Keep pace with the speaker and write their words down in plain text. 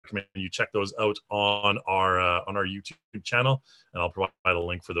recommend you check those out on our YouTube channel, and I'll provide a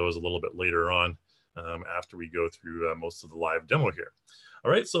link for those a little bit later on after we go through most of the live demo here.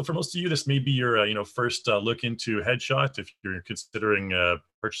 All right, so for most of you, this may be your first look into Headshot. If you're considering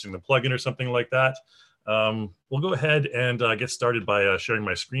purchasing the plugin or something like that, we'll go ahead and get started by sharing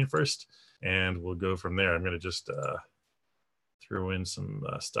my screen first, and we'll go from there. I'm going to just throw in some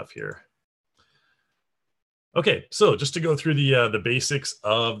stuff here. Okay, so just to go through the basics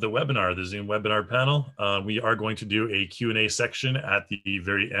of the webinar, the Zoom webinar panel, we are going to do a Q&A section at the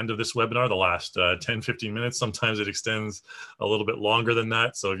very end of this webinar, the last 10, 15 minutes. Sometimes it extends a little bit longer than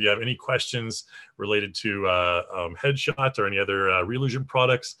that. So if you have any questions related to Headshot or any other Relusion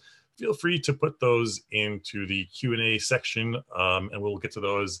products, feel free to put those into the Q&A section, and we'll get to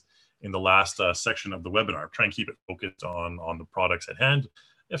those in the last section of the webinar. Try and keep it focused on the products at hand.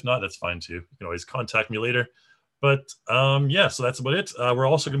 If not, that's fine too. You can always contact me later. But yeah, so that's about it. We're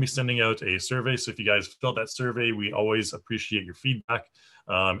also going to be sending out a survey. So if you guys filled that survey, we always appreciate your feedback.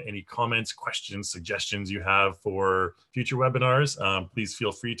 Any comments, questions, suggestions you have for future webinars, please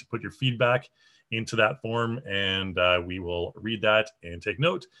feel free to put your feedback into that form, and we will read that and take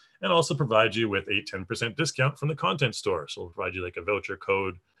note, and also provide you with a 10% discount from the content store. So we'll provide you like a voucher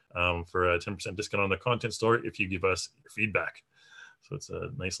code for a 10% discount on the content store if you give us your feedback. So it's a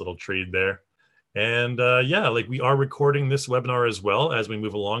nice little trade there. And yeah, like we are recording this webinar as well as we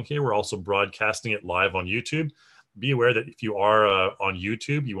move along here. We're also broadcasting it live on YouTube. Be aware that if you are on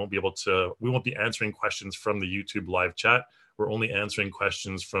YouTube, we won't be answering questions from the YouTube live chat. We're only answering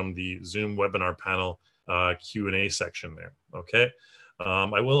questions from the Zoom webinar panel Q&A section there, okay?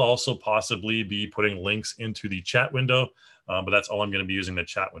 I will also possibly be putting links into the chat window, but that's all I'm going to be using the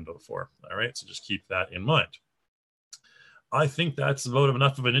chat window for, all right? So just keep that in mind. I think that's about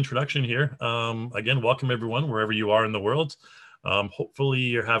enough of an introduction here. Again, welcome everyone, wherever you are in the world. Hopefully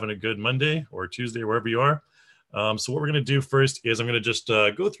you're having a good Monday or Tuesday, wherever you are. So what we're going to do first is I'm going to just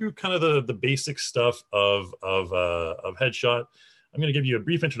go through kind of the basic stuff of Headshot. I'm going to give you a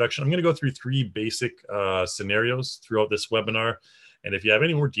brief introduction. I'm going to go through 3 basic scenarios throughout this webinar. And if you have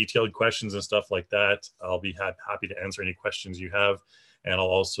any more detailed questions and stuff like that, I'll be happy to answer any questions you have. And I'll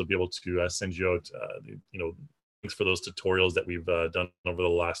also be able to send you out, links for those tutorials that we've done over the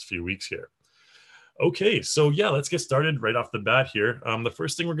last few weeks here. Okay, so yeah, let's get started right off the bat here. The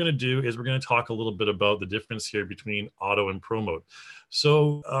first thing we're going to do is we're going to talk a little bit about the difference here between auto and pro mode.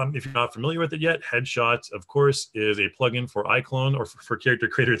 So if you're not familiar with it yet, Headshot, of course, is a plugin for iClone, or for Character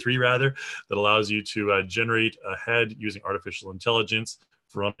Creator 3 rather, that allows you to generate a head using artificial intelligence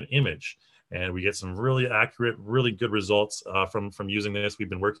from an image. And we get some really accurate, really good results from using this. We've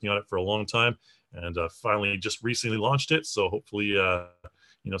been working on it for a long time, and finally just recently launched it. So hopefully,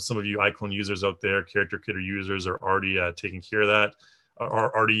 some of you iClone users out there, Character Creator users, are already taking care of that,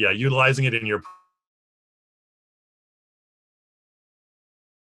 are already utilizing it in your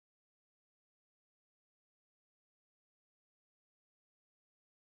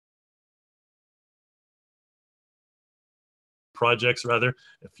projects rather.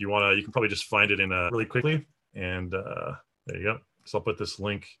 If you want to, you can probably just find it in really quickly. And there you go. So I'll put this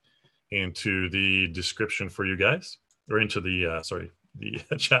link into the description for you guys, or into the,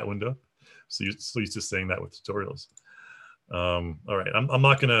 the chat window. So used to saying that with tutorials. All right, I'm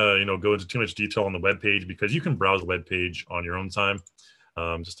not gonna go into too much detail on the web page, because you can browse the web page on your own time.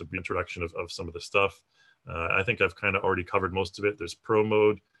 Just a brief introduction of some of the stuff. I think I've kind of already covered most of it. There's pro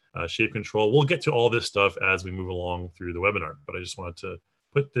mode, shape control. We'll get to all this stuff as we move along through the webinar, but I just wanted to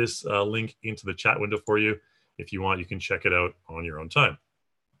put this link into the chat window for you. If you want, you can check it out on your own time.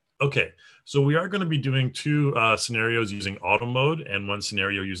 Okay, so we are going to be doing 2 scenarios using auto mode and 1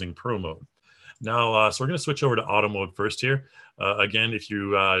 scenario using pro mode. Now, so we're going to switch over to auto mode first here. Again, if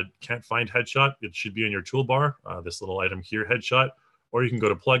you can't find Headshot, it should be in your toolbar, this little item here, Headshot, or you can go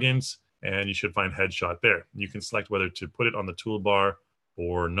to plugins and you should find Headshot there. You can select whether to put it on the toolbar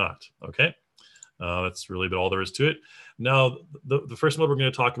or not, okay? That's really about all there is to it. Now, the first mode we're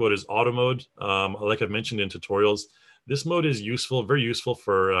going to talk about is auto mode. Like I've mentioned in tutorials, this mode is useful, very useful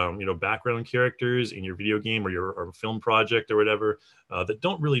for background characters in your video game or your film project or whatever that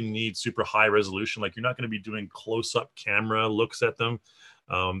don't really need super high resolution. Like, you're not going to be doing close-up camera looks at them.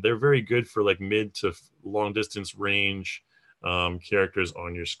 They're very good for like mid to long distance range characters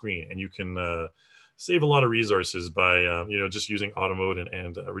on your screen, and you can save a lot of resources by just using auto mode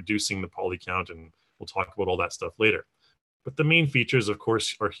and reducing the poly count, and we'll talk about all that stuff later. But the main features, of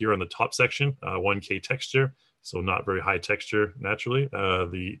course, are here on the top section. 1K texture, so not very high texture naturally.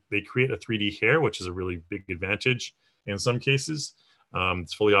 They create a 3D hair, which is a really big advantage in some cases.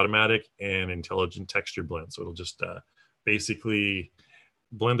 It's fully automatic and intelligent texture blend, so it'll just basically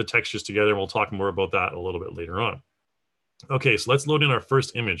blend the textures together, and we'll talk more about that a little bit later on. Okay, so let's load in our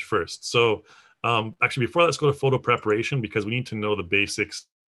first image first. So actually, before that, let's go to photo preparation because we need to know the basics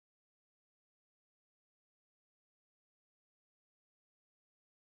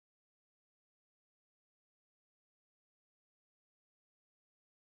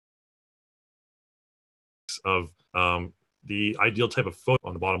of the ideal type of photo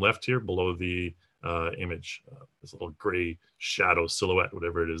on the bottom left here below the image, this little gray shadow silhouette,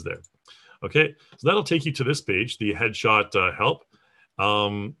 whatever it is there. Okay, so that'll take you to this page, the headshot help.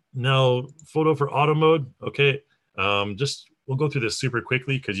 Now, photo for auto mode. Okay, we'll go through this super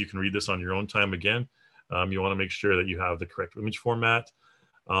quickly because you can read this on your own time again. You want to make sure that you have the correct image format.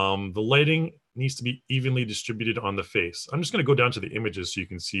 The lighting needs to be evenly distributed on the face. I'm just going to go down to the images so you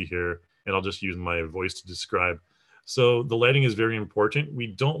can see here, and I'll just use my voice to describe. So the lighting is very important. We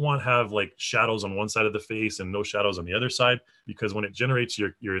don't want to have like shadows on one side of the face and no shadows on the other side, because when it generates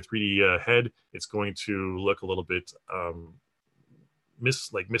your 3D head, it's going to look a little bit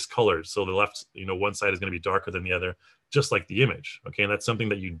miscolored. So the left, one side is going to be darker than the other, just like the image. Okay, and that's something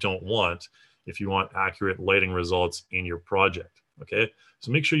that you don't want if you want accurate lighting results in your project. Okay,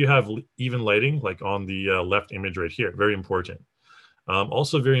 so make sure you have even lighting, like on the left image right here. Very important.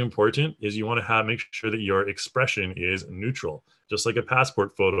 Also very important is you want to make sure that your expression is neutral, just like a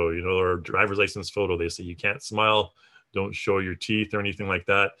passport photo, or driver's license photo. They say you can't smile, don't show your teeth or anything like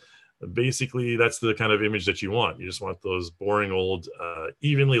that. Basically, that's the kind of image that you want. You just want those boring old,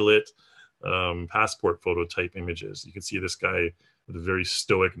 evenly lit passport photo type images. You can see this guy with a very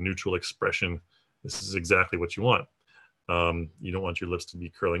stoic, neutral expression. This is exactly what you want. You don't want your lips to be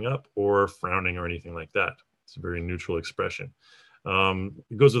curling up or frowning or anything like that. It's a very neutral expression.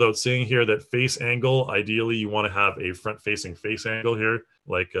 It goes without saying here that face angle, ideally you want to have a front-facing face angle here,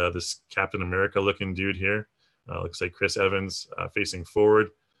 like this Captain America looking dude here. Looks like Chris Evans facing forward.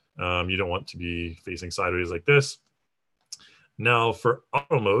 You don't want to be facing sideways like this. Now for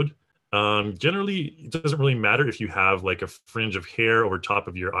auto mode, generally it doesn't really matter if you have like a fringe of hair over top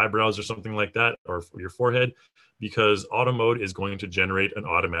of your eyebrows or something like that, or your forehead, because auto mode is going to generate an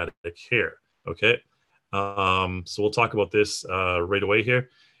automatic hair. Okay. So we'll talk about this right away here.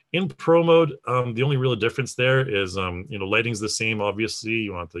 In pro mode, the only real difference there is, lighting's the same. Obviously,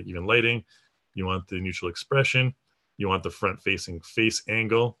 you want the even lighting, you want the neutral expression, you want the front-facing face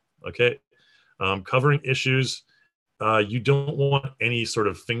angle. Okay, covering issues. You don't want any sort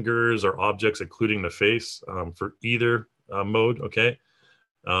of fingers or objects occluding the face for either mode. Okay.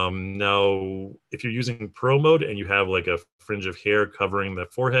 Now, if you're using pro mode and you have like a fringe of hair covering the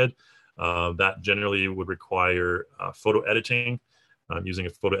forehead, that generally would require photo editing using a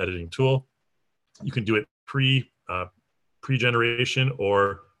photo editing tool. You can do it pre-generation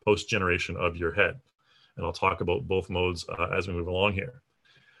or post-generation of your head. And I'll talk about both modes as we move along here.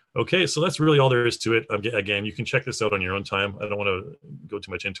 Okay, so that's really all there is to it. Again, you can check this out on your own time. I don't want to go too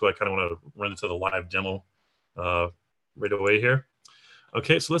much into it. I kind of want to run into the live demo right away here.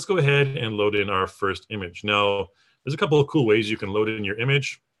 Okay, so let's go ahead and load in our first image. Now, there's a couple of cool ways you can load in your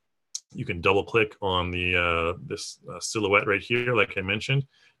image. You can double click on the this silhouette right here, like I mentioned.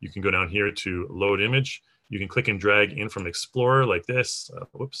 You can go down here to load image. You can click and drag in from Explorer like this.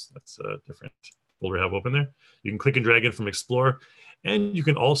 Whoops, that's a different folder I have open there. You can click and drag in from Explorer, and you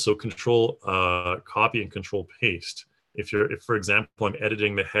can also control copy and control paste. If, for example, I'm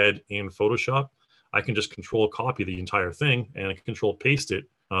editing the head in Photoshop, I can just control copy the entire thing and I can control paste it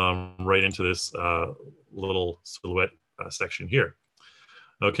right into this little silhouette section here.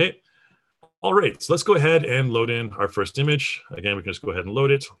 Okay. All right, so let's go ahead and load in our first image. Again, we can just go ahead and load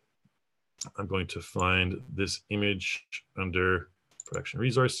it. I'm going to find this image under production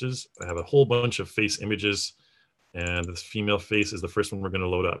resources. I have a whole bunch of face images, and this female face is the first one we're going to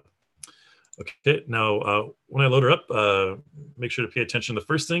load up. Okay, now when I load her up, make sure to pay attention. The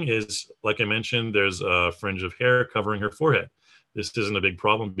first thing is, like I mentioned, there's a fringe of hair covering her forehead. This isn't a big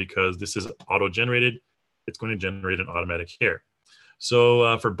problem because this is auto-generated. It's going to generate an automatic hair.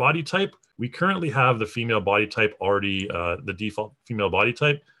 So for body type, we currently have the female body type already, the default female body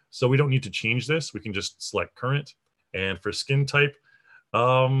type. So we don't need to change this. We can just select current. And for skin type,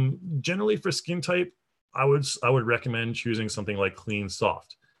 generally for skin type, I would recommend choosing something like clean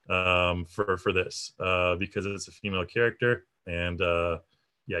soft for this because it's a female character, and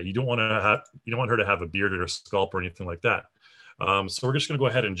yeah, you don't want her to have a beard or a scalp or anything like that. So we're just going to go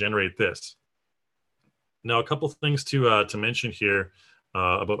ahead and generate this. Now, a couple things to mention here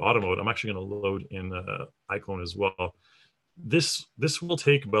about auto mode. I'm actually going to load in iClone as well. This will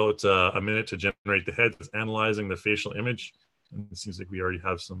take about a minute to generate the head. It's analyzing the facial image. And it seems like we already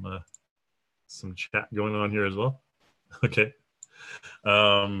have some chat going on here as well. Okay.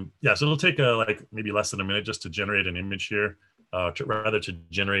 Yeah, so it'll take like maybe less than a minute just to generate an image here, to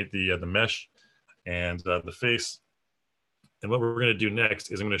generate the mesh and the face. And what we're going to do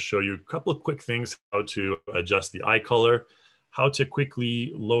next is I'm going to show you a couple of quick things: how to adjust the eye color, how to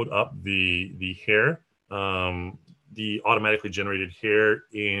quickly load up the hair, the automatically generated hair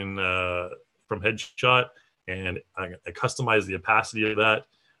in from headshot, and I customize the opacity of that.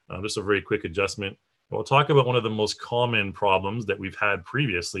 Just a very quick adjustment. We'll talk about one of the most common problems that we've had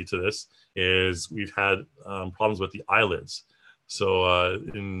previously to this is we've had problems with the eyelids. So,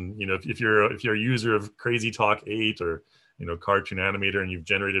 if you're a user of Crazy Talk 8 or Cartoon Animator and you've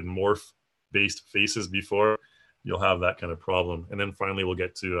generated morph-based faces before, you'll have that kind of problem. And then finally, we'll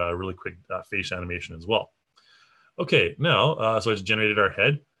get to a really quick face animation as well. Okay, now, so it's generated our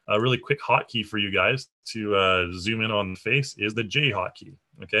head. A really quick hotkey for you guys to zoom in on the face is the J hotkey.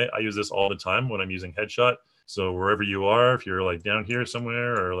 Okay, I use this all the time when I'm using headshot. So wherever you are, if you're like down here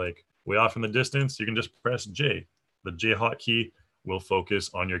somewhere or like way off in the distance, you can just press J. The J hotkey will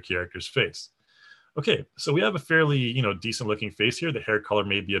focus on your character's face. Okay, so we have a fairly decent looking face here. The hair color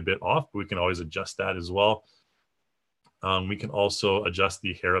may be a bit off, but we can always adjust that as well. We can also adjust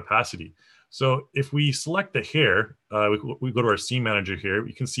the hair opacity. So if we select the hair, we go to our scene manager here.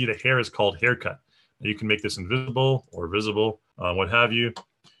 You can see the hair is called haircut. You can make this invisible or visible, what have you.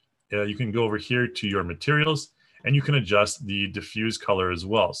 You can go over here to your materials, and you can adjust the diffuse color as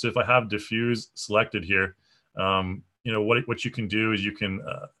well. So if I have diffuse selected here, what you can do is you can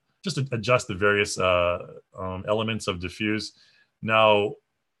just adjust the various elements of diffuse. Now,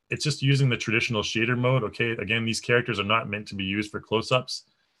 it's just using the traditional shader mode. Okay, again, these characters are not meant to be used for close-ups.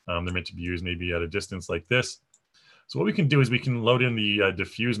 They're meant to be used maybe at a distance like this. So what we can do is we can load in the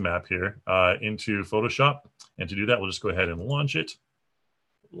diffuse map here into Photoshop. And to do that, we'll just go ahead and launch it,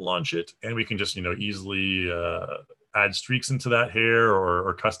 and we can just easily add streaks into that hair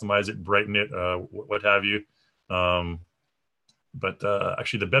or customize it, brighten it, what have you. But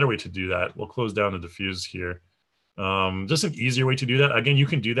actually, the better way to do that, we'll close down the diffuse here. Just an easier way to do that. Again, you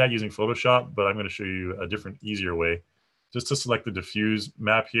can do that using Photoshop, but I'm going to show you a different, easier way. Just to select the diffuse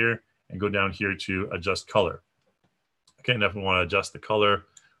map here and go down here to adjust color. Okay, and if we want to adjust the color,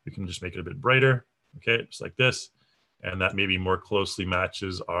 we can just make it a bit brighter. Okay, just like this. And that maybe more closely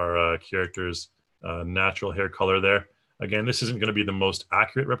matches our character's natural hair color there. Again, this isn't going to be the most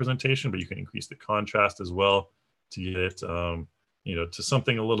accurate representation, but you can increase the contrast as well to get it to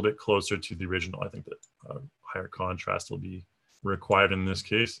something a little bit closer to the original. I think that higher contrast will be required in this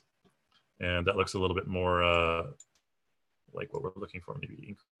case. And that looks a little bit more like what we're looking for. Maybe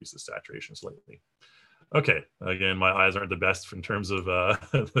increase the saturation slightly. Okay, again, my eyes aren't the best in terms of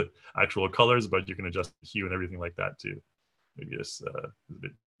the actual colors, but you can adjust the hue and everything like that too. Maybe this is a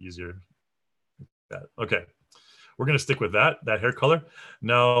bit easier. Okay, we're going to stick with that hair color.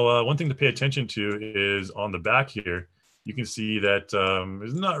 Now, one thing to pay attention to is on the back here, you can see that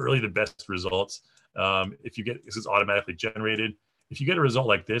there's not really the best results. If you get, this is automatically generated. If you get a result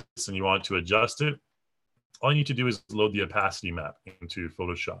like this and you want to adjust it, all you need to do is load the opacity map into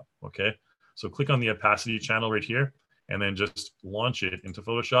Photoshop, okay? So click on the opacity channel right here, and then just launch it into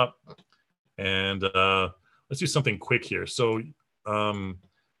Photoshop. And let's do something quick here. So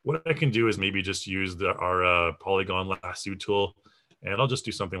what I can do is maybe just use our polygon lasso tool, and I'll just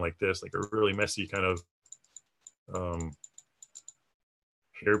do something like this, like a really messy kind of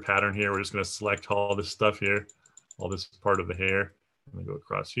hair pattern here. We're just going to select all this stuff here, all this part of the hair, and then go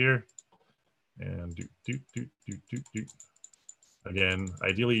across here. And do. Again,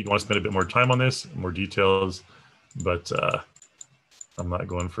 ideally, you'd want to spend a bit more time on this, more details, but I'm not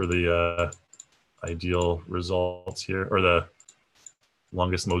going for the ideal results here, or the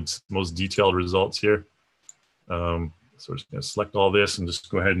longest, most detailed results here. So we're just going to select all this and just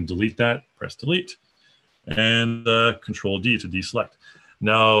go ahead and delete that. Press delete, and Control D to deselect.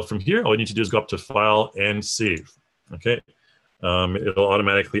 Now, from here, all you need to do is go up to File and Save. Okay. It'll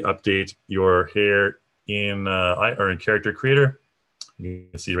automatically update your hair in Character Creator. You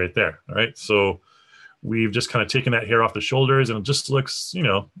can see right there. All right, so we've just kind of taken that hair off the shoulders, and it just looks,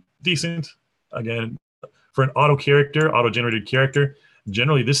 decent. Again, for an auto-generated character,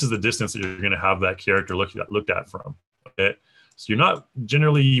 generally this is the distance that you're going to have that character looked at from. Okay, so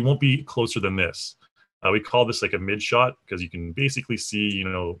you won't be closer than this. We call this like a mid shot because you can basically see,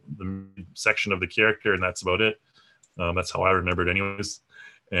 the section of the character, and that's about it. That's how I remember it anyways.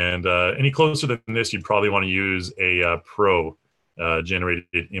 And any closer than this, you'd probably want to use a pro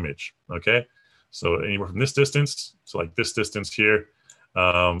generated image. Okay, so anywhere from this distance, so like this distance here,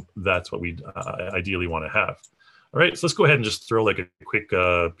 that's what we ideally want to have. All right, so let's go ahead and just throw like a quick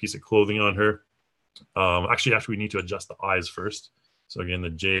piece of clothing on her. Actually, we need to adjust the eyes first. So again, the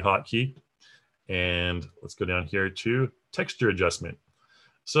J hotkey. And let's go down here to texture adjustment.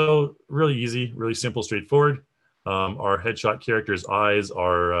 So really easy, really simple, straightforward. Our headshot character's eyes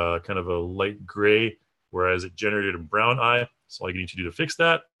are kind of a light gray, whereas it generated a brown eye. So all you need to do to fix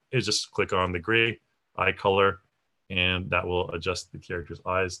that is just click on the gray eye color, and that will adjust the character's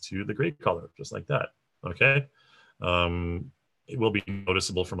eyes to the gray color, just like that. Okay. It will be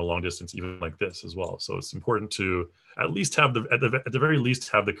noticeable from a long distance, even like this as well. So it's important to at least have at the very least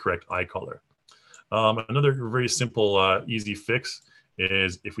have the correct eye color. Another very simple, easy fix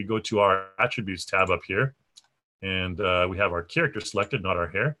is if we go to our attributes tab up here, and we have our character selected, not our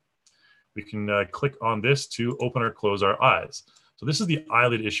hair, we can click on this to open or close our eyes. So this is the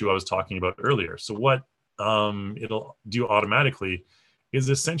eyelid issue I was talking about earlier. So what it'll do automatically is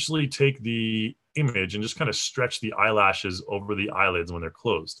essentially take the image and just kind of stretch the eyelashes over the eyelids when they're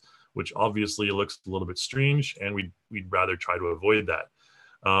closed, which obviously looks a little bit strange, and we'd rather try to avoid that.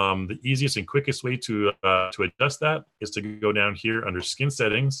 The easiest and quickest way to adjust that is to go down here under skin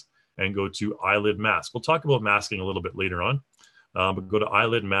settings and go to eyelid mask. We'll talk about masking a little bit later on, but go to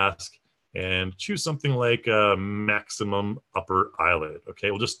eyelid mask and choose something like maximum upper eyelid.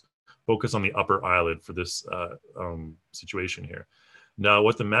 Okay, we'll just focus on the upper eyelid for this situation here. Now,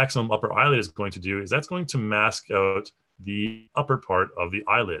 what the maximum upper eyelid is going to do is that's going to mask out the upper part of the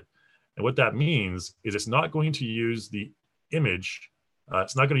eyelid. And what that means is it's not going to use the image.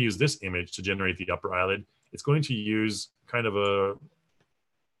 It's not going to use this image to generate the upper eyelid. It's going to use kind of a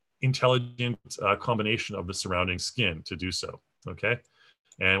intelligent combination of the surrounding skin to do so. Okay.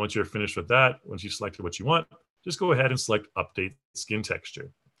 And once you're finished with that, once you've selected what you want, just go ahead and select update skin texture.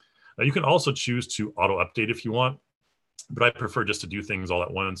 Now you can also choose to auto update if you want, but I prefer just to do things all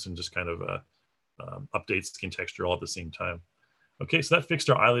at once and just kind of update skin texture all at the same time. Okay, so that fixed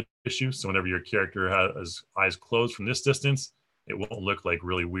our eyelid issue. So whenever your character has eyes closed from this distance, it won't look like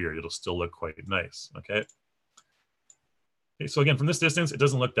really weird. It'll still look quite nice. Okay. Okay, so again, from this distance, it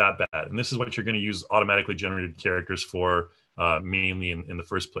doesn't look that bad. And this is what you're going to use automatically generated characters for mainly in the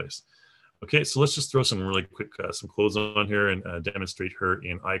first place. Okay, so let's just throw some really quick some clothes on here and demonstrate her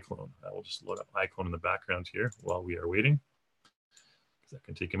in iClone. We'll just load up iClone in the background here while we are waiting. That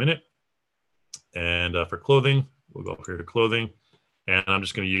can take a minute. And for clothing, we'll go up here to clothing. And I'm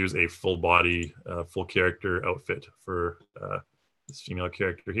just going to use a full body, full character outfit for this female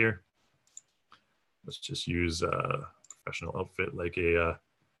character here. Let's just use a professional outfit like a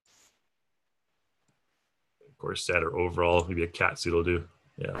corset or overall, maybe a cat suit will do.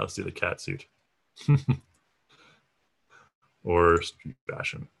 Yeah, let's do the cat suit. Or street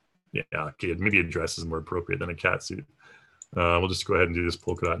fashion. Yeah, okay, maybe a dress is more appropriate than a cat suit. We'll just go ahead and do this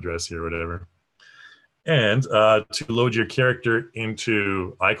polka dot dress here or whatever. And to load your character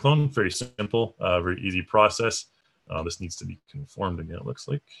into iClone, very simple, very easy process. This needs to be conformed again, it looks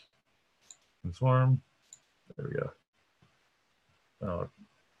like. Conform. There we go.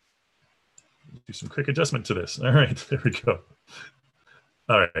 Do some quick adjustment to this. All right, there we go.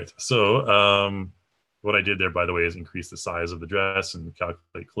 All right, so what I did there, by the way, is increase the size of the dress and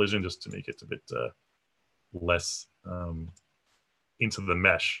calculate collision just to make it a bit less into the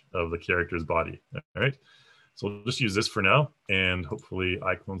mesh of the character's body. All right, so we'll just use this for now, and hopefully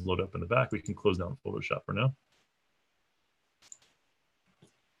iClones load up in the back. We can close down Photoshop for now.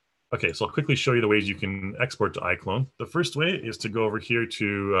 Okay, so I'll quickly show you the ways you can export to iClone. The first way is to go over here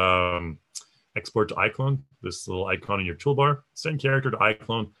to export to iClone, this little icon in your toolbar, send character to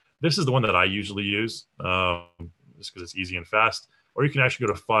iClone. This is the one that I usually use, just because it's easy and fast. Or you can actually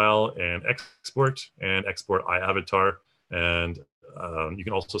go to File and Export iAvatar, and you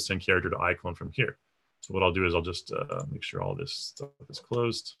can also send character to iClone from here. So what I'll do is I'll just make sure all this stuff is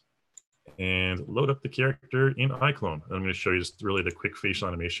closed and load up the character in iClone. And I'm going to show you just really the quick facial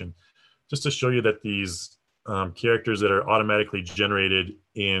animation, just to show you that these characters that are automatically generated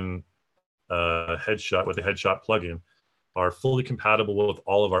in Headshot with the Headshot plugin are fully compatible with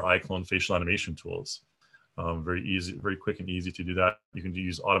all of our iClone facial animation tools. Very easy, very quick and easy to do that. You can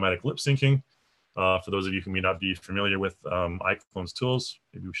use automatic lip syncing. For those of you who may not be familiar with iClone's tools,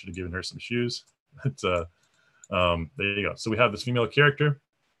 maybe we should have given her some shoes. But there you go. So we have this female character.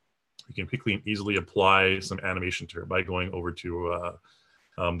 We can quickly and easily apply some animation to her by going over to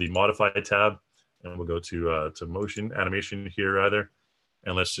the Modify tab, and we'll go to Motion Animation here rather.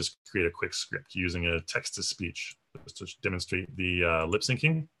 And let's just create a quick script using a text-to-speech just to demonstrate the lip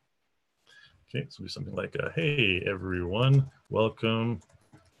syncing. Okay, so we'll do something like, hey, everyone, welcome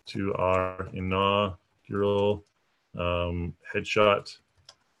to our inaugural Headshot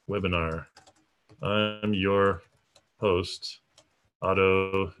webinar. I'm your host,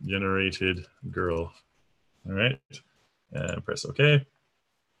 auto-generated girl. All right, and press OK.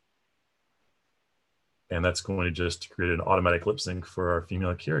 And that's going to just create an automatic lip sync for our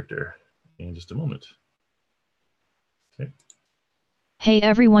female character in just a moment. Okay. Hey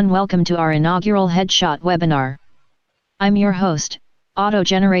everyone, welcome to our inaugural headshot webinar. I'm your host,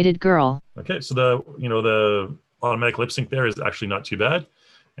 Auto-Generated Girl. Okay, so the automatic lip sync there is actually not too bad.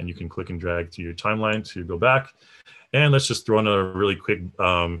 And you can click and drag to your timeline to go back. And let's just throw in a really quick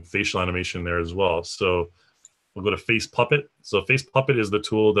facial animation there as well. So we'll go to Face Puppet. So Face Puppet is the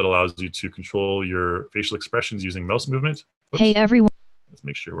tool that allows you to control your facial expressions using mouse movement. Oops. Hey everyone. Let's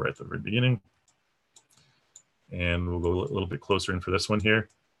make sure we're at the very beginning. And we'll go a little bit closer in for this one here.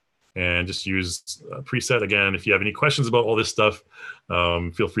 And just use a preset. Again, if you have any questions about all this stuff,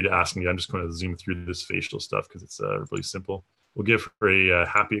 feel free to ask me. I'm just going to zoom through this facial stuff because it's really simple. We'll give her a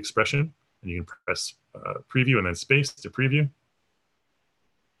happy expression, and you can press preview and then space to preview.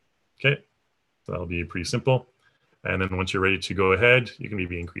 Okay, so that'll be pretty simple. And then once you're ready to go ahead, you can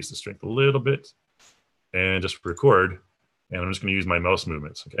maybe increase the strength a little bit and just record. And I'm just going to use my mouse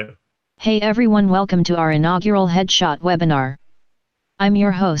movements, okay? Hey everyone, welcome to our inaugural headshot webinar. I'm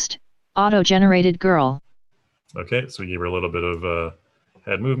your host, Auto-Generated Girl. Okay, so we gave her a little bit of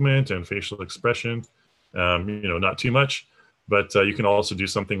head movement and facial expression. Not too much, but you can also do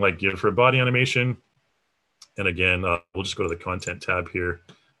something like give her a body animation. And again, we'll just go to the content tab here,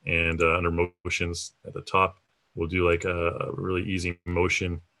 and under motions at the top, we'll do like a really easy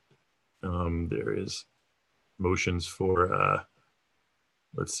motion. There is motions for,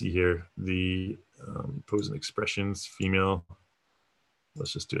 let's see here, the pose and expressions, female.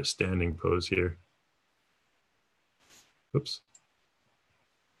 Let's just do a standing pose here. Oops.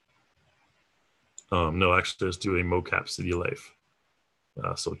 No, actually, let's do a mocap city life.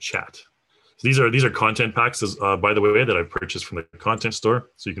 So chat. So these are content packs, by the way, that I've purchased from the content store.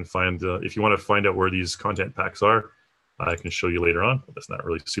 So you can find, if you want to find out where these content packs are, I can show you later on. But that's not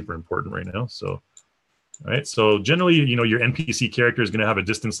really super important right now. So, all right. So generally, your NPC character is going to have a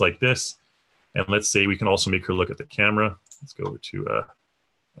distance like this. And let's say we can also make her look at the camera. Let's go over to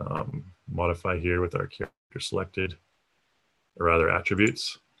modify here with our character selected, or rather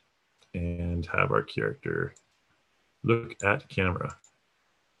attributes, and have our character look at camera.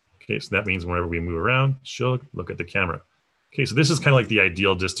 Okay, so that means whenever we move around, she'll look at the camera. Okay, so this is kind of like the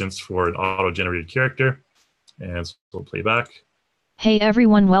ideal distance for an auto-generated character. And so we'll play back. Hey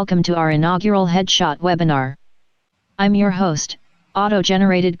everyone, welcome to our inaugural headshot webinar. I'm your host,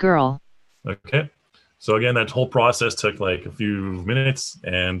 Auto-Generated Girl. Okay, so again, that whole process took like a few minutes,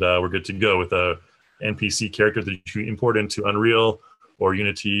 and we're good to go with a NPC character that you import into Unreal or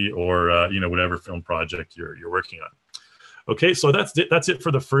Unity or whatever film project you're working on. Okay, so that's it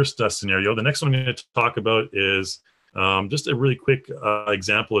for the first scenario. The next one I'm going to talk about is just a really quick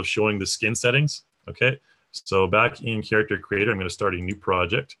example of showing the skin settings. Okay, so back in Character Creator, I'm going to start a new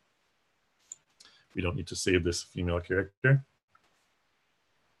project. We don't need to save this female character.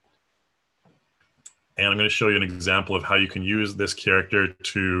 And I'm going to show you an example of how you can use this character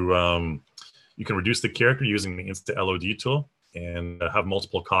to, you can reduce the character using the Insta LOD tool and have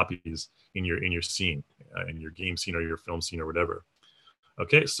multiple copies in your scene, in your game scene or your film scene or whatever.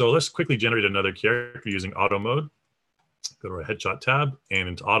 Okay, so let's quickly generate another character using auto mode. Go to our headshot tab and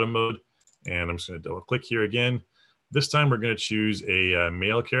into auto mode. And I'm just going to double click here again. This time we're going to choose a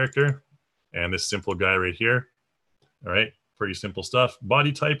male character and this simple guy right here. All right, pretty simple stuff.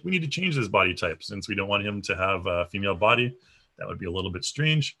 Body type, we need to change this body type since we don't want him to have a female body. That would be a little bit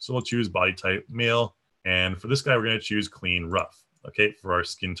strange. So we'll choose body type male. And for this guy, we're going to choose clean rough, okay, for our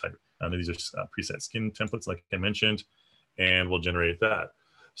skin type. These are preset skin templates, like I mentioned, and we'll generate that.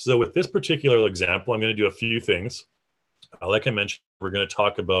 So with this particular example, I'm going to do a few things. Like I mentioned, we're going to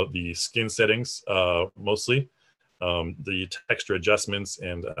talk about the skin settings mostly, the texture adjustments,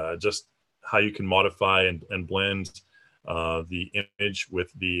 and just how you can modify and blend the image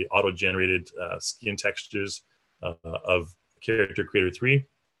with the auto-generated skin textures of Character Creator 3.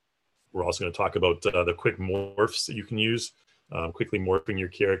 We're also going to talk about the quick morphs that you can use, quickly morphing your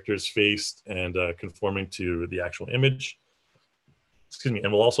character's face and conforming to the actual image. Excuse me.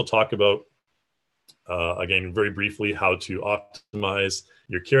 And we'll also talk about, again, very briefly, how to optimize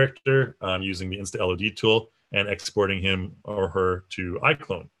your character using the Insta LOD tool and exporting him or her to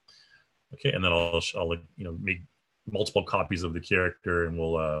iClone. Okay, and then I'll make multiple copies of the character, and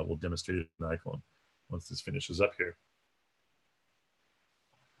we'll demonstrate it in iClone once this finishes up here.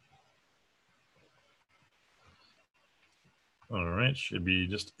 All right, should be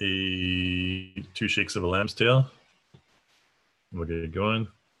just 2 shakes of a lamb's tail. We'll get it going.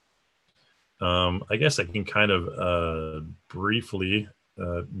 I guess I can kind of briefly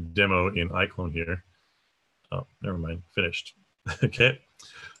demo in iClone here. Oh, never mind, finished. Okay,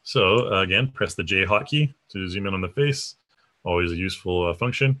 so again, press the J hotkey to zoom in on the face, always a useful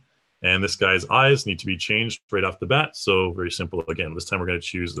function. And this guy's eyes need to be changed right off the bat. So very simple. Again, this time we're going to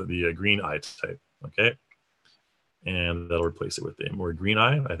choose the green eye type. Okay, and that'll replace it with a more green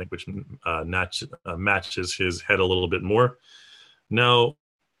eye, I think, which matches his head a little bit more. Now,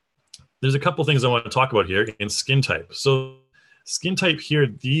 there's a couple things I want to talk about here in skin type. So skin type here,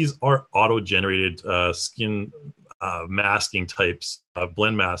 these are auto-generated skin masking types,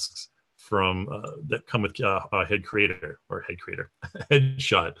 blend masks from that come with head creator or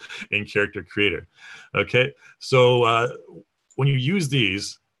headshot in character creator. Okay, so when you use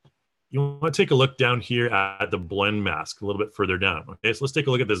these, you want to take a look down here at the blend mask a little bit further down. Okay, so let's take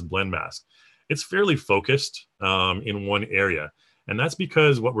a look at this blend mask. It's fairly focused in one area. And that's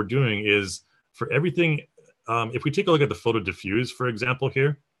because what we're doing is for everything, if we take a look at the photo diffuse, for example,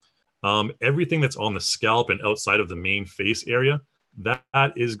 here, everything that's on the scalp and outside of the main face area,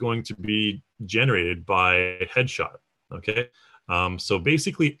 that is going to be generated by headshot. Okay, so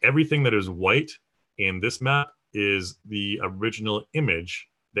basically everything that is white in this map is the original image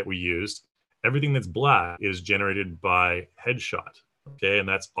that we used. Everything that's black is generated by headshot. Okay, and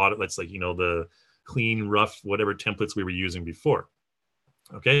that's like, you know, the clean, rough, whatever templates we were using before.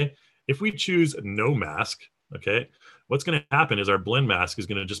 Okay, if we choose no mask, okay, what's going to happen is our blend mask is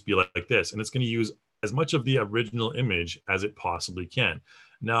going to just be like this, and it's going to use as much of the original image as it possibly can.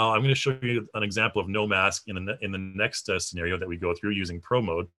 Now, I'm going to show you an example of no mask in the next scenario that we go through using Pro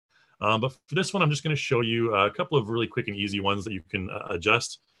mode. But for this one, I'm just going to show you a couple of really quick and easy ones that you can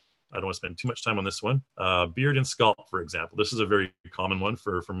adjust. I don't want to spend too much time on this one. Beard and scalp, for example. This is a very common one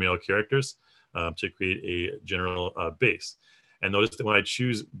for male characters to create a general base. And notice that when I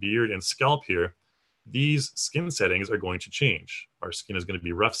choose beard and scalp here, these skin settings are going to change. Our skin is going to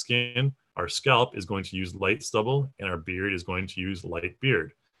be rough skin, our scalp is going to use light stubble, and our beard is going to use light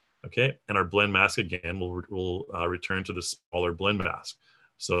beard. Okay, and our blend mask again will return to the smaller blend mask.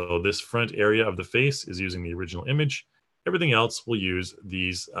 So this front area of the face is using the original image. Everything else will use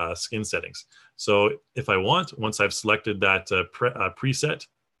these skin settings. So if I want, once I've selected that preset,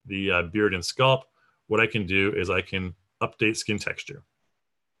 the beard and scalp, what I can do is I can update skin texture.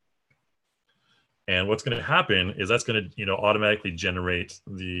 And what's going to happen is that's going to, you know, automatically generate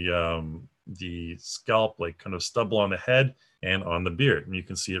the scalp, like kind of stubble on the head and on the beard. And you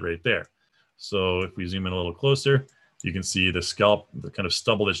can see it right there. So if we zoom in a little closer, you can see the scalp, the kind of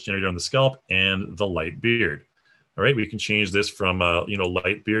stubble that's generated on the scalp and the light beard. All right, we can change this from you know,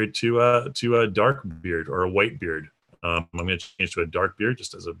 light beard to a dark beard or a white beard. I'm going to change to a dark beard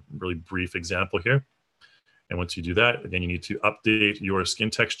just as a really brief example here. And once you do that, again, you need to update your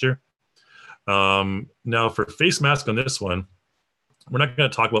skin texture. Now for face mask on this one, we're not going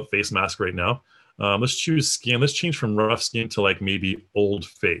to talk about face mask right now. Let's choose skin. Let's change from rough skin to like maybe old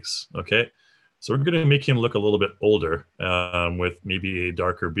face. Okay, so we're going to make him look a little bit older with maybe a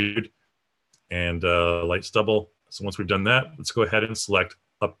darker beard and light stubble. So once we've done that, let's go ahead and select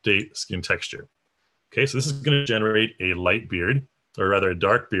update skin texture. Okay, so this is going to generate a light beard, or rather a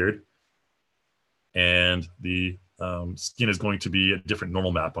dark beard, and the skin is going to be a different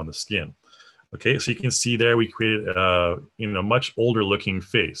normal map on the skin. Okay, so you can see there we created you know, much older looking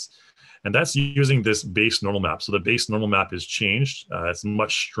face, and that's using this base normal map. So the base normal map is changed. It's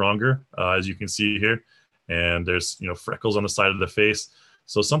much stronger, as you can see here, and there's, you know, freckles on the side of the face.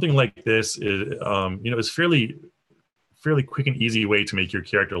 So something like this is you know, is fairly quick and easy way to make your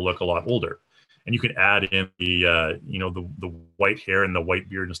character look a lot older. And you can add in the you know, the white hair and the white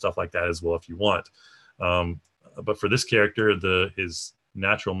beard and stuff like that as well if you want. But for this character, his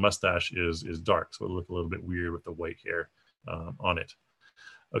natural mustache is dark, so it'll look a little bit weird with the white hair on it.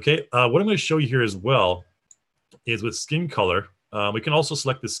 Okay, what I'm going to show you here as well is with skin color. We can also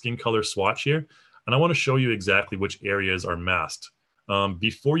select the skin color swatch here, and I want to show you exactly which areas are masked.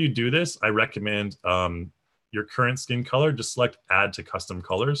 Before you do this, I recommend your current skin color, just select add to custom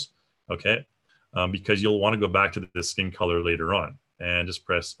colors, okay? Because you'll want to go back to the skin color later on, and just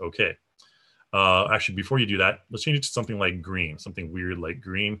press OK. Actually, before you do that, let's change it to something like green, something weird like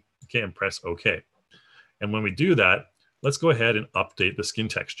green, okay, and press OK. And when we do that, let's go ahead and update the skin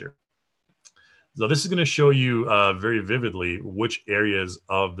texture. So this is going to show you very vividly which areas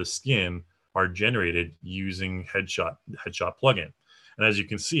of the skin are generated using Headshot plugin. And as you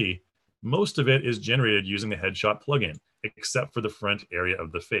can see, most of it is generated using the Headshot plugin, except for the front area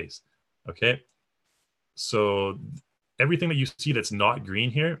of the face. Okay, so everything that you see that's not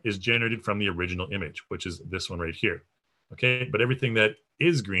green here is generated from the original image, which is this one right here. Okay, but everything that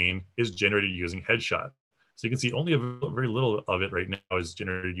is green is generated using headshot. So you can see only a very little of it right now is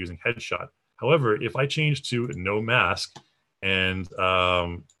generated using headshot. However, if I change to no mask and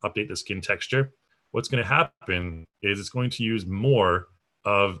update the skin texture, what's going to happen is it's going to use more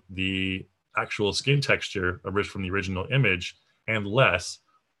of the actual skin texture from the original image and less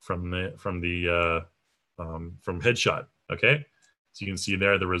from headshot. Okay, so you can see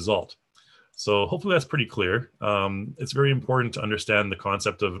there the result. So hopefully that's pretty clear. It's very important to understand the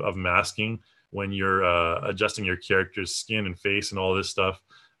concept of masking when you're adjusting your character's skin and face and all this stuff.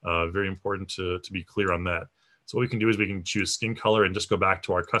 Very important to be clear on that. So what we can do is we can choose skin color and just go back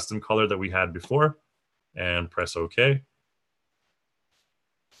to our custom color that we had before and press OK.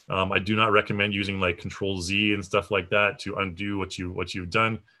 I do not recommend using like Control Z and stuff like that to undo what you've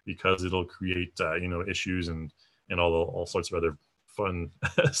done, because it'll create issues and all sorts of other fun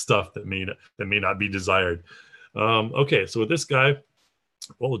stuff that may not be desired. Okay, so with this guy,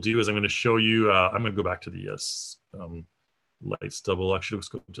 what we'll do is I'm going to show you. I'm going to go back to the light stubble. Actually, let's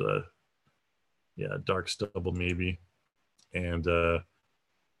go to the dark stubble maybe, and I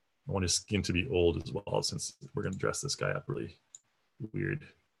want his skin to be old as well, since we're going to dress this guy up really weird.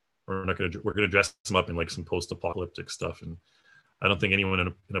 We're going to dress him up in like some post-apocalyptic stuff, and I don't think anyone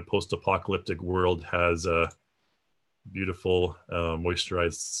in a post-apocalyptic world has beautiful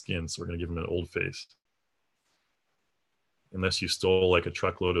moisturized skin, so we're going to give him an old face. Unless you stole like a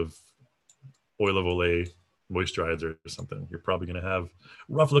truckload of oil of Olay moisturizer or something, you're probably going to have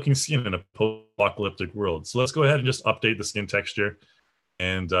rough looking skin in a post-apocalyptic world. So let's go ahead and just update the skin texture.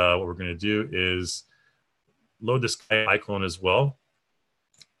 And what we're going to do is load this guy iClone as well.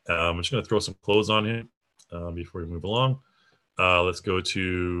 I'm just going to throw some clothes on him before we move along. Let's go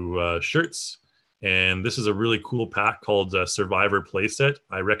to shirts. And this is a really cool pack called Survivor Playset.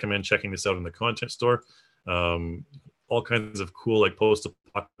 I recommend checking this out in the content store. All kinds of cool like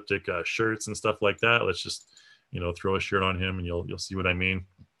post-apocalyptic shirts and stuff like that. Let's just throw a shirt on him and you'll see what I mean.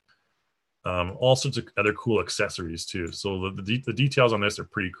 All sorts of other cool accessories too. So the details on this are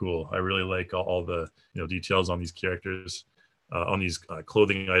pretty cool. I really like all the details on these characters, on these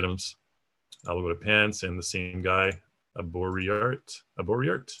clothing items. I'll go to pants and the same guy, a Boreart,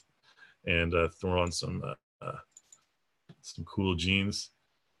 and throw on some cool jeans.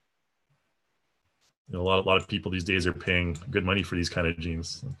 A lot of people these days are paying good money for these kind of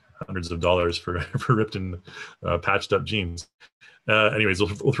jeans, hundreds of dollars for ripped and patched up jeans. Anyways,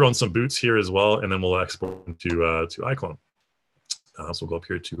 we'll throw in some boots here as well, and then we'll export them to iClone. So we'll go up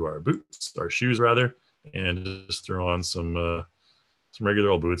here to our boots, our shoes rather, and just throw on some regular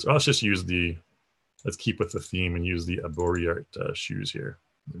old boots. Let's just use let's keep with the theme and use the Boreart shoes here,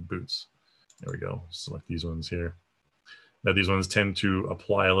 the boots. There we go. Select these ones here. Now these ones tend to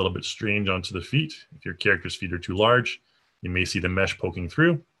apply a little bit strange onto the feet. If your character's feet are too large, you may see the mesh poking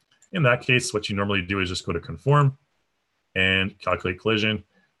through. In that case, what you normally do is just go to conform and calculate collision,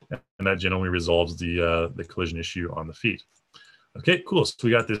 and that generally resolves the collision issue on the feet. Okay, cool. So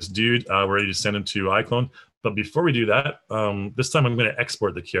we got this dude. We're ready to send him to iClone. But before we do that, this time I'm going to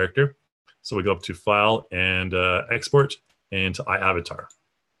export the character. So we go up to File and Export and to iAvatar.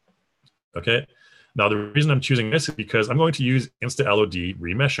 Okay. Now, the reason I'm choosing this is because I'm going to use InstaLOD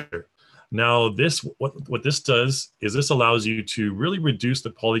Remesher. Now, what this does is this allows you to really reduce the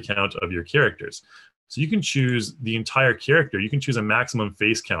poly count of your characters. So you can choose the entire character. You can choose a maximum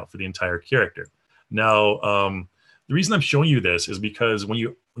face count for the entire character. Now, the reason I'm showing you this is because when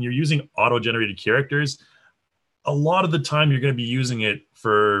you're using auto-generated characters, a lot of the time you're going to be using it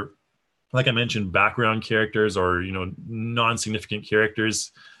for, like I mentioned, background characters or non-significant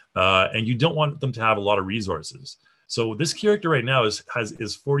characters. And you don't want them to have a lot of resources. So this character right now is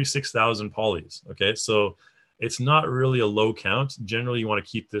 46,000 polys. Okay, so it's not really a low count. Generally, you want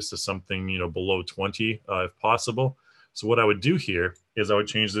to keep this to something below 20 if possible. So what I would do here is I would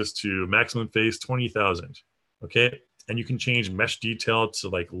change this to maximum face 20,000. Okay, and you can change mesh detail to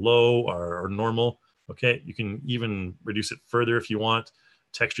like low or normal. Okay, you can even reduce it further if you want.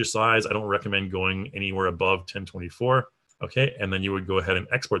 Texture size, I don't recommend going anywhere above 1024. Okay, and then you would go ahead and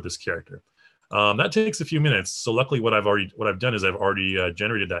export this character. That takes a few minutes. So luckily, what I've done is I've already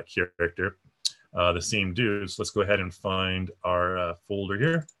generated that character, the same dude. So let's go ahead and find our folder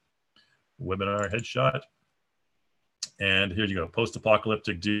here, webinar headshot, and here you go,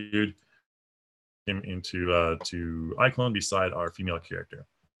 post-apocalyptic dude. Him into to iClone beside our female character.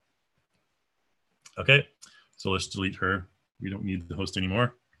 Okay, so let's delete her. We don't need the host anymore.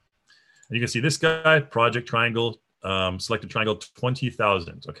 And you can see this guy, project triangle. Selected triangle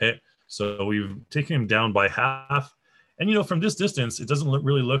 20,000. Okay, so we've taken him down by half, and from this distance, it doesn't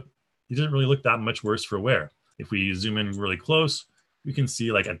really look that much worse for wear. If we zoom in really close, you can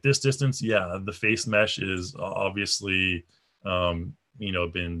see like at this distance, yeah, the face mesh is obviously,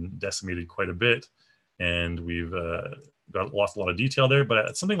 been decimated quite a bit, and we've lost a lot of detail there. But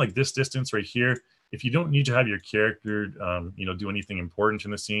at something like this distance right here, if you don't need to have your character, do anything important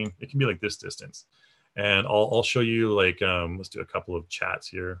in the scene, it can be like this distance. And I'll show you like, let's do a couple of chats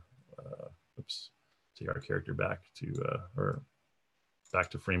here. Oops, take our character back to, or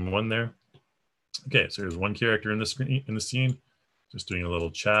back to frame 1 there. Okay, so here's one character in the screen, in the scene, just doing a little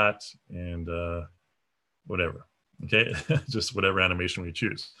chat and whatever. Okay, just whatever animation we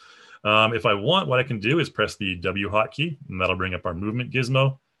choose. If I want, what I can do is press the W hotkey, and that'll bring up our movement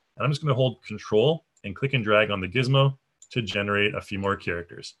gizmo. And I'm just going to hold Control and click and drag on the gizmo to generate a few more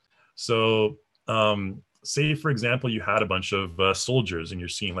characters. So say, for example, you had a bunch of soldiers in your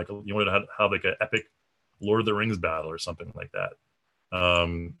scene, like you wanted to have like an epic Lord of the Rings battle or something like that.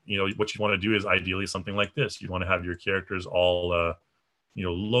 What you want to do is ideally something like this. You want to have your characters all,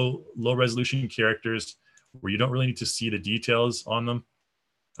 low resolution characters where you don't really need to see the details on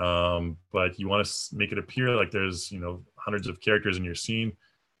them. But you want to make it appear like there's, hundreds of characters in your scene.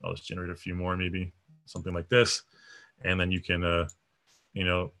 I'll just generate a few more, maybe something like this. And then you can,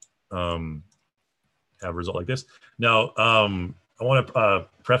 have a result like this. Now, I want to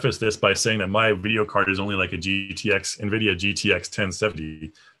preface this by saying that my video card is only like a NVIDIA GTX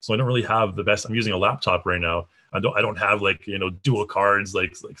 1070, so I don't really have the best. I'm using a laptop right now. I don't have like dual cards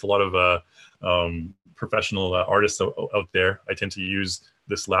like a lot of professional artists out there. I tend to use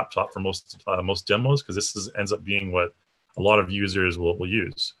this laptop for most demos because this ends up being what a lot of users will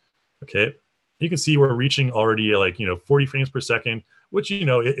use. Okay, you can see we're reaching already like 40 frames per second, which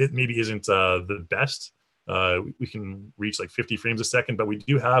it maybe isn't the best. We can reach like 50 frames a second, but we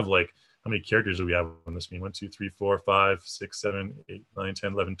do have like, how many characters do we have on the screen? 1, 2, 3, 4, 5, 6, 7, 8, 9,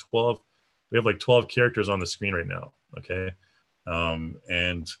 10, 11, 12. We have like 12 characters on the screen right now. Okay.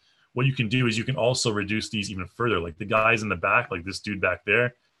 And what you can do is you can also reduce these even further. Like the guys in the back, like this dude back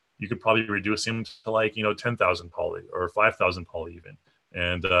there, you could probably reduce him to like, 10,000 poly or 5,000 poly even.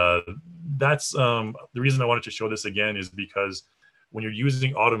 And that's the reason I wanted to show this again is because when you're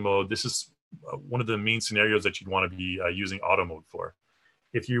using auto mode, this is one of the main scenarios that you'd want to be using auto mode for.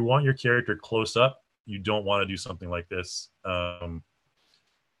 If you want your character close up, you don't want to do something like this. You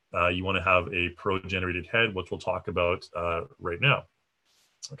want to have a pro-generated head, which we'll talk about right now.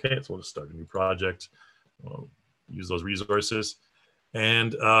 Okay, so we'll just start a new project. We'll use those resources.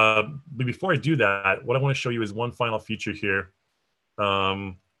 And but before I do that, what I want to show you is one final feature here.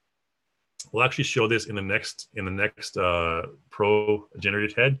 We'll actually show this in the next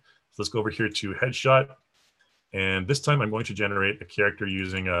pro-generated head. So let's go over here to headshot. And this time I'm going to generate a character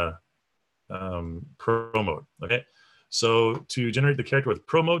using a pro mode. Okay. So to generate the character with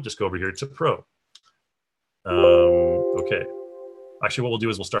pro mode, just go over here to pro. Okay. Actually, what we'll do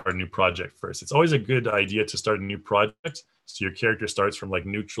is we'll start a new project first. It's always a good idea to start a new project. So your character starts from like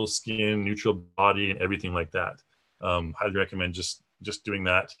neutral skin, neutral body, and everything like that. Highly recommend just doing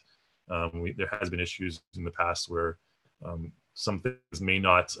that. There has been issues in the past where some things may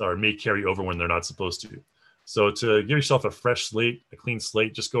carry over when they're not supposed to. So to give yourself a fresh slate, a clean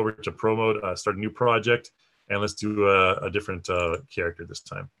slate, just go over to pro mode, start a new project, and let's do a different character this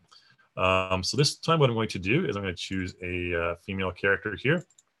time. So this time what I'm going to do is I'm going to choose a female character here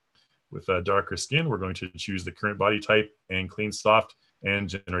with darker skin. We're going to choose the current body type and clean soft and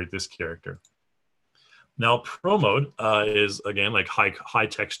generate this character. Now, pro mode is, again, like high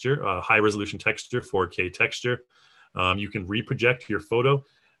texture, high resolution texture, 4K texture. You can reproject your photo.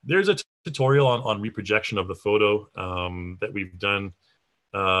 There's a tutorial on reprojection of the photo that we've done.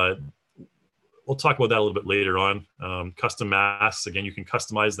 We'll talk about that a little bit later on. Custom masks, again, you can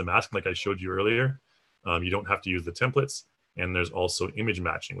customize the mask like I showed you earlier. You don't have to use the templates. And there's also image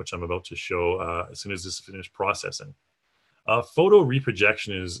matching, which I'm about to show as soon as this is finished processing. Photo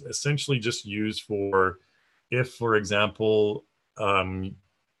reprojection is essentially just used for if, for example, headshot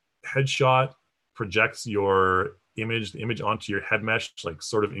projects your image, the image onto your head mesh, like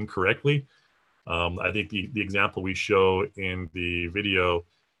sort of incorrectly. I think the example we show in the video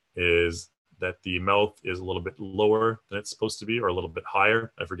is that the mouth is a little bit lower than it's supposed to be, or a little bit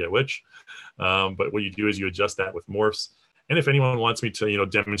higher. I forget which. But what you do is you adjust that with morphs. And if anyone wants me to,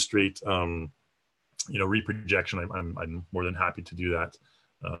 demonstrate, reprojection, I'm more than happy to do that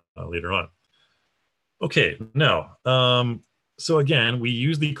later on. Okay, now, so again, we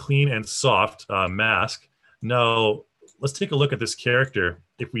use the clean and soft mask. Now, let's take a look at this character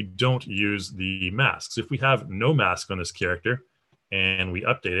if we don't use the masks. If we have no mask on this character and we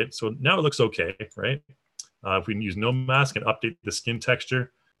update it, so now it looks okay, right? If we use no mask and update the skin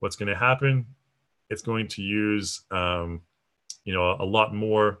texture, what's going to happen? It's going to use a lot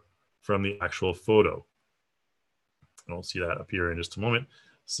more from the actual photo. And we'll see that up here in just a moment.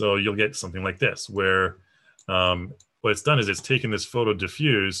 So you'll get something like this, where what it's done is it's taken this photo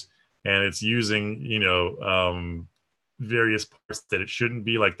diffuse and it's using, various parts that it shouldn't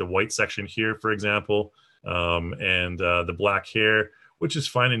be, like the white section here, for example, and the black hair, which is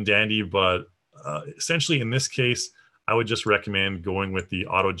fine and dandy. But essentially, in this case, I would just recommend going with the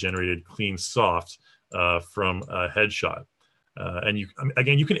auto-generated clean soft from Headshot. And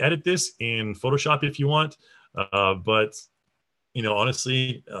again, you can edit this in Photoshop if you want, but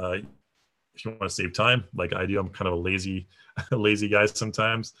honestly, if you want to save time, like I do, I'm kind of a lazy, lazy guy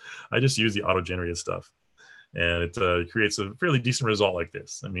sometimes. I just use the auto-generated stuff, and it creates a fairly decent result like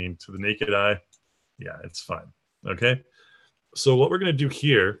this. I mean, to the naked eye, yeah, it's fine. Okay, so what we're going to do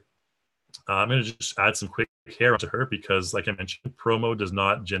here, I'm going to just add some quick hair onto her because, like I mentioned, Pro Mode does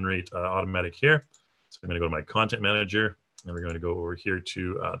not generate automatic hair. So I'm going to go to my Content Manager, and we're going to go over here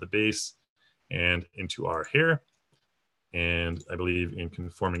to the base and into our hair. And I believe in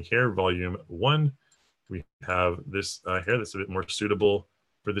Conforming Hair Volume 1, we have this hair that's a bit more suitable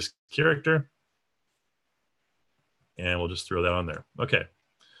for this character. And we'll just throw that on there. Okay,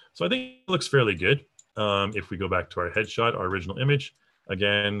 so I think it looks fairly good. If we go back to our headshot, our original image,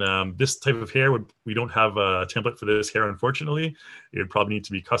 again, this type of hair, we don't have a template for this hair, unfortunately. It would probably need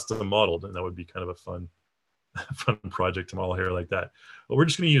to be custom modeled, and that would be kind of a fun project to model hair like that. But we're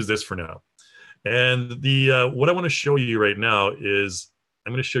just going to use this for now. And the what I want to show you right now is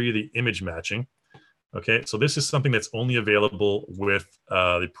I'm going to show you the image matching. Okay, so this is something that's only available with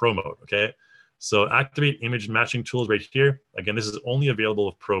the Pro Mode. Okay, so activate image matching tools right here. Again, this is only available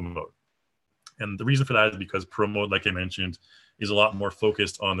with Pro Mode. And the reason for that is because Pro Mode, like I mentioned, is a lot more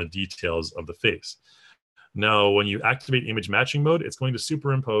focused on the details of the face. Now, when you activate image matching mode, it's going to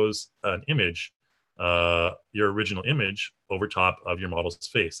superimpose an image, your original image, over top of your model's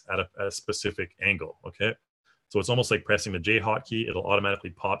face at a specific angle. Okay, so it's almost like pressing the J hotkey. It'll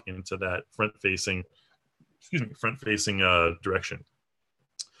automatically pop into that front-facing direction.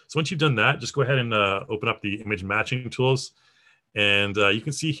 So once you've done that, just go ahead and open up the image matching tools, and you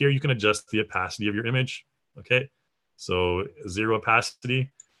can see here you can adjust the opacity of your image. Okay, so 0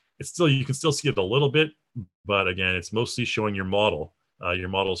 opacity. You can still see it a little bit, but again, it's mostly showing your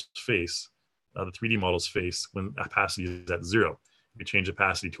model's face, the 3D model's face when opacity is at 0. If you change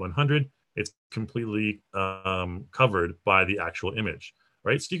opacity to 100, it's completely covered by the actual image,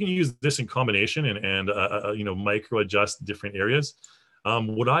 right? So you can use this in combination and micro adjust different areas.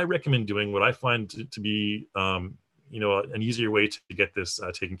 What I recommend doing, what I find to be an easier way to get this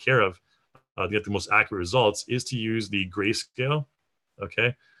taken care of, to get the most accurate results, is to use the grayscale.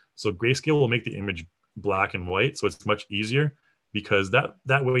 Okay, so grayscale will make the image black and white, so it's much easier because that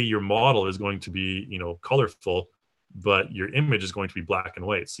way your model is going to be colorful, but your image is going to be black and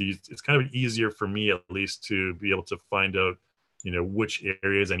white. So it's kind of easier for me, at least, to be able to find out which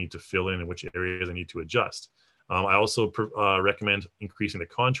areas I need to fill in and which areas I need to adjust. I also recommend increasing the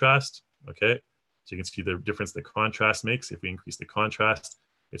contrast. Okay, so you can see the difference the contrast makes. If we increase the contrast,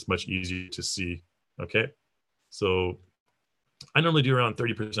 it's much easier to see. Okay, so I normally do around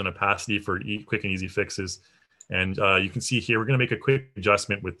 30% opacity for quick and easy fixes. And you can see here, we're going to make a quick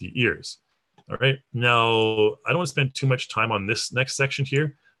adjustment with the ears. All right, now I don't want to spend too much time on this next section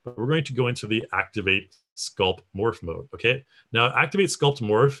here, but we're going to go into the Activate Sculpt Morph mode. Okay, now Activate Sculpt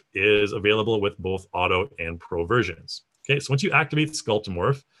Morph is available with both Auto and Pro versions. Okay, so once you activate Sculpt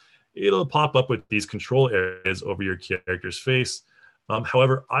Morph, it'll pop up with these control areas over your character's face.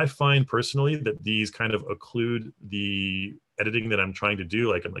 However, I find personally that these kind of occlude the editing that I'm trying to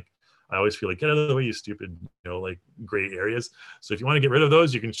do. I always feel like, get out of the way, you stupid, like gray areas. So if you want to get rid of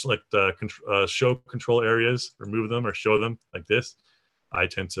those, you can select show control areas, remove them, or show them like this. I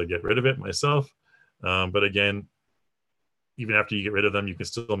tend to get rid of it myself. But again, even after you get rid of them, you can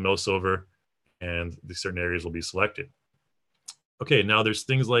still mouse over and the certain areas will be selected. Okay, now there's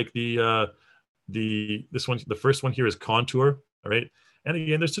things like the first one here is contour. All right, and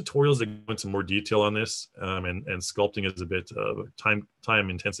again, there's tutorials that go into more detail on this, and sculpting is a bit of a time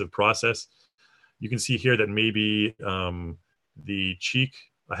intensive process. You can see here that maybe the cheek,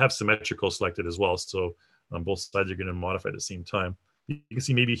 I have symmetrical selected as well, so on both sides are going to modify at the same time. You can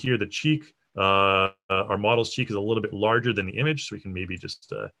see maybe here the cheek, our model's cheek is a little bit larger than the image, so we can maybe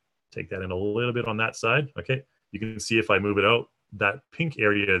just take that in a little bit on that side. Okay, you can see if I move it out, that pink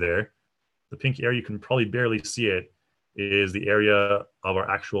area there, the pink area, you can probably barely see it, is the area of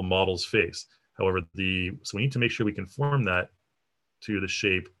our actual model's face. However, so we need to make sure we conform that to the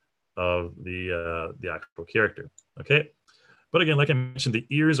shape of the actual character. Okay, but again, like I mentioned, the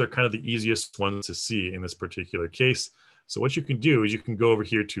ears are kind of the easiest ones to see in this particular case. So what you can do is you can go over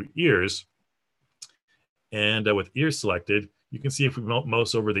here to ears, and with ears selected, you can see if we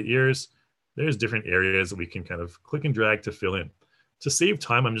mouse over the ears, there's different areas that we can kind of click and drag to fill in. To save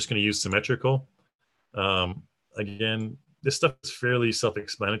time, I'm just going to use symmetrical. Again, this stuff is fairly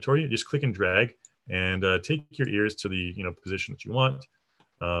self-explanatory. Just click and drag and take your ears to the position that you want.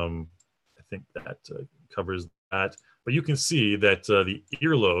 I think that covers that. But you can see that the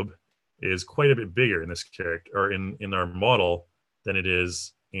earlobe is quite a bit bigger in this character, or in our model, than it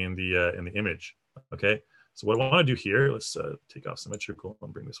is in the image. Okay, so what I want to do here, let's take off symmetrical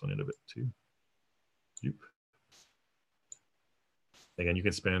and bring this one in a bit too. Again, you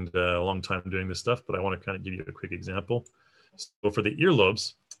can spend a long time doing this stuff, but I want to kind of give you a quick example. So for the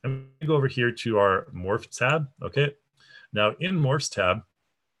earlobes, I'm going to go over here to our Morph tab. Okay, now in Morphs tab,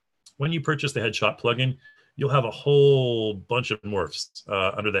 when you purchase the Headshot plugin, you'll have a whole bunch of morphs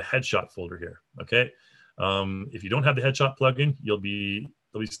under the Headshot folder here. Okay, if you don't have the Headshot plugin, you'll be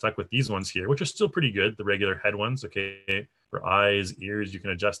stuck with these ones here, which are still pretty good, the regular head ones. Okay, for eyes, ears, you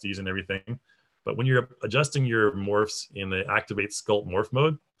can adjust these and everything. But when you're adjusting your morphs in the Activate Sculpt Morph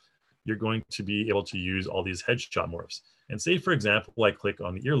mode, you're going to be able to use all these Headshot morphs. And say, for example, I click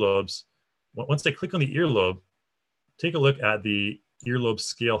on the earlobes. Once I click on the earlobe, take a look at the earlobe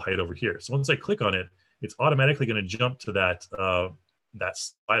scale height over here. So once I click on it, it's automatically going to jump to that that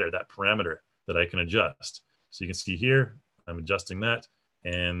slider, that parameter that I can adjust. So you can see here, I'm adjusting that,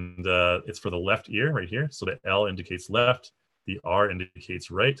 and it's for the left ear right here. So the L indicates left, the R indicates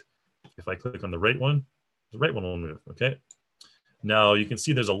right. If I click on the right one will move. Okay. Now you can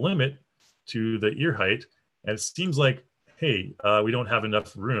see there's a limit to the ear height, and it seems like, hey, we don't have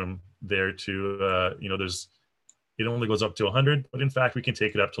enough room there to, it only goes up to 100, but in fact, we can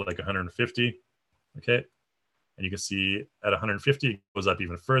take it up to like 150. Okay. And you can see at 150, it goes up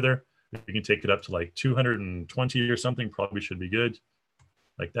even further. We can take it up to like 220 or something, probably should be good,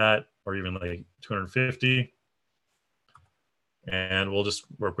 like that, or even like 250. And we'll just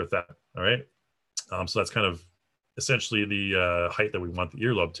work with that. All right. So that's kind of essentially the height that we want the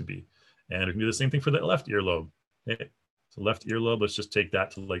earlobe to be. And we can do the same thing for the left earlobe. Okay. So left earlobe, let's just take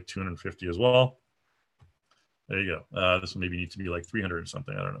that to like 250 as well. There you go. This one maybe needs to be like 300 or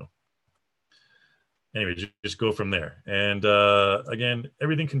something. I don't know. Anyway, just go from there. And again,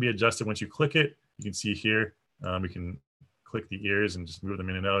 everything can be adjusted once you click it. You can see here, we can click the ears and just move them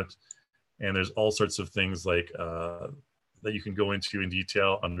in and out. And there's all sorts of things like that you can go into in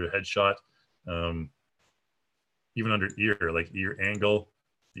detail under Headshot, even under ear, like ear angle,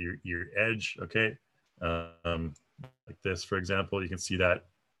 ear edge. Okay, like this, for example, you can see that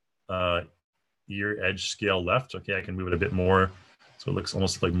ear edge scale left. Okay, I can move it a bit more, so it looks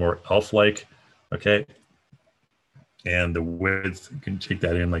almost like more elf-like. Okay, and the width, you can take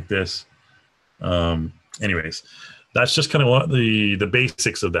that in like this. Anyways, that's just kind of the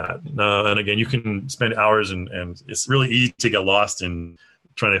basics of that. And again, you can spend hours, and it's really easy to get lost in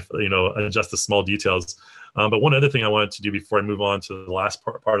trying to adjust the small details. But one other thing I wanted to do before I move on to the last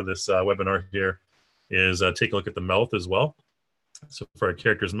part of this webinar here is take a look at the mouth as well. So for a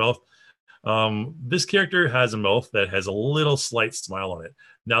character's mouth, this character has a mouth that has a little slight smile on it.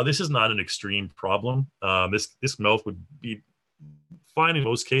 Now, this is not an extreme problem. This mouth would be fine in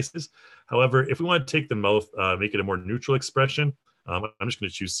most cases. However, if we want to take the mouth, make it a more neutral expression, I'm just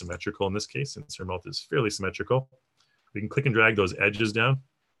going to choose symmetrical in this case, since her mouth is fairly symmetrical. We can click and drag those edges down,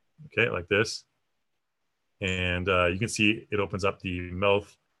 okay, like this. And you can see it opens up the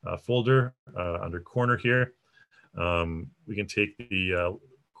mouth folder under corner here. We can take the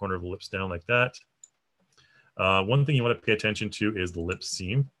corner of the lips down like that. One thing you want to pay attention to is the lip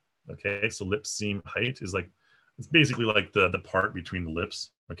seam. Okay, so lip seam height is like, it's basically like the part between the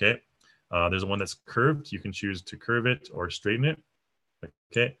lips. Okay, there's one that's curved. You can choose to curve it or straighten it.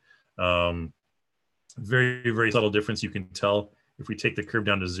 Okay, very, very subtle difference. You can tell if we take the curve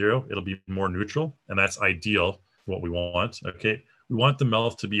down to 0, it'll be more neutral, and that's ideal for what we want. Okay, we want the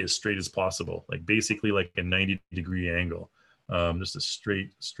mouth to be as straight as possible, like basically like a 90-degree angle, just a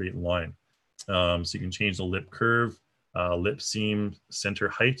straight line. So you can change the lip curve, lip seam center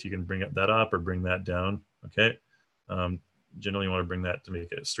height. You can bring that up or bring that down. Okay, generally you want to bring that to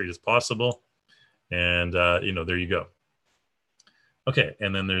make it as straight as possible, and there you go. Okay,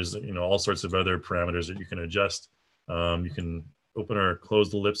 and then there's all sorts of other parameters that you can adjust. You can open or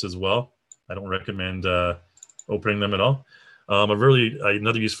close the lips as well. I don't recommend opening them at all.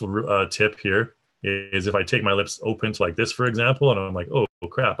 Another useful tip here is if I take my lips open to like this, for example, and I'm like, oh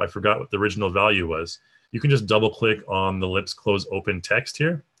crap, I forgot what the original value was. You can just double click on the lips close open text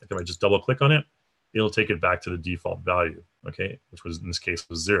here. Like if I just double click on it, it'll take it back to the default value, okay, which was in this case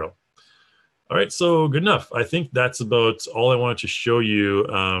was 0. All right, so good enough. I think that's about all I wanted to show you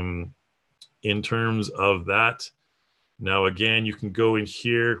in terms of that. Now, again, you can go in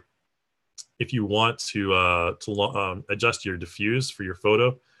here if you want to adjust your diffuse for your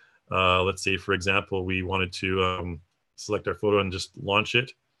photo. Let's say, for example, we wanted to select our photo and just launch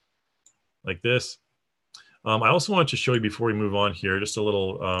it like this. I also wanted to show you before we move on here, just a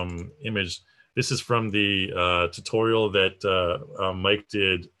little image. This is from the tutorial that Mike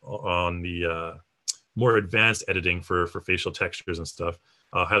did on the more advanced editing for facial textures and stuff.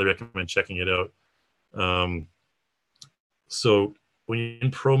 I highly recommend checking it out. So when you're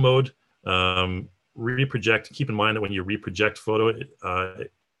in pro mode, reproject, keep in mind that when you reproject photo,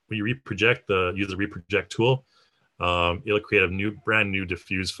 when you reproject, use the reproject tool, it'll create a brand new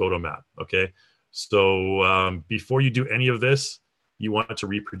diffuse photo map, okay? So before you do any of this, you want to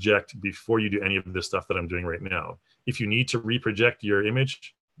reproject before you do any of this stuff that I'm doing right now. If you need to reproject your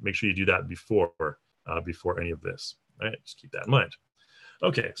image, make sure you do that before any of this, right? Just keep that in mind.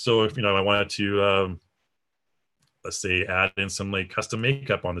 Okay, so if I wanted to, let's say, add in some like custom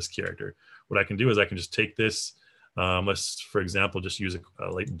makeup on this character, what I can do is I can just take this, let's, for example, just use a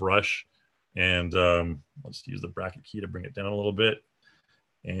light brush, and I'll just use the bracket key to bring it down a little bit.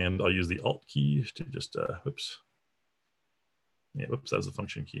 And I'll use the Alt key to just, whoops. Yeah, whoops, that was the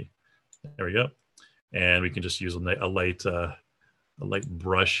function key. There we go. And we can just use a light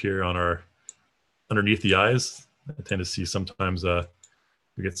brush here on underneath the eyes. I tend to see sometimes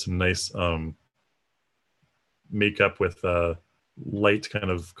we get some nice makeup with light kind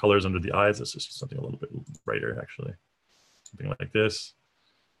of colors under the eyes. Let's just something a little bit brighter, actually. Something like this.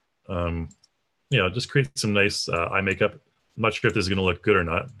 Just create some nice eye makeup. I'm not sure if this is going to look good or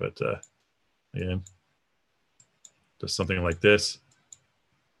not, but again, just something like this.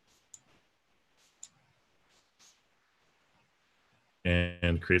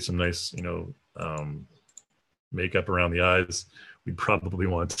 And create some nice, makeup around the eyes. We'd probably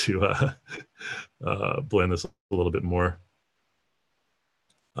want to blend this a little bit more.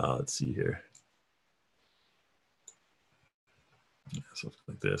 Let's see here. Something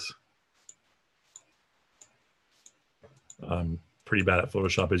like this. I'm pretty bad at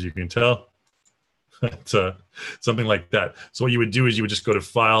Photoshop, as you can tell. Something like that. So what you would do is you would just go to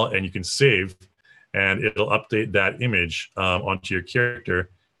File, and you can save, and it'll update that image onto your character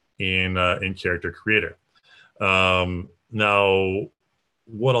in Character Creator. Now,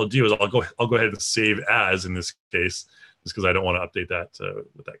 what I'll do is I'll go ahead and save as in this case, just because I don't want to update that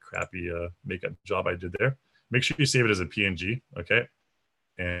with that crappy makeup job I did there. Make sure you save it as a PNG, okay?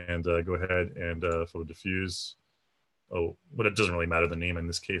 And go ahead and photo diffuse. Oh, but it doesn't really matter the name in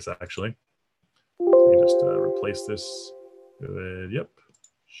this case, actually. We can just replace this. Good. Yep,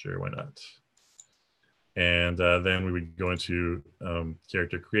 sure, why not? And then we would go into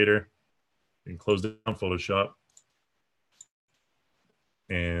Character Creator. We can close down Photoshop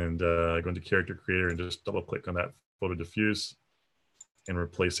and go into Character Creator and just double click on that photo diffuse and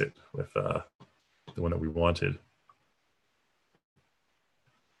replace it with the one that we wanted.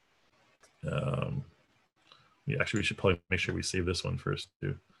 We should probably make sure we save this one first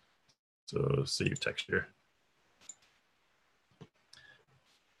too. So save texture.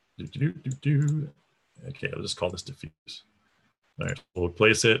 Okay, I'll just call this diffuse. All right, we'll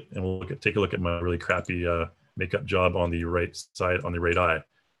replace it, and we'll take a look at my really crappy makeup job on the right side, on the right eye.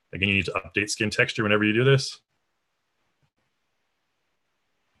 Again, you need to update skin texture whenever you do this.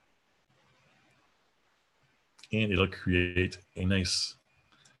 And it'll create a nice,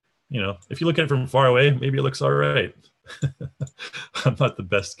 if you look at it from far away, maybe it looks all right. I'm not the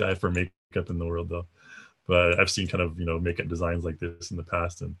best guy for makeup in the world, though. But I've seen kind of, makeup designs like this in the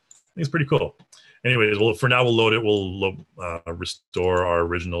past, and I think it's pretty cool. Anyways, well, for now, we'll load it. We'll restore our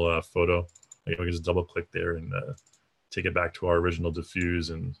original photo. We can just double click there and take it back to our original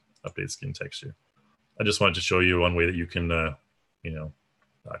diffuse and update skin texture. I just wanted to show you one way that you can,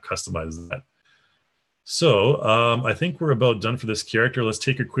 customize that. So I think we're about done for this character. Let's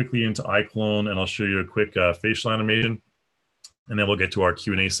take it quickly into iClone, and I'll show you a quick facial animation, and then we'll get to our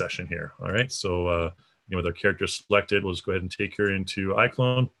Q&A session here. All right, so with our character selected, we'll just go ahead and take her into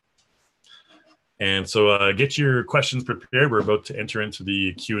iClone. And so get your questions prepared. We're about to enter into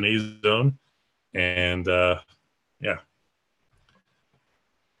the Q&A zone. And yeah,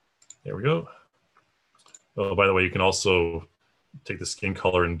 there we go. Oh, by the way, you can also take the skin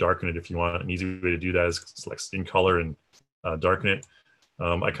color and darken it if you want. An easy way to do that is select skin color and darken it.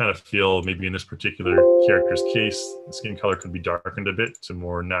 I kind of feel maybe in this particular character's case, the skin color could be darkened a bit to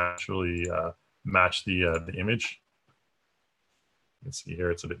more naturally match the image. You can see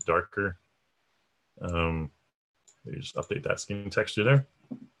here it's a bit darker. Maybe just update that skin texture there.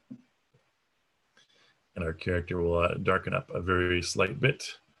 And our character will darken up a very slight bit.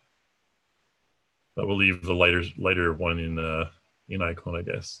 But we'll leave the lighter one in iClone, I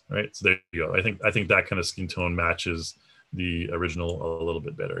guess. All right, so there you go. I think that kind of skin tone matches the original a little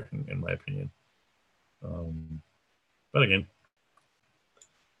bit better, in my opinion. But again,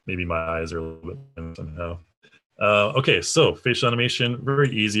 maybe my eyes are a little bit somehow. Okay, so facial animation,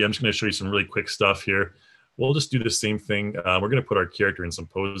 very easy. I'm just going to show you some really quick stuff here. We'll just do the same thing. We're going to put our character in some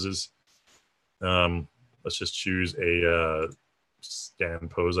poses. Let's just choose a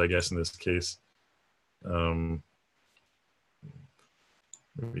stand pose, I guess, in this case.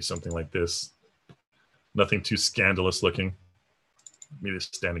 Maybe something like this. Nothing too scandalous looking. Maybe a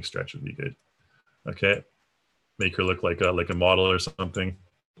standing stretch would be good. Okay, make her look like a model or something.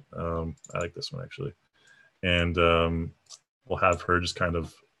 I like this one actually. And we'll have her just kind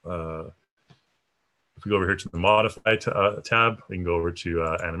of, if we go over here to the modify tab, we can go over to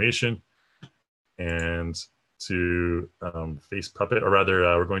animation and to face puppet, or rather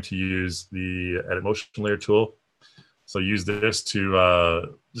we're going to use the edit motion layer tool. So use this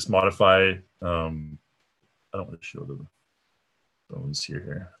to just modify, I don't want to show the bones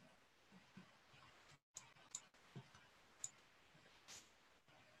here.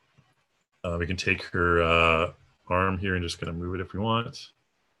 We can take her arm here and just kind of move it if we want.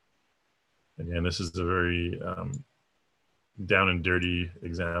 Again, this is a very down and dirty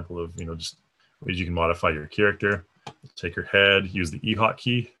example of, just ways you can modify your character. Take her head, use the E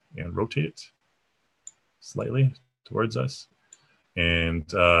hotkey and rotate it slightly towards us. And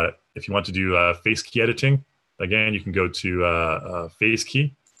if you want to do face key editing, again, you can go to face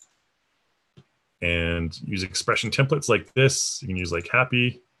key and use expression templates like this. You can use like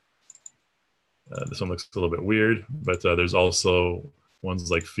happy. This one looks a little bit weird, but there's also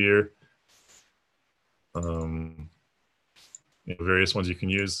ones like fear. Various ones you can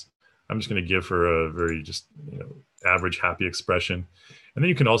use. I'm just going to give her a very just average happy expression. And then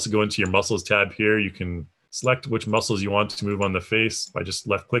you can also go into your muscles tab here. You can select which muscles you want to move on the face by just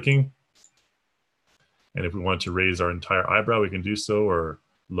left clicking. And if we want to raise our entire eyebrow, we can do so, or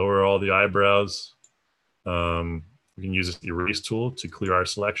lower all the eyebrows. We can use this erase tool to clear our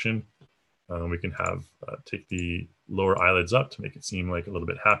selection. We can have take the lower eyelids up to make it seem like a little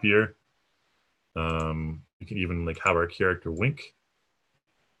bit happier. We can even like have our character wink.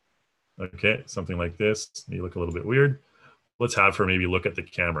 Okay, something like this. May look a little bit weird. Let's have her maybe look at the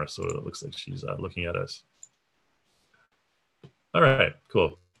camera so it looks like she's looking at us. All right,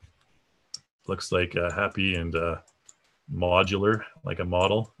 cool. Looks like happy and modular, like a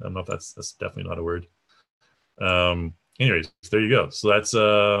model. I don't know if that's definitely not a word. Anyways, there you go. So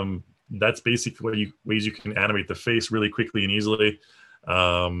that's basically ways you can animate the face really quickly and easily.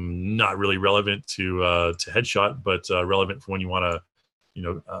 Not really relevant to headshot, but relevant for when you want to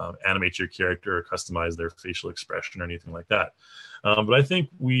animate your character or customize their facial expression or anything like that. But I think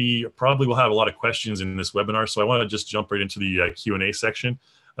we probably will have a lot of questions in this webinar, so I want to just jump right into the Q&A section.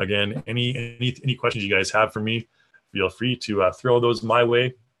 Again, any questions you guys have for me, feel free to throw those my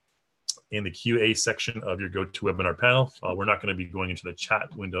way in the QA section of your GoToWebinar panel. We're not going to be going into the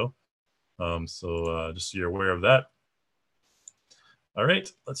chat window, so just so you're aware of that. All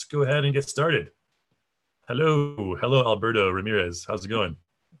right, let's go ahead and get started. Hello, Alberto Ramirez. How's it going?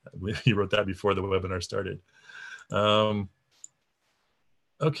 I believe you wrote that before the webinar started.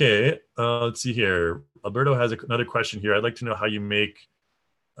 Okay, let's see here. Alberto has another question here. I'd like to know how you make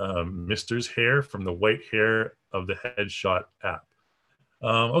Mister's hair from the white hair of the headshot app.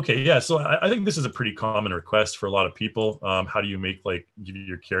 Okay, yeah, so I think this is a pretty common request for a lot of people. How do you make, give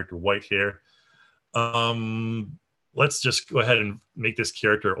your character white hair? Let's just go ahead and make this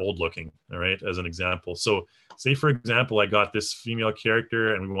character old looking, all right, as an example. So say, for example, I got this female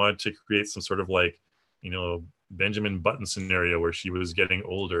character and we wanted to create some sort of Benjamin Button scenario where she was getting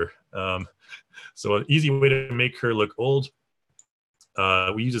older. So an easy way to make her look old,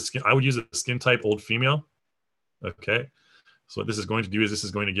 I would use a skin type old female. Okay, so what this is going to do is this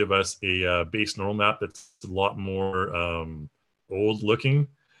is going to give us a base normal map that's a lot more old looking.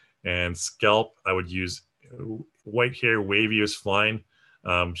 And scalp, I would use white hair, wavy is fine.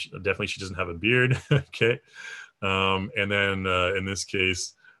 Definitely she doesn't have a beard. Okay, and then in this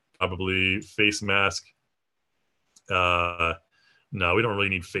case, probably face mask. No, we don't really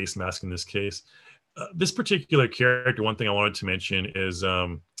need face mask in this case. This particular character, one thing I wanted to mention is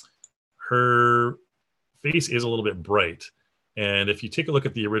her face is a little bit bright. And if you take a look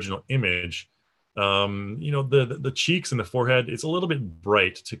at the original image, the cheeks and the forehead, it's a little bit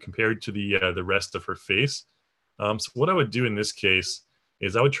bright compared to the rest of her face. So what I would do in this case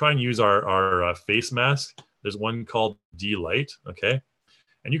is I would try and use our face mask. There's one called D-Light, okay?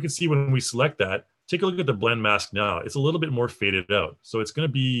 And you can see when we select that, take a look at the blend mask now. It's a little bit more faded out. So it's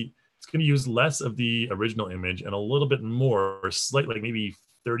going to use less of the original image and a little bit more, slightly, like maybe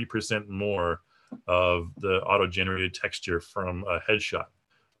 30% more of the auto-generated texture from a headshot.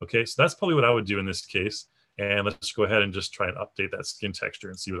 Okay, so that's probably what I would do in this case. And let's go ahead and just try and update that skin texture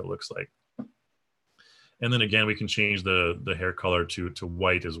and see what it looks like. And then again, we can change the hair color to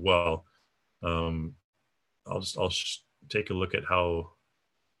white as well. I'll take a look at how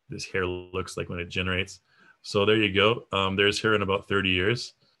this hair looks like when it generates. So there you go. There's hair in about 30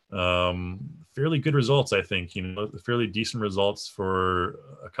 years. Fairly good results, I think. Fairly decent results for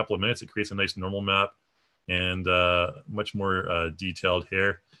a couple of minutes. It creates a nice normal map and much more detailed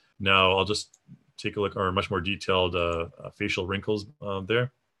hair. Now I'll just take a look, or much more detailed facial wrinkles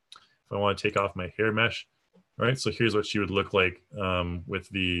there. If I want to take off my hair mesh, all right. So here's what she would look like with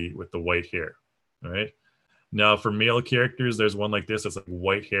the white hair. All right. Now for male characters, there's one like this that's like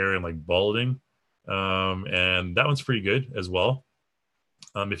white hair and like balding, and that one's pretty good as well.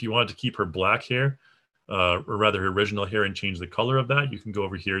 If you wanted to keep her black hair, or rather her original hair, and change the color of that, you can go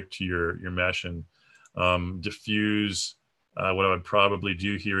over here to your mesh and diffuse. What I would probably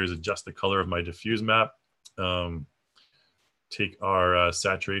do here is adjust the color of my diffuse map. Take our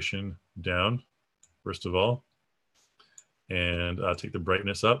saturation down, first of all, and take the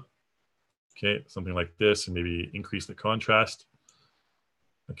brightness up. Okay, something like this, and maybe increase the contrast.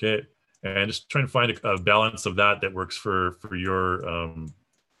 Okay, and just trying to find a balance of that works for your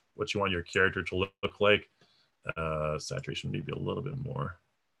what you want your character to look like. Saturation maybe a little bit more,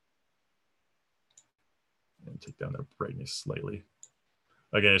 and take down the brightness slightly.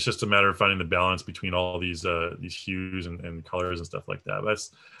 Again, it's just a matter of finding the balance between all these hues and colors and stuff like that. But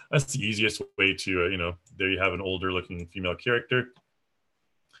that's the easiest way to there you have an older looking female character,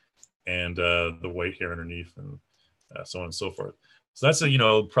 and the white hair underneath, and so on and so forth. So that's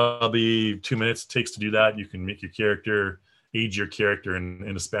probably 2 minutes it takes to do that. You can make your character, age your character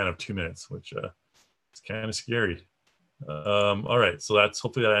in a span of 2 minutes, which is kind of scary. All right, so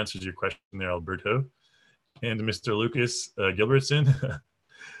hopefully that answers your question there, Alberto. And Mr. Lucas Gilbertson,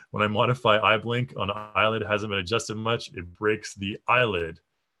 when I modify eye blink on eyelid hasn't been adjusted much, it breaks the eyelid.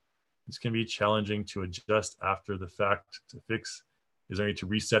 This can be challenging to adjust after the fact. To fix, is there any to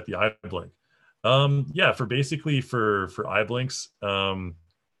reset the eye blink? Yeah, for eye blinks,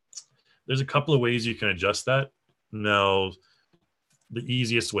 there's a couple of ways you can adjust that. Now, the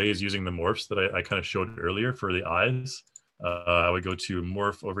easiest way is using the morphs that I kind of showed earlier for the eyes. I would go to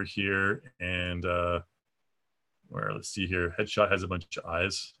morph over here, and let's see here, headshot has a bunch of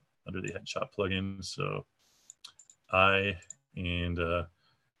eyes under the headshot plugin. So eye and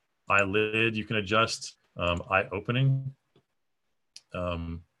eyelid, you can adjust. Eye opening.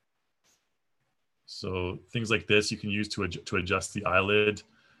 So things like this you can use to adjust the eyelid.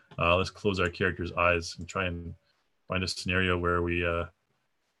 Let's close our character's eyes and try and find a scenario where we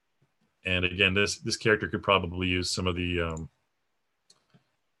and again, this character could probably use some of the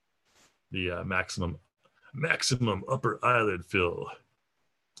maximum upper eyelid fill.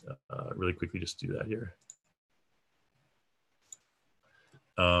 Really quickly, just do that here.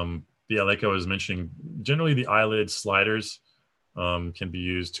 Yeah, like I was mentioning, generally the eyelid sliders can be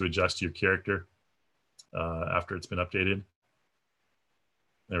used to adjust your character after it's been updated.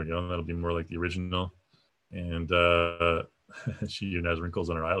 There we go. That'll be more like the original. And she even has wrinkles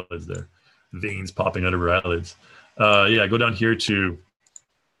on her eyelids there. Veins popping out of her eyelids. Yeah, go down here to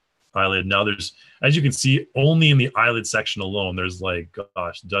eyelid. Now there's, as you can see, only in the eyelid section alone, there's like,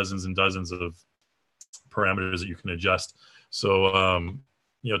 gosh, dozens and dozens of parameters that you can adjust. So,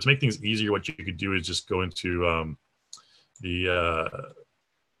 to make things easier, what you could do is just go into the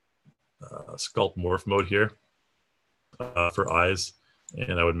sculpt morph mode here for eyes,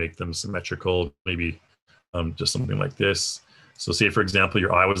 and I would make them symmetrical, maybe just something like this. So say, for example,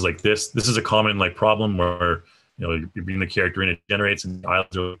 your eye was like this. This is a common problem where you bring the character in, it generates, and the eyes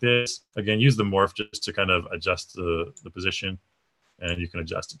are like this. Again, use the morph just to kind of adjust the position, and you can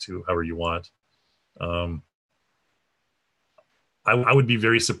adjust it to however you want. I would be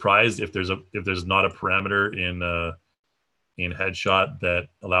very surprised if there's not a parameter in headshot that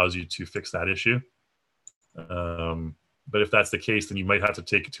allows you to fix that issue. But if that's the case, then you might have to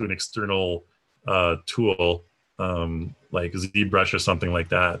take it to an external tool like ZBrush or something like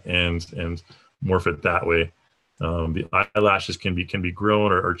that, and morph it that way. The eyelashes can be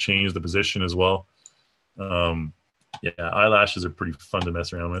grown or change the position as well. Yeah, eyelashes are pretty fun to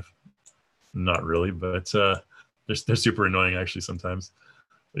mess around with. Not really, but they're super annoying actually sometimes.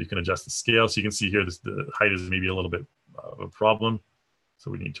 But you can adjust the scale, so you can see here the height is maybe a little bit of a problem,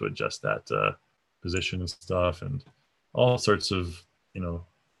 so we need to adjust that position and stuff, and all sorts of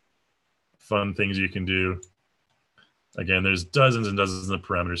fun things you can do. Again, there's dozens and dozens of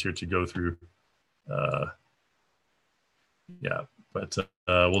parameters here to go through. Yeah, but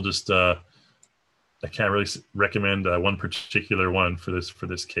we'll just, I can't really recommend one particular one for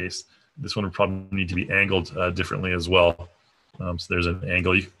this case. This one would probably need to be angled differently as well. So there's an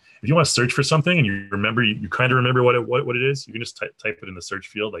angle. If you want to search for something and you remember, you kind of remember what it is, you can just type it in the search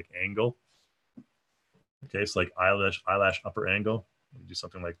field, like angle. Okay, so like eyelash upper angle. Do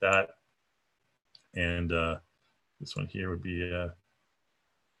something like that. And this one here would be,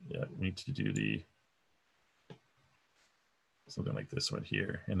 yeah, we need to do something like this one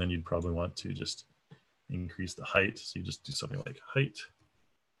here. And then you'd probably want to just increase the height. So you just do something like height,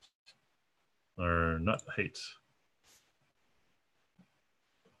 or not height.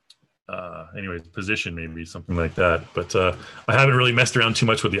 Anyways, position, maybe something like that. But I haven't really messed around too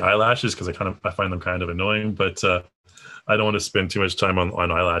much with the eyelashes because I find them kind of annoying. But I don't want to spend too much time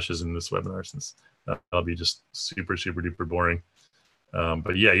on eyelashes in this webinar, since that'll be just super duper boring.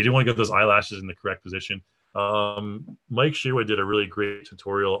 But yeah, you do want to get those eyelashes in the correct position. Mike Sherwood did a really great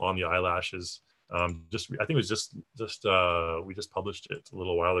tutorial on the eyelashes. I think it was just we just published it a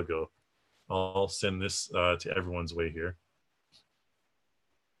little while ago. I'll send this to everyone's way here.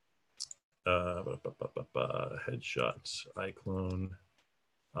 Headshot, iClone,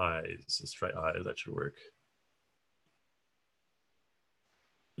 eyes. Let's try eyes. That should work.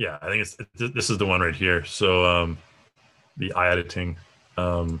 Yeah, I think this is the one right here. So the eye editing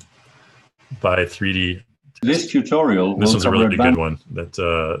by 3D. This tutorial. This one's a really good one that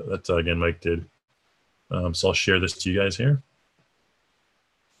again Mike did. So I'll share this to you guys here,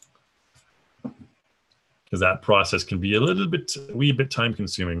 because that process can be a wee bit time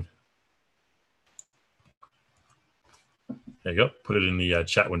consuming. There you go. Put it in the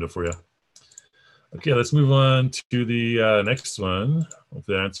chat window for you. Okay, let's move on to the next one.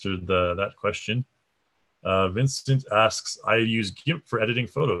 Hopefully that answered that question. Vincent asks, I use GIMP for editing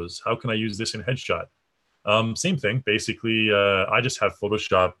photos. How can I use this in Headshot? Same thing. Basically, I just have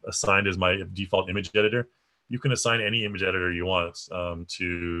Photoshop assigned as my default image editor. You can assign any image editor you want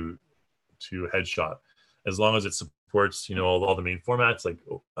to Headshot, as long as it supports, you know, all the main formats like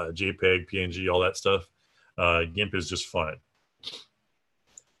JPEG, PNG, all that stuff. GIMP is just fine.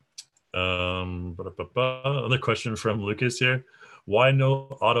 Another question from Lucas here. Why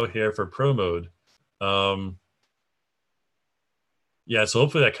no auto hair for pro mode? Yeah, so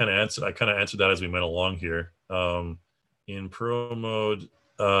hopefully I kind of answered that as we went along here. In pro mode,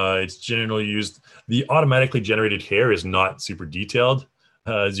 it's generally used. The automatically generated hair is not super detailed,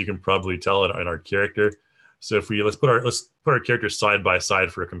 as you can probably tell in our character. So if let's put our characters side by side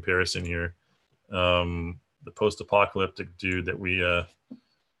for a comparison here. The post-apocalyptic dude that we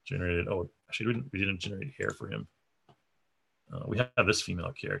generated. Oh, actually, we didn't generate hair for him. We have this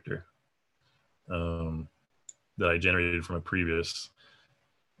female character that I generated from a previous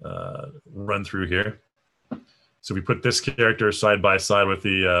run through here. So we put this character side by side with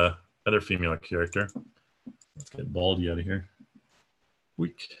the other female character. Let's get Baldy out of here.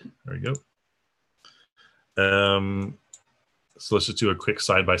 Weak. There we go. So let's just do a quick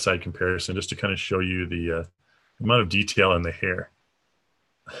side-by-side comparison just to kind of show you the amount of detail in the hair.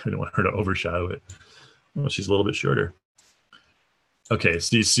 I don't want her to overshadow it. Well, she's a little bit shorter. Okay,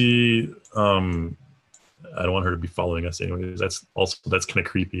 so you see, I don't want her to be following us anyways. That's kind of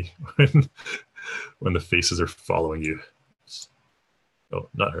creepy when the faces are following you. Oh,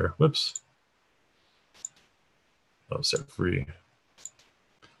 not her. Whoops. Oh, set free.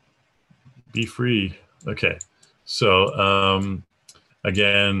 Be free. Okay. So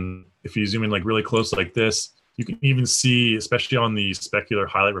again, if you zoom in like really close like this, you can even see, especially on the specular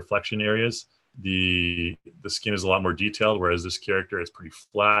highlight reflection areas, the skin is a lot more detailed, whereas this character is pretty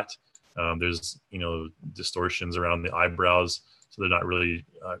flat. There's, you know, distortions around the eyebrows, so they're not really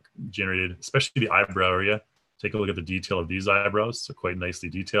generated, especially the eyebrow area. Take a look at the detail of these eyebrows, so quite nicely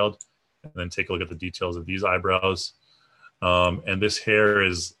detailed. And then take a look at the details of these eyebrows. And this hair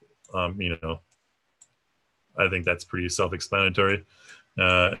is, you know, I think that's pretty self-explanatory.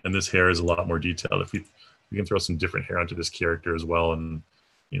 And this hair is a lot more detailed. If we can throw some different hair onto this character as well, and,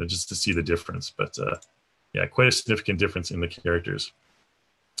 you know, just to see the difference. But yeah, quite a significant difference in the characters,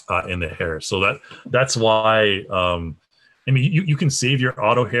 in the hair. So that's why, I mean, you can save your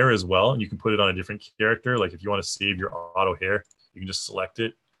auto hair as well, and you can put it on a different character. Like if you want to save your auto hair, you can just select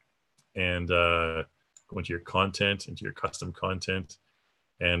it and go into your content, into your custom content,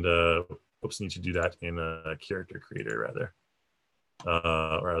 and oops, need to do that in a character creator rather.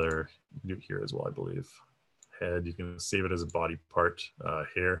 You can do it here as well, I believe. Head, you can save it as a body part,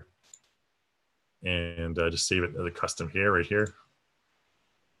 hair, and just save it as a custom hair right here.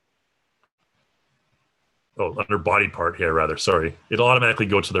 under body part hair rather, sorry. It'll automatically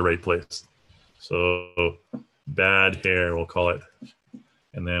go to the right place. So bad hair, we'll call it.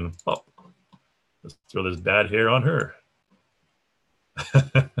 And then, oh, let's throw this bad hair on her.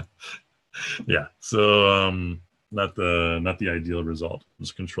 Yeah, so not the ideal result.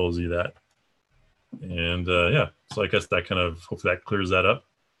 Just Control Z that. And yeah, so I guess that kind of, hopefully that clears that up.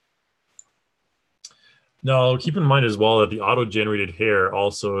 Now, keep in mind as well that the auto-generated hair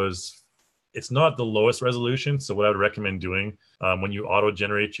also is, it's not the lowest resolution. So what I would recommend doing when you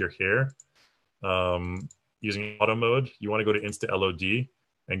auto-generate your hair using auto mode, you want to go to Insta LOD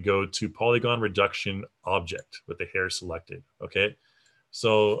and go to polygon reduction object with the hair selected. Okay.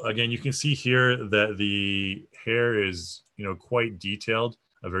 So again, you can see here that the hair is, quite detailed,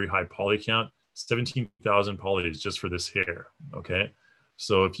 a very high poly count, 17,000 polys just for this hair. Okay.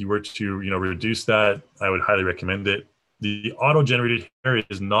 So if you were to, reduce that, I would highly recommend it. The auto-generated hair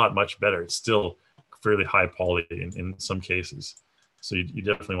is not much better. It's still fairly high poly in some cases. So you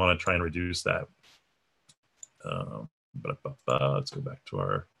definitely want to try and reduce that. Let's go back to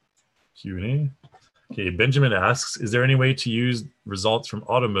our Q&A. Okay, Benjamin asks, is there any way to use results from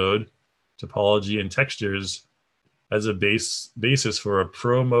auto mode, topology, and textures as a basis for a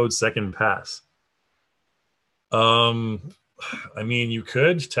pro mode second pass? I mean, you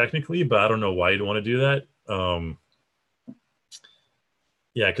could technically, but I don't know why you'd want to do that.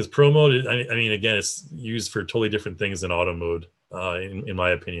 Yeah, because pro mode, I mean, again, it's used for totally different things than auto mode, in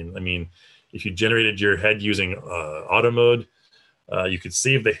my opinion. I mean, if you generated your head using auto mode, you could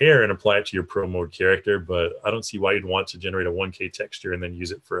save the hair and apply it to your pro mode character, but I don't see why you'd want to generate a 1K texture and then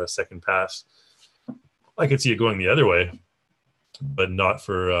use it for a second pass. I could see it going the other way, but not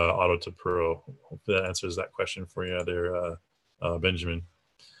for auto to pro. Hopefully that answers that question for you there, Benjamin.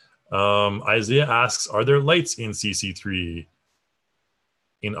 Isaiah asks, are there lights in CC3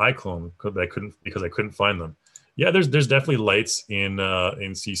 in iClone? Because I couldn't find them. Yeah, there's definitely lights in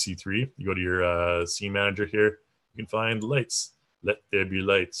CC3. You go to your scene manager here, you can find lights. Let there be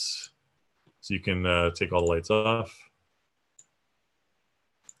lights. So you can take all the lights off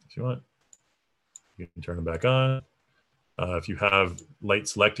if you want. You can turn them back on. If you have light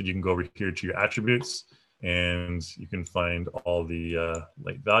selected, you can go over here to your attributes and you can find all the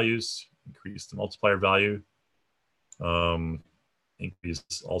light values, increase the multiplier value, increase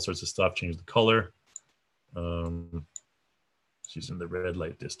all sorts of stuff, change the color. It's using the red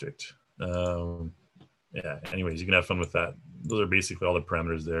light district. Yeah, anyways, you can have fun with that. Those are basically all the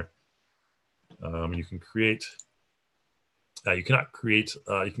parameters there. You can create, you can create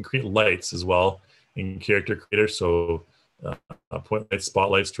lights as well in Character Creator. So point lights,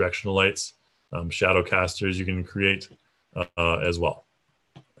 spotlights, directional lights, shadow casters you can create as well.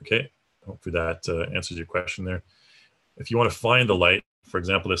 Okay, hopefully that answers your question there. If you want to find the light, for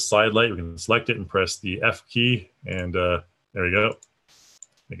example, this side light, we can select it and press the F key, and there we go,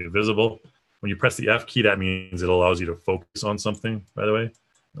 make it visible. When you press the F key, that means it allows you to focus on something, by the way.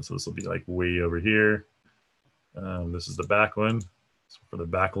 So this will be like way over here. This is the back one, so for the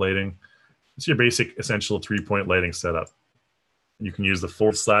backlighting. It's your basic essential 3-point lighting setup. You can use the /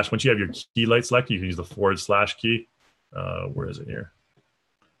 once you have your key light selected, you can use the / key. Where is it here?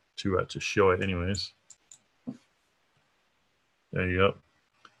 To show it anyways. There you go.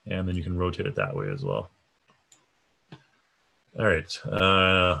 And then you can rotate it that way as well. All right.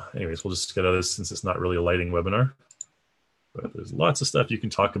 Anyways, we'll just get out of this since it's not really a lighting webinar. But there's lots of stuff you can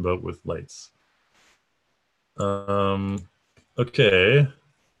talk about with lights. Okay.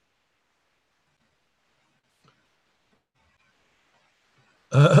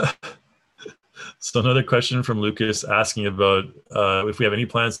 So another question from Lucas asking about if we have any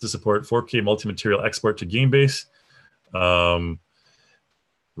plans to support 4K multi-material export to GameBase. Right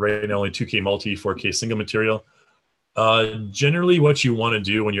now, only 2K multi, 4K single material. Generally, what you want to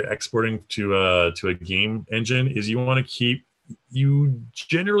do when you're exporting to a game engine is you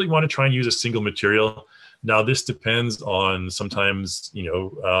generally want to try and use a single material. Now, this depends on sometimes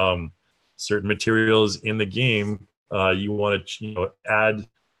certain materials in the game. You want to add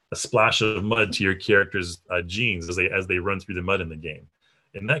a splash of mud to your character's genes as they run through the mud in the game.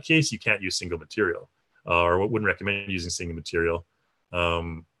 In that case, you can't use single material, or wouldn't recommend using single material.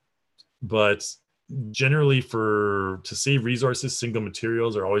 But generally, to save resources, single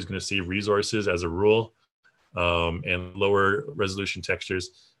materials are always going to save resources as a rule, and lower resolution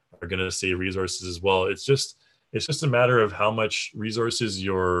textures are going to save resources as well. It's just a matter of how much resources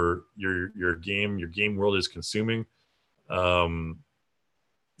your game world is consuming.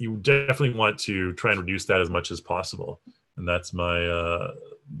 You definitely want to try and reduce that as much as possible, and that's my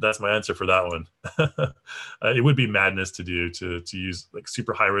answer for that one. It would be madness to use like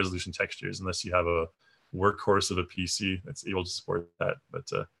super high resolution textures unless you have a workhorse of a PC that's able to support that, but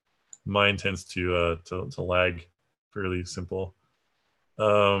mine tends to lag. Fairly simple.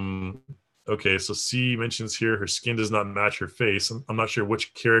 Okay, so C mentions here her skin does not match her face. I'm not sure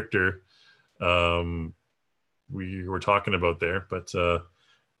which character we were talking about there, but you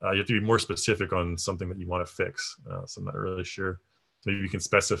have to be more specific on something that you want to fix. So I'm not really sure. Maybe you can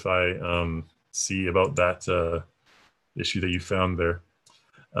specify C about that issue that you found there.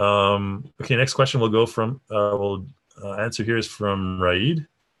 Okay, next question we'll go from, we'll answer here is from Raid.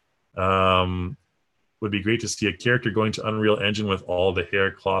 Would be great to see a character going to Unreal Engine with all the hair,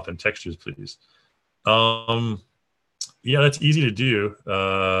 cloth, and textures, please. Yeah, that's easy to do.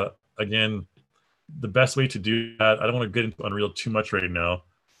 Again, the best way to do that, I don't want to get into Unreal too much right now,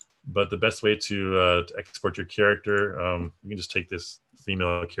 but the best way to export your character, you can just take this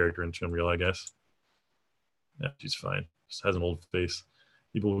female character into Unreal, I guess. Yeah, she's fine. Just has an old face.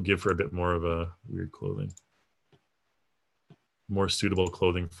 People will give her a bit more of a weird clothing. More suitable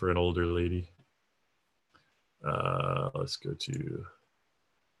clothing for an older lady. Let's go to...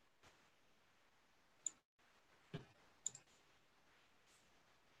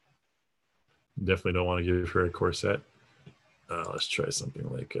 Definitely don't want to give her a corset. Let's try something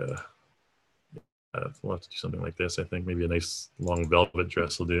like... we'll have to do something like this. I think maybe a nice long velvet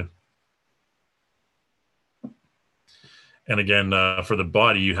dress will do. And again, for the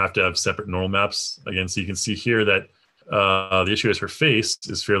body, you have to have separate normal maps. Again, so you can see here that the issue is her face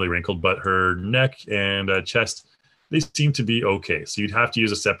is fairly wrinkled, but her neck and chest, they seem to be okay. So you'd have to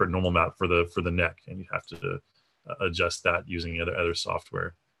use a separate normal map for the neck, and you'd have to adjust that using other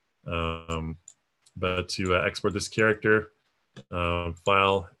software. But to export this character,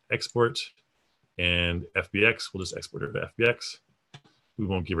 file, export, and FBX, we'll just export her to FBX. We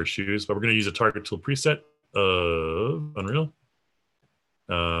won't give her shoes, but we're going to use a target tool preset of Unreal.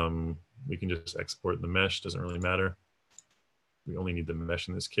 We can just export the mesh, doesn't really matter. We only need the mesh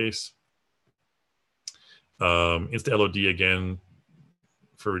in this case. Insta LOD again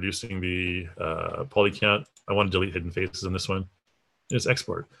for reducing the poly count. I want to delete hidden faces on this one. Just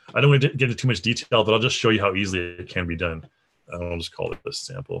export. I don't want to get into too much detail, but I'll just show you how easily it can be done. I'll just call it a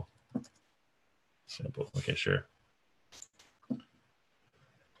sample. Sample. Okay, sure.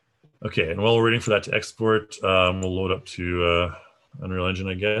 Okay, and while we're waiting for that to export, we'll load up to Unreal Engine,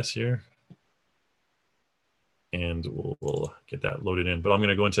 I guess, here. And we'll get that loaded in. But I'm going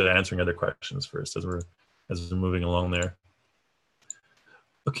to go into answering other questions first as we're moving along there.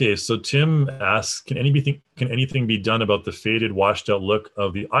 Okay, so Tim asks, can anything be done about the faded, washed out look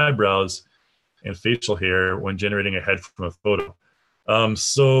of the eyebrows and facial hair when generating a head from a photo?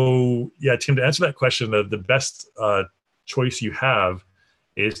 So yeah, Tim, to answer that question, the best choice you have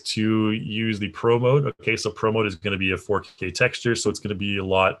is to use the Pro mode. Okay, so Pro mode is going to be a 4K texture, so it's going to be a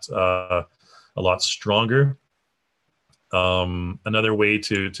lot stronger. Another way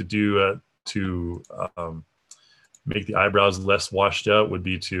to make the eyebrows less washed out would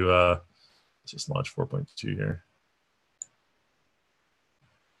be to let's just launch 4.2 here.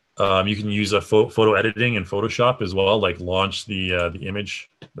 You can use a photo editing in Photoshop as well, like launch the image,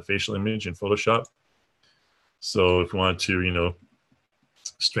 the facial image in Photoshop. So if you want to,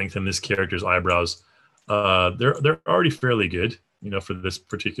 strengthen this character's eyebrows, they're already fairly good, for this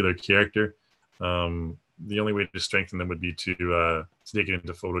particular character. The only way to strengthen them would be to take it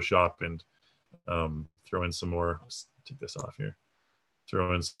into Photoshop and throw in some more. Let's take this off here.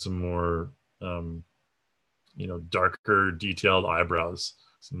 Throw in some more, darker, detailed eyebrows.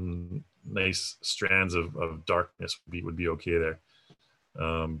 Some nice strands of darkness would be okay there.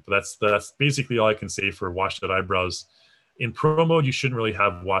 But that's basically all I can say for washed out eyebrows. In Pro mode, you shouldn't really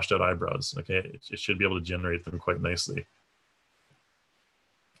have washed out eyebrows. Okay, it should be able to generate them quite nicely.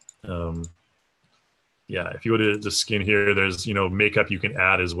 Yeah, if you go to the skin here, there's makeup you can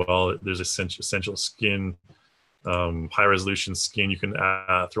add as well. There's essential skin, high resolution skin you can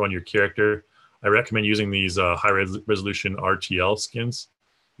throw on your character. I recommend using these high resolution RTL skins.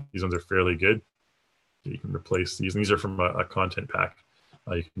 These ones are fairly good. You can replace these. And these are from a content pack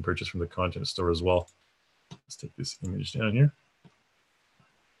you can purchase from the content store as well. Let's take this image down here.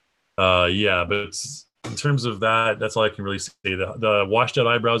 Yeah, but in terms of that, that's all I can really say. The washed out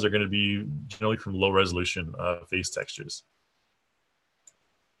eyebrows are going to be generally from low resolution face textures.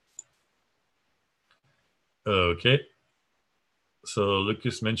 Okay. So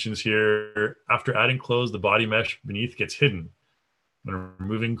Lucas mentions here, after adding clothes, the body mesh beneath gets hidden. When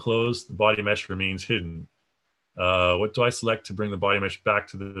removing clothes, the body mesh remains hidden. What do I select to bring the body mesh back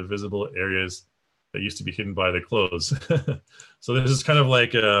to the visible areas that used to be hidden by the clothes? So this is kind of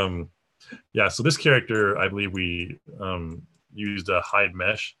like, yeah, so this character, I believe we used a hide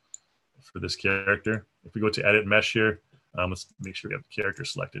mesh. for this character. If we go to edit mesh here, let's make sure we have the character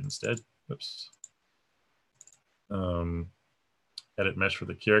selected instead. Oops. Edit mesh for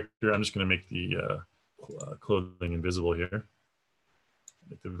the character. I'm just going to make the clothing invisible here.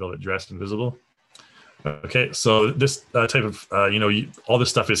 Make the velvet dress invisible. Okay, so this type of, all this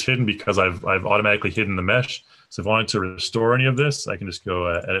stuff is hidden because I've automatically hidden the mesh. So if I wanted to restore any of this, I can just go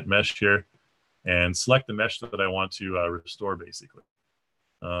edit mesh here and select the mesh that I want to restore, basically.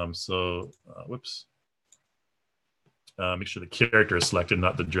 Whoops. Make sure the character is selected,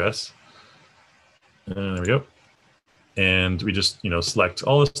 not the dress. And there we go. And we just, select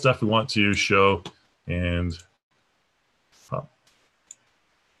all the stuff we want to show and pop.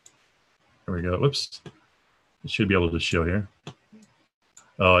 There we go. Whoops. It should be able to show here.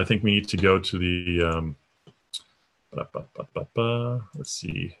 Oh, I think we need to go to the, let's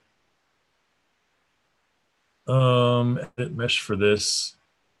see. Edit mesh for this.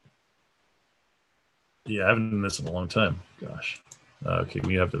 Yeah, I haven't done this in a long time. Gosh. Okay,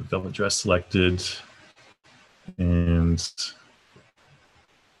 we have the velvet dress selected. And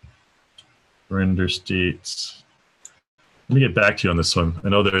render states. Let me get back to you on this one. I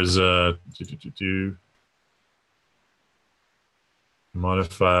know there's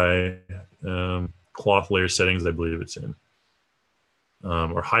modify cloth layer settings, I believe it's in.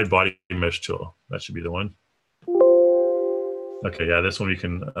 Or hide body mesh tool. That should be the one. Okay, yeah, this one we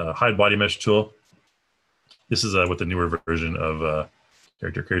can hide body mesh tool. This is with the newer version of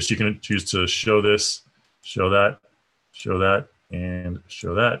character creator. So you can choose to show this, show that, and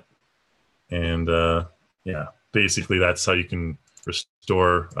show that. And yeah, basically that's how you can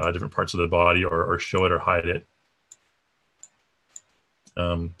restore different parts of the body or show it or hide it.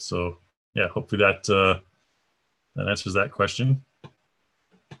 So yeah, hopefully that answers that question.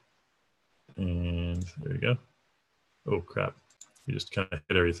 And there you go. Oh crap, we just kind of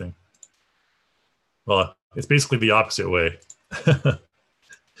hit everything. Well, it's basically the opposite way.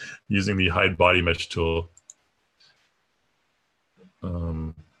 Using the hide body mesh tool.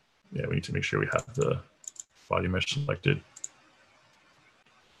 Yeah, we need to make sure we have the body mesh selected.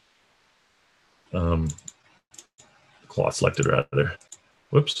 Cloth selected rather.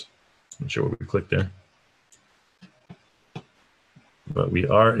 Whoops, I'm not sure what we clicked there. But we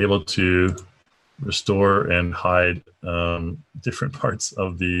are able to restore and hide different parts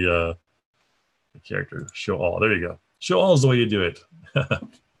of the character. Show all. There you go. Show all is the way you do it. All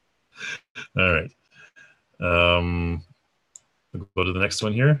right. We'll go to the next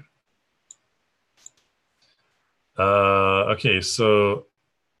one here. Okay, so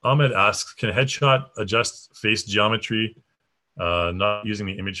Ahmed asks, can a headshot adjust face geometry, not using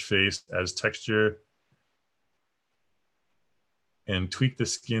the image face as texture, and tweak the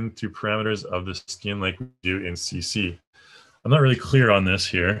skin through parameters of the skin like we do in CC? I'm not really clear on this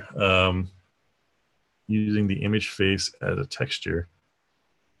here. Using the image face as a texture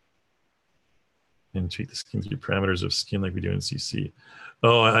and tweak the skin through parameters of skin like we do in CC.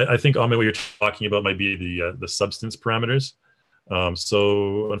 Oh, I think, Ahmed, what you're talking about might be the substance parameters.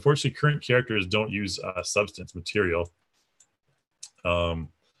 So unfortunately, current characters don't use substance material.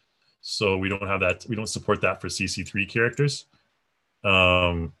 So we don't have that. We don't support that for CC3 characters.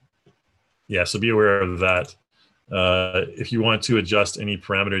 Yeah, so be aware of that. If you want to adjust any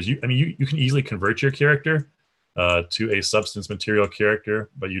parameters, you can easily convert your character to a substance material character,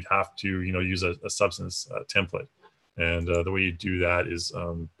 but you'd have to use a substance template. And the way you do that is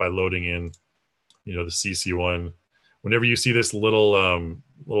by loading in the CC1. Whenever you see this little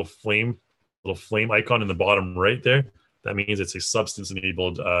flame icon in the bottom right there, that means it's a substance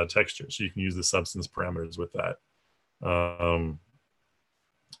enabled texture. So you can use the substance parameters with that.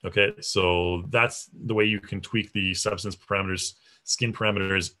 Okay, so that's the way you can tweak the substance parameters, skin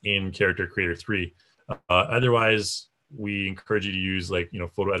parameters in Character Creator 3. Otherwise, we encourage you to use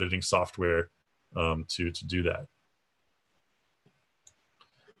photo editing software to do that.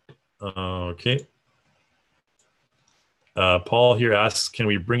 Okay. Paul here asks, can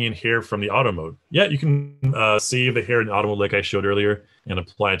we bring in hair from the auto mode? Yeah, you can save the hair in auto mode like I showed earlier and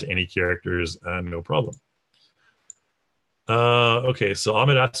apply it to any characters, no problem. Okay, so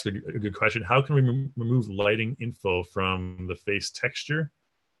Ahmed asked a good question. How can we remove lighting info from the face texture?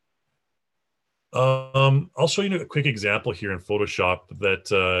 I'll show you a quick example here in Photoshop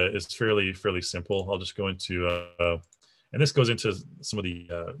that is fairly simple. I'll just go into, and this goes into some of the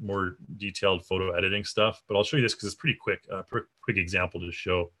more detailed photo editing stuff, but I'll show you this because it's pretty quick, quick example to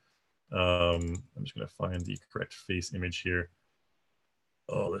show. I'm just going to find the correct face image here.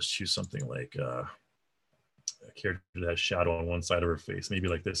 Oh, let's choose something like a character that has shadow on one side of her face, maybe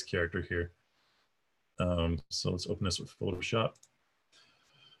like this character here. So let's open this with Photoshop.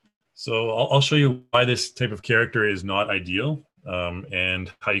 So I'll show you why this type of character is not ideal,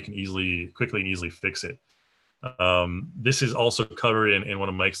 and how you can quickly and easily fix it. This is also covered in one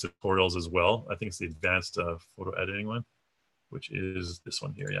of Mike's tutorials as well. I think it's the advanced photo editing one, which is this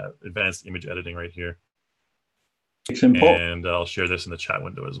one here. Yeah, advanced image editing right here. It's important. And I'll share this in the chat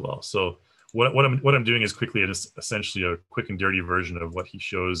window as well. So what I'm doing is quickly, it's essentially a quick and dirty version of what he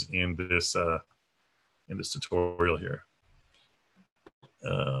shows in this tutorial here.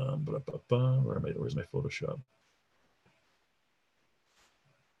 Where's my Photoshop?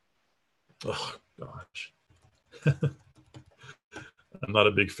 Oh gosh. I'm not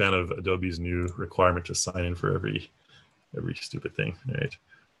a big fan of Adobe's new requirement to sign in for every stupid thing. All right.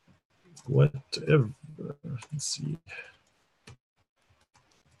 Whatever. Let's see.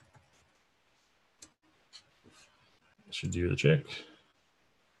 Should do the check.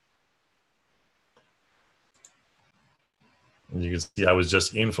 And you can see I was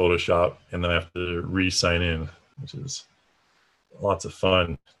just in Photoshop, and then I have to re-sign in, which is lots of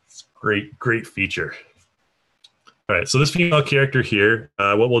fun. It's a great feature. All right, so this female character here,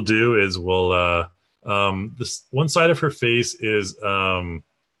 what we'll do is we'll this one side of her face is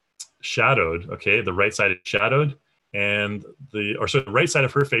shadowed. Okay, the right side is shadowed, and the right side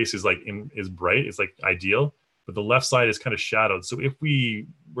of her face is is bright. It's like ideal, but the left side is kind of shadowed. So if we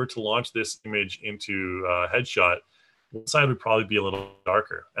were to launch this image into headshot, one side would probably be a little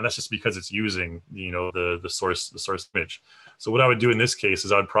darker, and that's just because it's using the source image. So what I would do in this case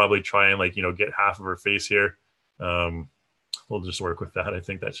is I'd probably try and get half of her face here. We'll just work with that. I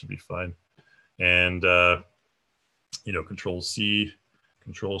think that should be fine. And Control C,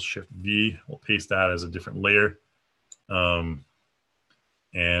 Control Shift V. We'll paste that as a different layer. And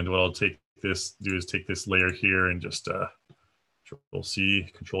what I'll do is take this layer here and just Control C,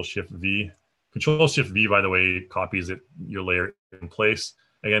 Control Shift V. Control Shift V, by the way, copies your layer in place.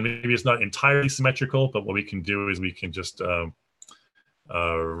 Again, maybe it's not entirely symmetrical, but what we can do is we can just go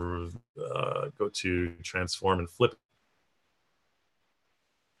to transform and flip.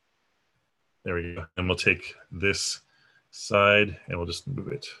 There we go. And we'll take this side and we'll just move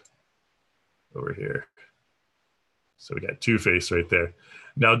it over here. So we got two-face right there.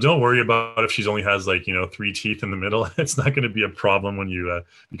 Now, don't worry about if she only has 3 teeth in the middle. It's not going to be a problem when you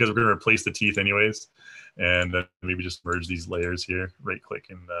because we're going to replace the teeth anyways. And then maybe just merge these layers here. Right-click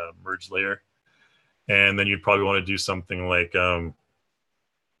and merge layer. And then you'd probably want to do something like so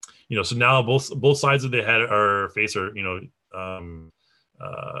now both sides of the head or face are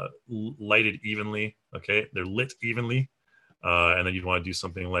lighted evenly. Okay, they're lit evenly, and then you'd want to do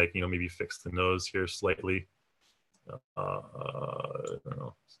something like maybe fix the nose here slightly. I don't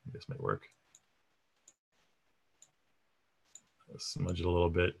know. This might work. Smudge it a little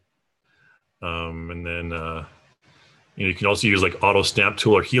bit, and then you can also use auto stamp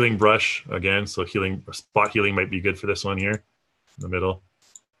tool or healing brush again. So spot healing might be good for this one here in the middle.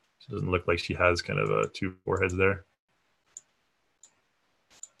 It doesn't look like she has kind of 2 foreheads there.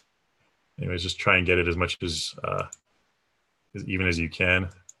 Anyways, just try and get it as much as even as you can.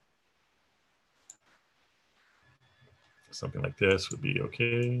 Something like this would be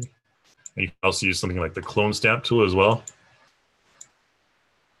okay. And you can also use something like the clone stamp tool as well.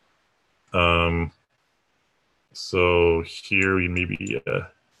 So here we maybe, I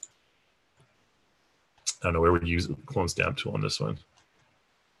don't know, where would you use the clone stamp tool on this one?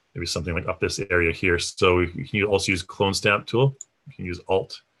 Maybe something like up this area here. So you can also use clone stamp tool. You can use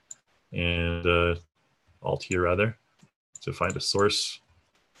Alt and Alt here rather to find a source.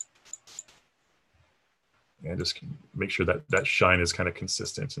 And just make sure that shine is kind of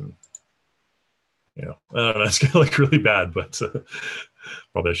consistent. And I don't know, it's gonna look really bad, but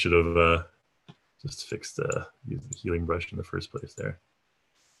probably I should have just fixed used the healing brush in the first place there.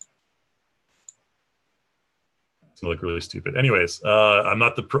 It's gonna look really stupid. Anyways, I'm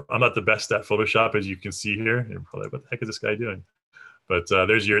not the best at Photoshop, as you can see here. You're probably like, what the heck is this guy doing? But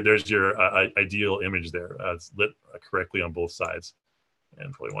there's your ideal image there. It's lit correctly on both sides,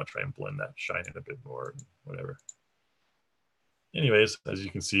 and probably want to try and blend that shine in a bit more, whatever. Anyways, as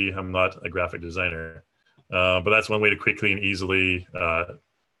you can see, I'm not a graphic designer, but that's one way to quickly and easily,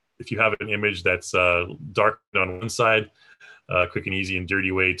 if you have an image that's dark on one side, quick and easy and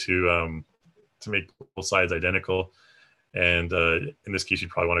dirty way to make both sides identical. And in this case, you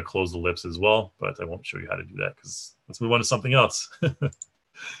probably want to close the lips as well, but I won't show you how to do that because let's move on to something else. I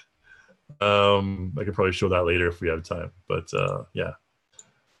could probably show that later if we have time, but yeah.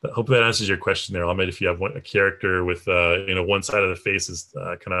 Hopefully that answers your question there, Ahmed. If you have a character with one side of the face is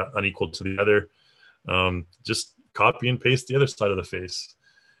kind of unequal to the other, just copy and paste the other side of the face.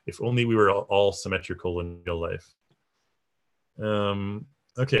 If only we were all symmetrical in real life.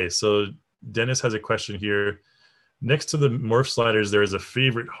 Okay, so Dennis has a question here. Next to the morph sliders, there is a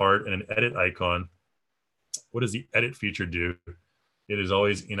favorite heart and an edit icon. What does the edit feature do? It is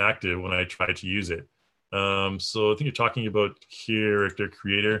always inactive when I try to use it. So I think you're talking about character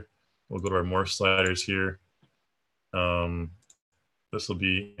creator. We'll go to our morph sliders here. This will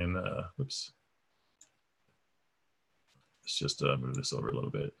be in, whoops. Let's just move this over a little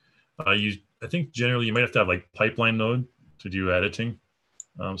bit. I think generally you might have to have like pipeline node to do editing.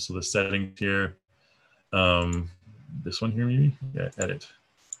 So the settings here, this one here maybe, yeah, edit.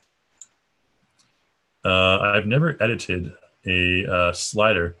 I've never edited a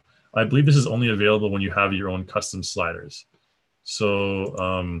slider. I believe this is only available when you have your own custom sliders.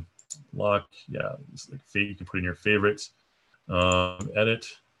 So lock, yeah, it's like you can put in your favorites. Edit.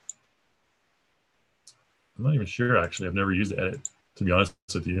 I'm not even sure actually. I've never used edit, to be honest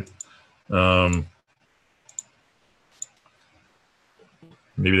with you.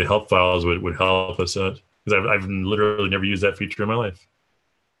 Maybe the help files would help us out, because I've literally never used that feature in my life.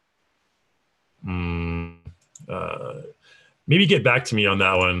 Maybe get back to me on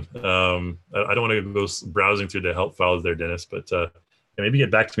that one. I don't want to go browsing through the help files there, Dennis, but maybe get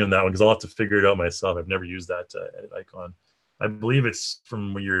back to me on that one, because I'll have to figure it out myself. I've never used that edit icon. I believe it's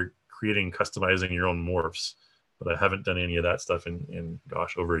from when you're creating, customizing your own morphs, but I haven't done any of that stuff in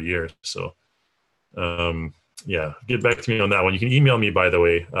gosh, over a year. So yeah, get back to me on that one. You can email me, by the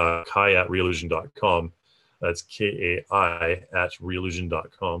way, kai@reallusion.com. That's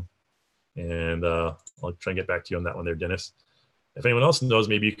kai@reallusion.com. And I'll try and get back to you on that one there, Dennis. If anyone else knows,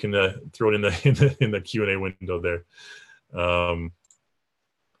 maybe you can throw it in the Q&A window there.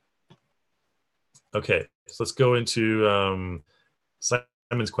 Okay, so let's go into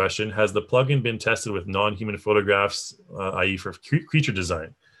Simon's question. Has the plugin been tested with non-human photographs, i.e. for creature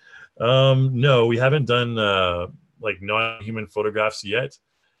design? No, we haven't done like non-human photographs yet.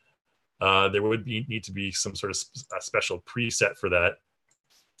 There would need to be some sort of special preset for that.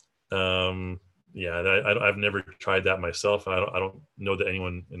 Yeah, I've never tried that myself. I don't know that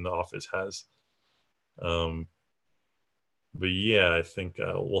anyone in the office has. But yeah, I think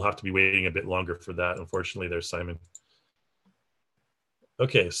we'll have to be waiting a bit longer for that. Unfortunately, there's Simon.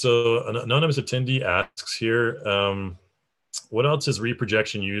 Okay, so an anonymous attendee asks here, what else is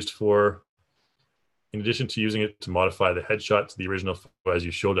reprojection used for, in addition to using it to modify the headshot to the original photo as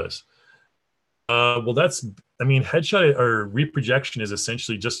you showed us? Well, headshot or reprojection is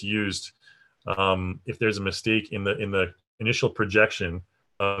essentially just used if there's a mistake in the initial projection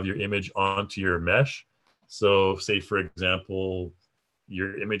of your image onto your mesh. So say, for example,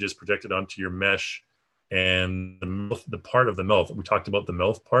 your image is projected onto your mesh, and the part of the mouth, we talked about the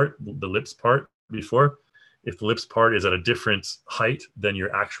mouth part, the lips part before. If the lips part is at a different height than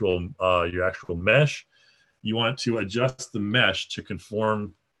your actual mesh, you want to adjust the mesh to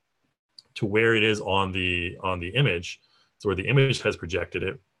conform to where it is on the image, so where the image has projected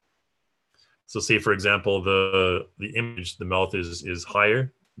it. So say, for example, the image, the mouth is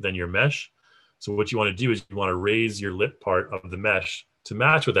higher than your mesh. So what you want to do is you want to raise your lip part of the mesh to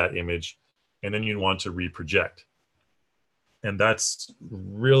match with that image, and then you want to reproject. And that's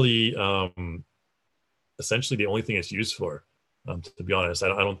really essentially the only thing it's used for. To be honest, I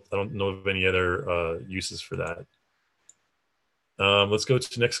don't know of any other uses for that. Let's go to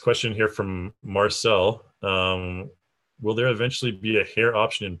the next question here from Marcel. Will there eventually be a hair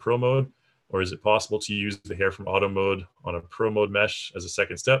option in Pro mode, or is it possible to use the hair from auto mode on a Pro mode mesh as a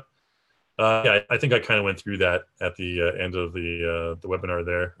second step? Yeah, I think I kind of went through that at the end of the webinar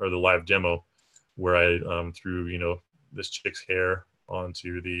there, or the live demo, where I threw this chick's hair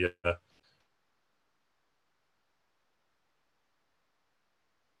onto the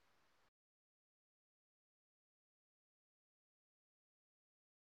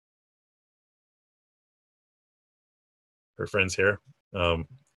her friend's hair.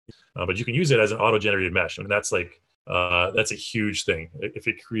 But you can use it as an auto-generated mesh, and that's like that's a huge thing. If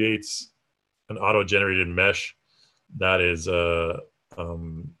it creates an auto-generated mesh, that is a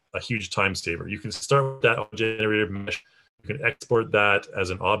huge time saver. You can start with that auto-generated mesh. You can export that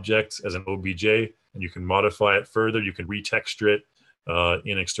as an object, as an OBJ, and you can modify it further. You can retexture it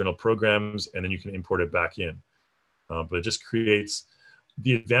in external programs, and then you can import it back in. But it just creates,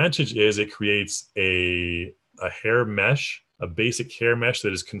 the advantage is it creates a hair mesh, a basic hair mesh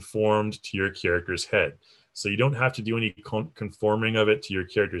that is conformed to your character's head. So you don't have to do any conforming of it to your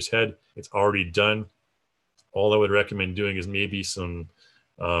character's head. It's already done. All I would recommend doing is maybe some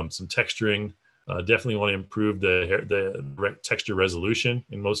texturing. Definitely want to improve the texture resolution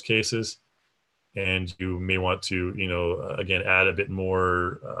in most cases. And you may want to, again, add a bit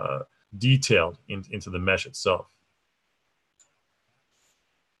more detail into the mesh itself.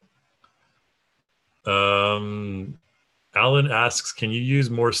 Alan asks, can you use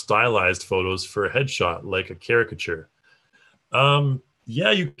more stylized photos for a headshot, like a caricature?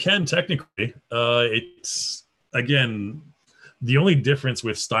 Yeah, you can technically. It's, again, the only difference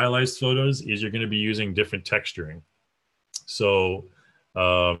with stylized photos is you're going to be using different texturing. So,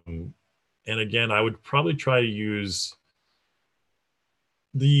 and again, I would probably try to use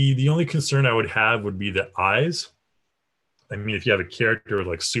the only concern I would have would be the eyes. I mean, if you have a character with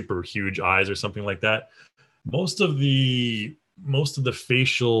like super huge eyes or something like that, most of the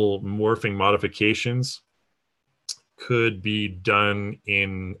facial morphing modifications could be done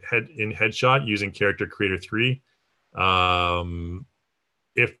in headshot using character creator 3.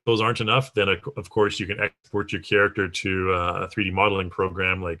 If those aren't enough, then of course you can export your character to a 3D modeling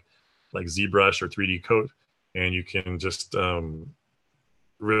program like ZBrush or 3D Coat, and you can just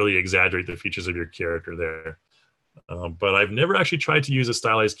really exaggerate the features of your character there. But I've never actually tried to use a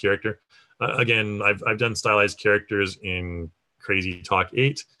stylized character. Again, I've done stylized characters in Crazy Talk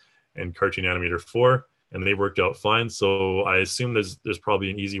 8 and Cartoon Animator 4, and they worked out fine. So I assume there's probably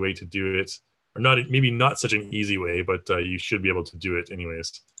an easy way to do it, or not, maybe not such an easy way, but you should be able to do it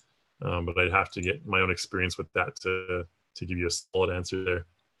anyways. But I'd have to get my own experience with that to give you a solid answer there.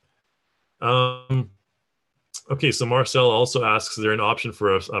 Okay, so Marcel also asks, is there an option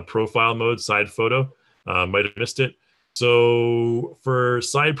for a profile mode side photo? Might have missed it. So for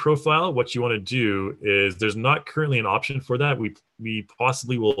side profile, what you want to do is, there's not currently an option for that. We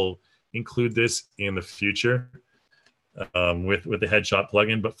possibly will include this in the future with the headshot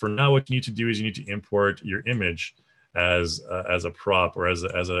plugin. But for now, what you need to do is you need to import your image as a prop or as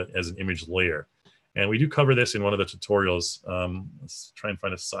an image layer. And we do cover this in one of the tutorials. Let's try and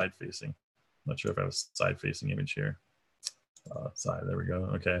find a side facing. I'm not sure if I have a side facing image here. Side, there we go.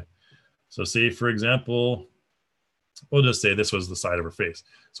 Okay. So say, for example, we'll just say this was the side of her face.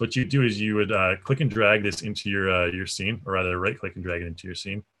 So what you do is you would click and drag this into your scene, or rather right click and drag it into your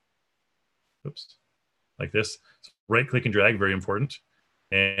scene. Oops, like this. So right click and drag, very important.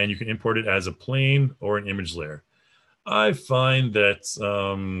 And you can import it as a plane or an image layer. I find that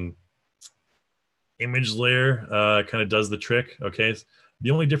image layer kind of does the trick. Okay,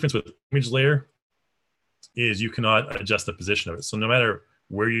 the only difference with image layer is you cannot adjust the position of it. So no matter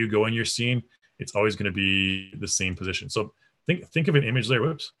where you go in your scene, it's always going to be the same position. So think of an image layer.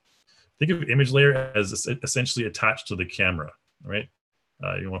 Whoops. Think of image layer as essentially attached to the camera, right?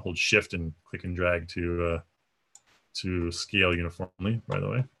 You want to hold Shift and click and drag to scale uniformly, by the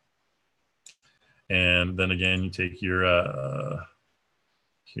way. And then again, you take your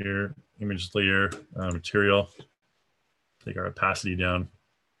here image layer material, take our opacity down,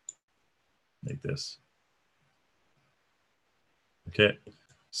 like this. Okay,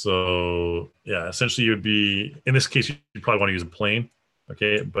 so yeah, essentially you would be, in this case, you'd probably want to use a plane,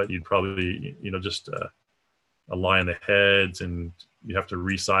 okay, but you'd probably, just align the heads, and you have to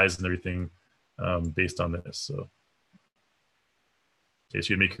resize and everything based on this. So, okay, so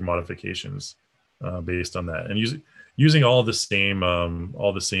you'd make your modifications based on that, and using all the same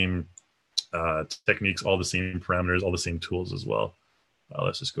techniques, all the same parameters, all the same tools as well.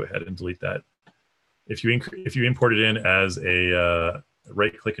 Let's just go ahead and delete that. If you import it in as a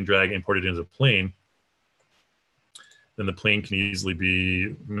right click and drag, import it in as a plane, then the plane can easily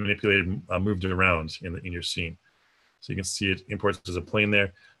be manipulated, moved around in your scene. So you can see it imports as a plane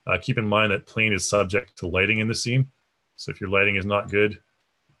there. Keep in mind that plane is subject to lighting in the scene. So if your lighting is not good,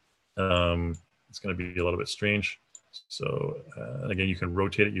 it's going to be a little bit strange. So again, you can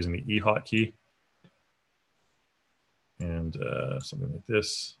rotate it using the E hotkey and something like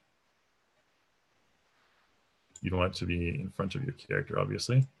this. You don't want it to be in front of your character,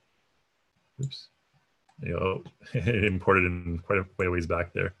 obviously. Oops. It imported in quite a ways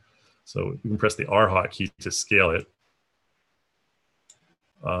back there. So you can press the R hotkey to scale it.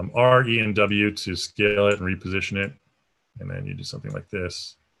 R, E, and W to scale it and reposition it. And then you do something like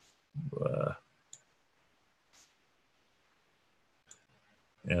this.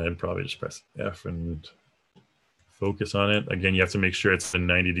 And probably just press F and focus on it. Again, you have to make sure it's a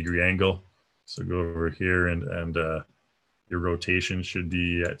 90-degree angle. So go over here, and your rotation should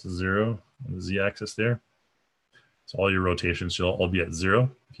be at 0 on the Z-axis there. So all your rotations should all be at 0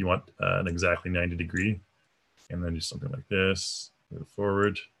 if you want an exactly 90-degree. And then do something like this, move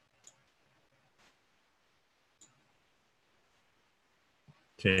forward.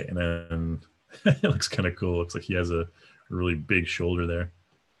 Okay, and then it looks kind of cool. It looks like he has a really big shoulder there.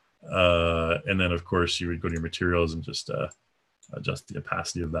 And then, of course, you would go to your materials and just adjust the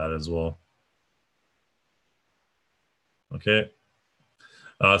opacity of that as well. Okay.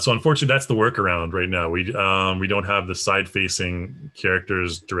 So unfortunately, that's the workaround right now. We don't have the side-facing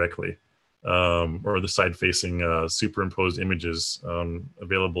characters directly. or the side-facing superimposed images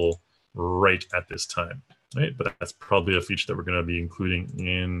available right at this time, right? But that's probably a feature that we're going to be including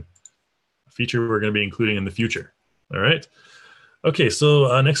in the future. All right. Okay,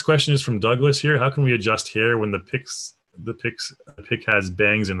 so next question is from Douglas here. How can we adjust hair when the pic has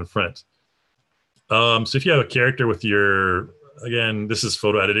bangs in the front? So if you have a character with your, again, this is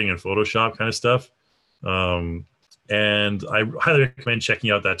photo editing and Photoshop kind of stuff. And I highly recommend checking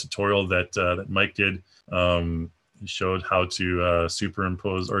out that tutorial that Mike did. He showed how to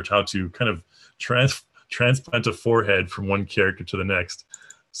superimpose, or how to kind of transplant a forehead from one character to the next.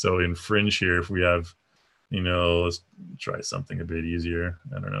 So in Fringe here, if we have, let's try something a bit easier.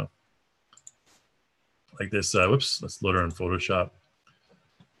 I don't know. Like this, whoops, let's load her in Photoshop.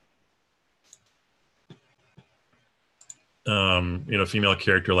 Female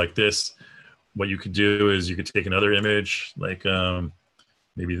character like this. What you could do is you could take another image, like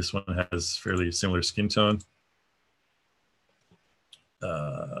maybe this one has fairly similar skin tone,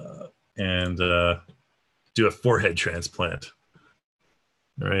 and do a forehead transplant.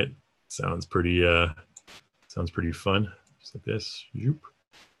 All right, sounds pretty fun. Just like this, and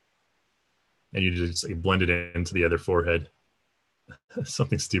you just blend it into the other forehead.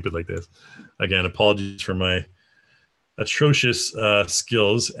 Something stupid like this. Again, apologies for my atrocious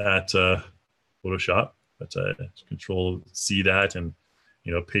skills at Photoshop, but Control C that and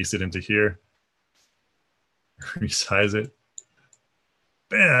paste it into here, resize it.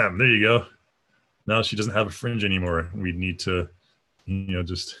 Bam! There you go. Now she doesn't have a fringe anymore. We need to,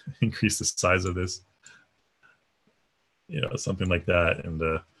 just increase the size of this, something like that, and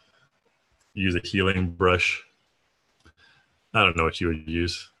use a healing brush. I don't know what you would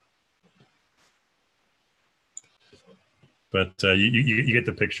use, but you get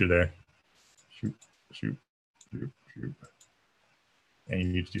the picture there. Shoot, shoot, shoot, shoot. And you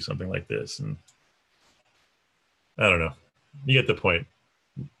need to do something like this, and I don't know. You get the point.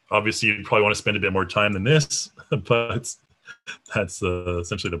 Obviously, you probably want to spend a bit more time than this, but that's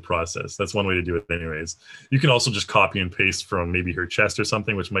essentially the process. That's one way to do it anyways. You can also just copy and paste from maybe her chest or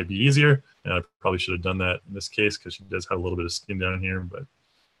something, which might be easier. And I probably should have done that in this case because she does have a little bit of skin down here, but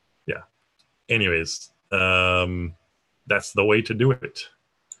yeah. Anyways, that's the way to do it.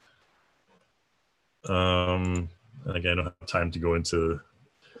 And again, I don't have time to go into,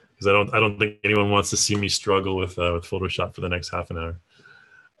 because I don't think anyone wants to see me struggle with Photoshop for the next half an hour.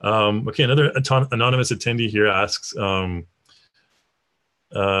 Okay, another anonymous attendee here asks, can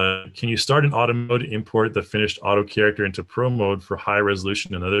you start in auto mode, import the finished auto character into pro mode for high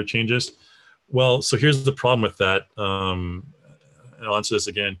resolution and other changes? Well, so here's the problem with that. And I'll answer this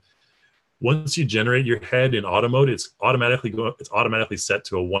again. Once you generate your head in auto mode, it's automatically set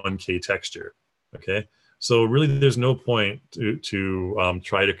to a 1K texture. Okay, so really there's no point to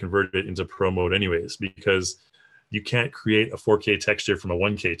try to convert it into pro mode anyways, because you can't create a 4K texture from a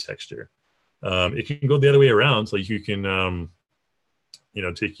 1K texture. It can go the other way around. So you can,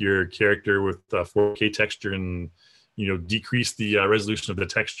 take your character with 4K texture and, decrease the resolution of the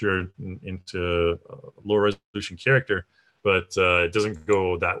texture into a lower resolution character, but it doesn't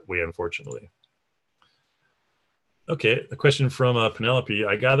go that way, unfortunately. Okay, a question from Penelope.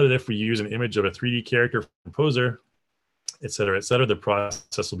 I gather that if we use an image of a 3D character from Poser, et cetera, the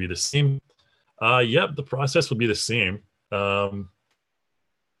process will be the same. Yep, the process will be the same. I'm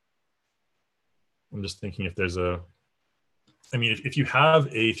just thinking if there's if you have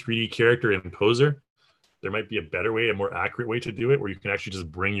a 3D character in Poser, there might be a better way, a more accurate way to do it, where you can actually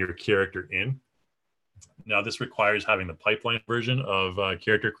just bring your character in. Now, this requires having the pipeline version of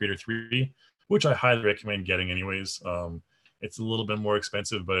Character Creator 3, which I highly recommend getting anyways. It's a little bit more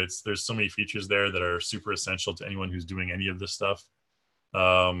expensive, but there's so many features there that are super essential to anyone who's doing any of this stuff.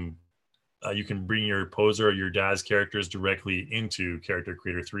 You can bring your Poser or your DAZ characters directly into Character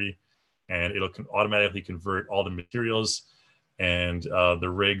Creator 3, and it'll automatically convert all the materials and the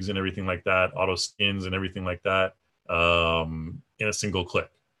rigs and everything like that, auto skins and everything like that in a single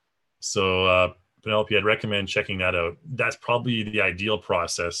click. So Penelope, I'd recommend checking that out. That's probably the ideal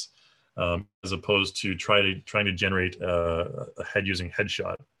process, as opposed to trying to generate a head using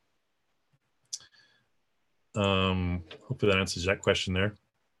headshot. Hopefully that answers that question there.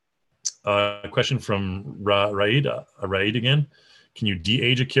 A question from Raid again. Can you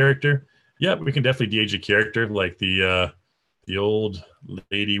de-age a character? Yeah, we can definitely de-age a character, like the old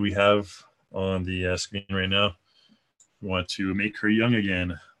lady we have on the screen right now. We want to make her young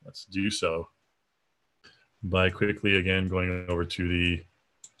again. Let's do so by quickly again going over to the.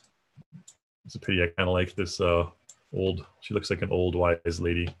 It's a pity. I kind of like this old. She looks like an old wise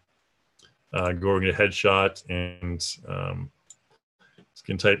lady. Going to headshot and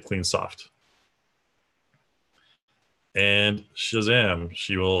Skin tight, clean, soft. And Shazam,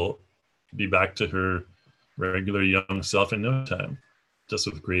 she will be back to her regular young self in no time, just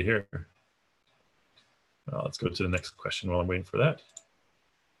with gray hair. Let's go to the next question while I'm waiting for that.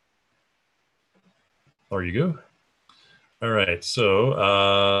 There you go. All right,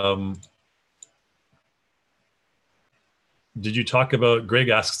 so Greg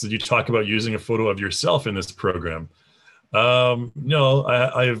asks, did you talk about using a photo of yourself in this program? No,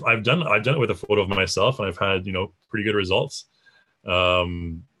 I've done it with a photo of myself, and I've had pretty good results. I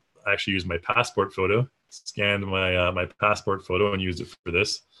actually used my passport photo, scanned my passport photo, and used it for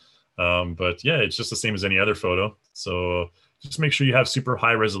this. But yeah, it's just the same as any other photo. So just make sure you have super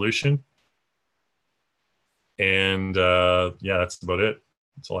high resolution. And yeah, that's about it.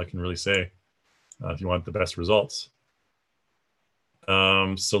 That's all I can really say if you want the best results.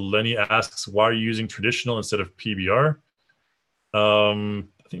 So Lenny asks, why are you using traditional instead of PBR? I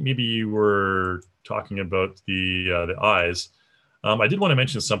think maybe you were talking about the eyes. I did want to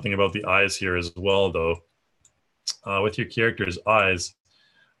mention something about the eyes here as well, though. With your character's eyes,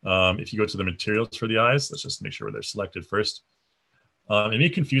 if you go to the materials for the eyes, let's just make sure they're selected first. It may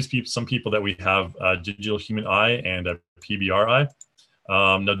confuse some people that we have a digital human eye and a PBR eye.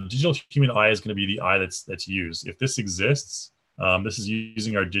 Now, digital human eye is going to be the eye that's used. If this exists, this is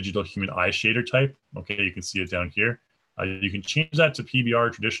using our digital human eye shader type. Okay, you can see it down here. You can change that to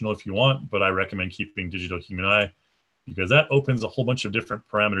PBR traditional if you want, but I recommend keeping digital human eye because that opens a whole bunch of different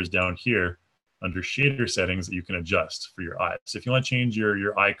parameters down here under shader settings that you can adjust for your eyes. So if you want to change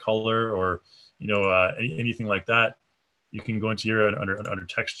your eye color or anything like that, you can go into here under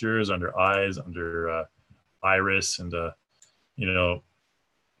textures, under eyes, under iris, and you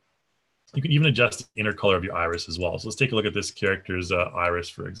can even adjust the inner color of your iris as well. So let's take a look at this character's iris,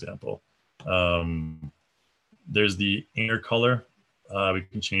 for example. There's the inner color. We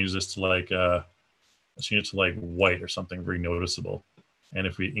can change this to like let's change it to like white or something very noticeable. And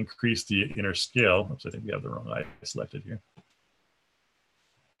if we increase the inner scale, oops, I think we have the wrong eye selected here.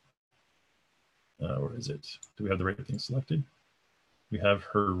 Where is it? Do we have the right thing selected? We have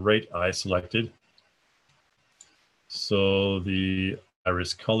her right eye selected. So the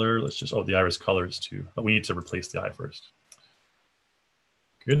iris color, let's just, the iris color is 2, but we need to replace the eye first.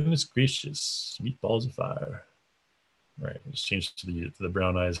 Goodness gracious, meatballs of fire. All right, let's change to the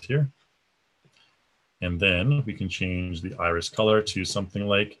brown eyes here. And then we can change the iris color to something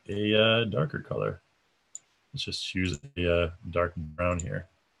like a darker color. Let's just choose a dark brown here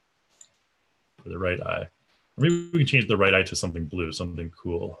for the right eye. Or maybe we can change the right eye to something blue, something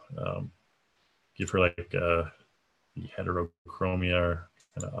cool. Give her like the heterochromia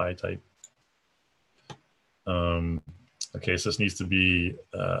kind of eye type. Okay, so this needs to be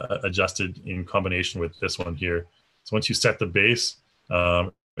adjusted in combination with this one here. So once you set the base,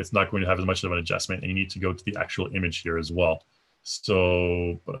 it's not going to have as much of an adjustment, and you need to go to the actual image here as well.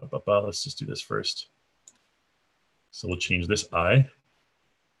 So let's just do this first. So we'll change this eye.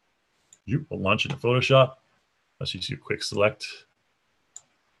 We'll launch it in Photoshop. Let's just do a quick select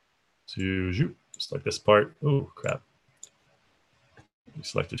to select this part. Oh, crap. We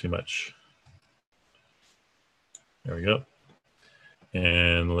selected too much. There we go.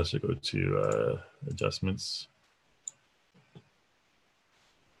 And let's go to adjustments.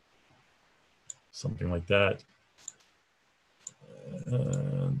 Something like that.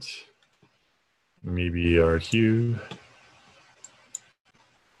 And maybe our hue.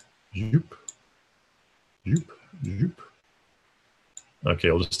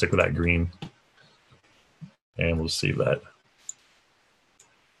 Okay, we'll just stick with that green. And we'll save that.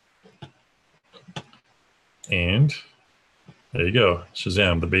 And there you go.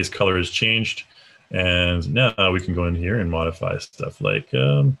 Shazam, the base color has changed. And now we can go in here and modify stuff like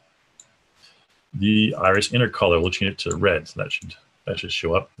the iris inner color. We'll change it to red. So that should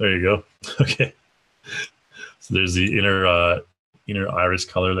show up. There you go. Okay. So there's the inner iris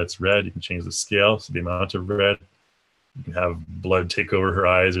color that's red. You can change the scale, so the amount of red. You can have blood take over her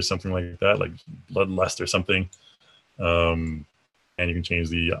eyes or something like that, like bloodlust or something. And you can change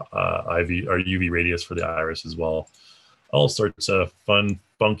the IV or UV radius for the iris as well. All sorts of fun,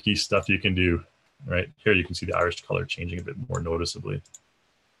 funky stuff you can do. Right here, you can see the iris color changing a bit more noticeably.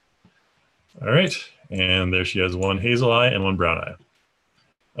 All right, and there she has one hazel eye and one brown eye.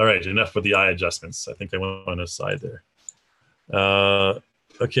 All right, enough with the eye adjustments. I think I went on a side there.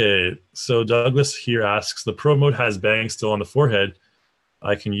 Okay, so Douglas here asks, the Pro mode has bangs still on the forehead.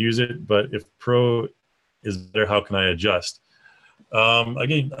 I can use it, but if Pro is better, how can I adjust?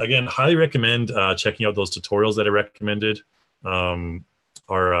 Again, highly recommend checking out those tutorials that I recommended. Our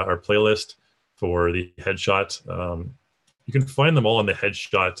playlist for the headshot. You You can find them all in the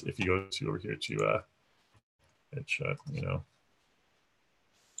headshot if you go to over here to headshot,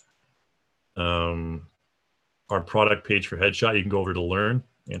 our product page for headshot. You can go over to learn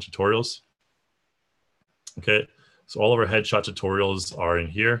and tutorials. Okay, so all of our headshot tutorials are in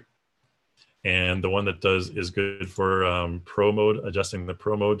here. And the one that is good for pro mode, adjusting the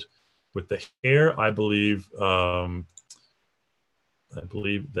pro mode with the hair, I believe that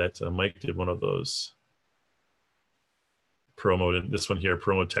Mike did one of those pro mode, and this one here,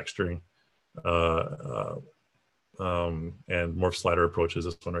 pro mode texturing, and morph slider approaches,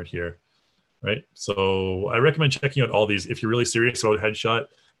 this one right here, right? So I recommend checking out all these. If you're really serious about headshot,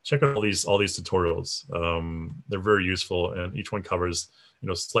 check out all these tutorials. They're very useful, and each one covers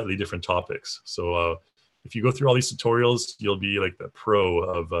slightly different topics. So if you go through all these tutorials, you'll be like the pro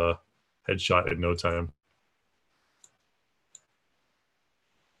of headshot in no time.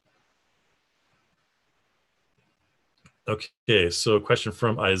 Okay, so a question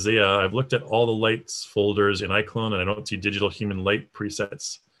from Isaiah. I've looked at all the lights folders in iClone, and I don't see digital human light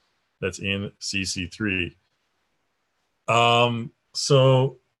presets that's in CC3.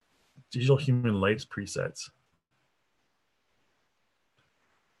 So digital human lights presets.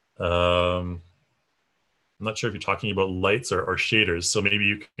 I'm not sure if you're talking about lights or shaders, so maybe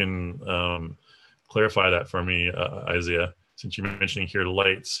you can clarify that for me, Isaiah, since you're mentioning here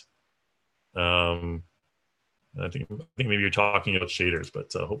lights. I think maybe you're talking about shaders,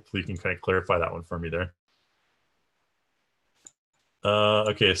 but hopefully you can kind of clarify that one for me there.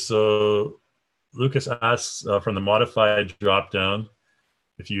 Okay, so Lucas asks from the modified dropdown,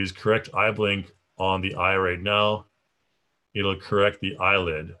 if you use correct eye blink on the eye right now, it'll correct the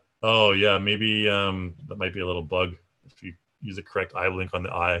eyelid. Oh yeah, maybe that might be a little bug. If you use the correct eye blink on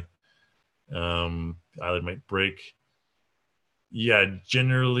the eye, the eyelid might break. Yeah,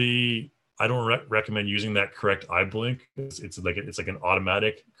 generally I don't recommend using that correct eye blink. It's like an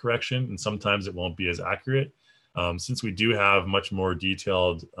automatic correction, and sometimes it won't be as accurate. Since we do have much more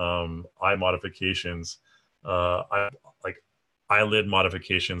detailed eye modifications, like eyelid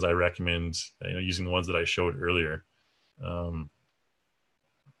modifications, I recommend using the ones that I showed earlier.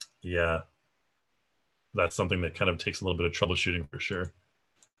 Yeah, that's something that kind of takes a little bit of troubleshooting for sure.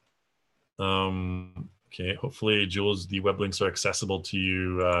 Okay, hopefully, Jules, the web links are accessible to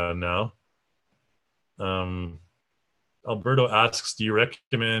you now. Alberto asks, do you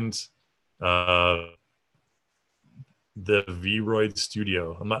recommend the Vroid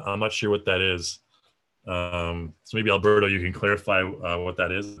Studio? I'm not sure what that is. So maybe Alberto, you can clarify what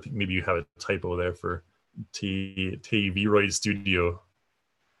that is. I think maybe you have a typo there for Vroid Studio.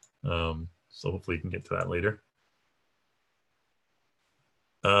 So hopefully you can get to that later.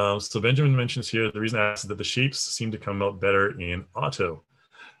 So Benjamin mentions here, the reason I asked is that the shapes seem to come out better in auto.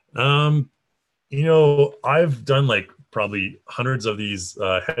 I've done like probably hundreds of these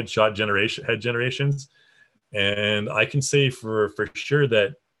head generations, and I can say for sure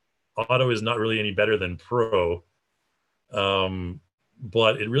that auto is not really any better than pro.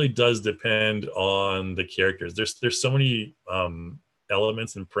 But it really does depend on the characters. There's so many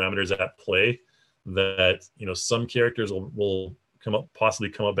elements and parameters at play that some characters will possibly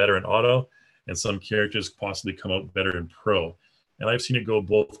come out better in auto, and some characters possibly come out better in pro. And I've seen it go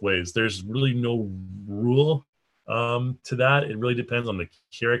both ways. There's really no rule to that. It really depends on the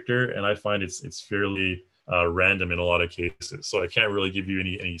character, and I find it's fairly random in a lot of cases. So I can't really give you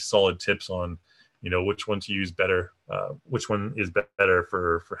any solid tips on which one to use better, which one is better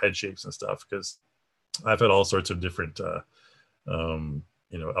for head shapes and stuff, because I've had all sorts of different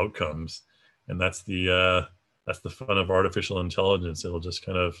outcomes, and that's the fun of artificial intelligence. It'll just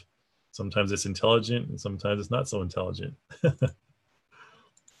kind of, sometimes it's intelligent and sometimes it's not so intelligent.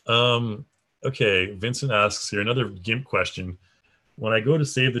 Okay, Vincent asks here another GIMP question. When I go to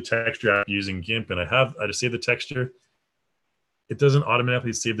save the texture app using GIMP and I just save the texture, it doesn't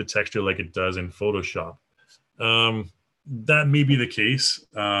automatically save the texture like it does in Photoshop. That may be the case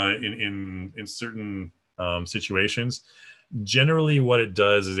in certain situations. Generally, what it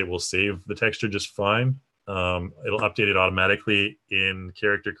does is it will save the texture just fine. It'll update it automatically in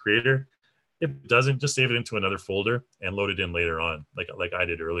Character Creator. If it doesn't, just save it into another folder and load it in later on, like I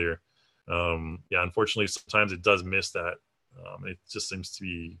did earlier. Yeah, unfortunately, sometimes it does miss that. It just seems to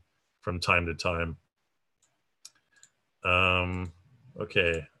be from time to time.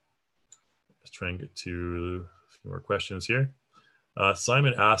 Okay, let's try and get to a few more questions here.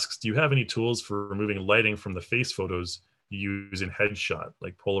 Simon asks, do you have any tools for removing lighting from the face photos you use in headshot,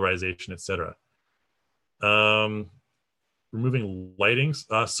 like polarization, etc.? Removing lightings.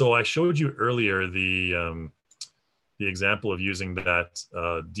 So I showed you earlier the example of using that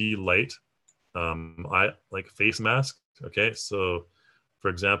D-light like face mask Okay, so for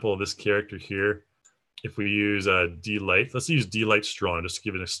example, this character here, if we use D-Light, let's use D-Light Strong, just to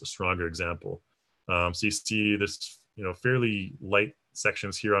give it a stronger example. So you see this, fairly light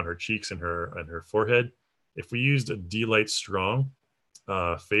sections here on her cheeks and her forehead. If we used a D-Light Strong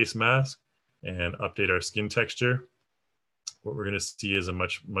face mask and update our skin texture, what we're going to see is a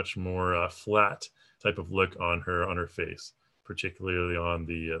much more flat type of look on her face, particularly on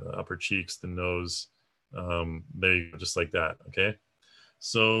the upper cheeks, the nose. There you go, just like that. Okay.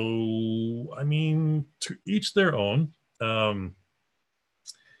 So, I mean, to each their own.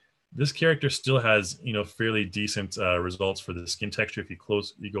 This character still has, fairly decent results for the skin texture. If you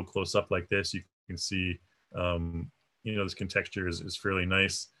go close up like this, you can see, the skin texture is fairly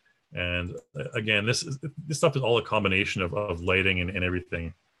nice. And again, this stuff is all a combination of lighting and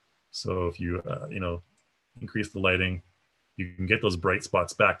everything. So if you, increase the lighting, you can get those bright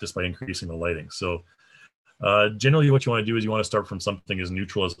spots back just by increasing the lighting. So generally what you want to do is you want to start from something as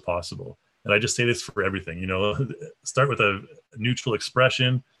neutral as possible. And I just say this for everything, start with a neutral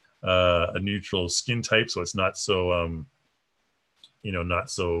expression, a neutral skin type, so it's not so, not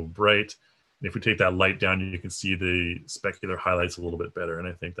so bright. And if we take that light down, you can see the specular highlights a little bit better. And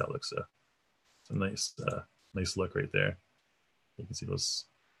I think that looks it's a nice look right there. You can see those.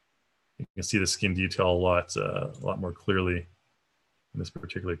 You can see the skin detail a lot more clearly in this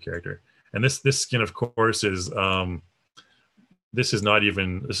particular character. And this skin, of course, is this is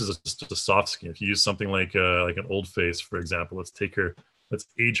just a soft skin. If you use something like an old face, for example, let's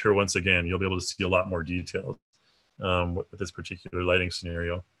age her once again. You'll be able to see a lot more details with this particular lighting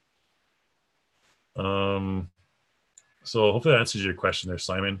scenario. So hopefully that answers your question there,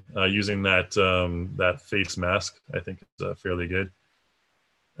 Simon. Using that face mask, I think is fairly good.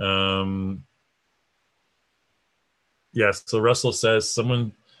 Yeah, so Russell says,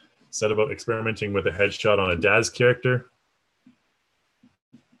 someone said about experimenting with a headshot on a Daz character.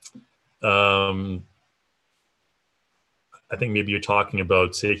 I think maybe you're talking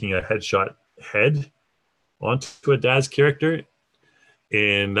about taking a headshot head onto a Daz character.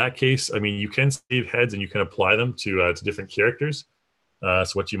 In that case, I mean, you can save heads and you can apply them to different characters.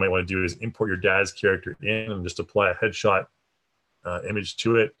 So what you might want to do is import your Daz character in and just apply a headshot image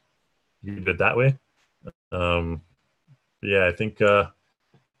to it. You can do it that way. Yeah, I think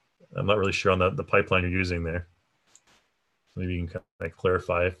I'm not really sure on the pipeline you're using there. Maybe you can kind of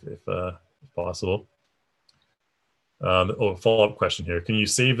clarify if possible. Follow-up question here. Can you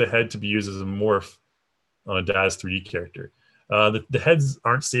save the head to be used as a morph on a Daz 3D character? The heads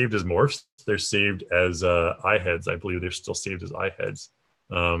aren't saved as morphs. They're saved as eye heads. I believe they're still saved as eye heads.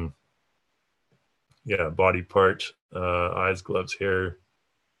 Yeah, body part, eyes, gloves, hair,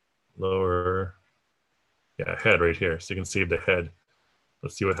 lower. Yeah, head right here. So you can save the head.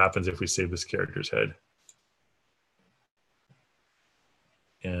 Let's see what happens if we save this character's head.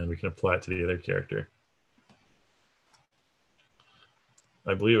 And we can apply it to the other character.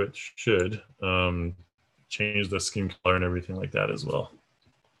 I believe it should change the skin color and everything like that as well.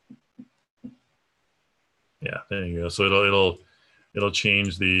 Yeah, there you go. So it'll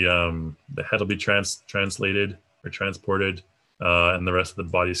change the head will be translated or transported, and the rest of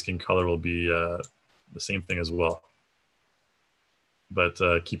the body skin color will be the same thing as well. But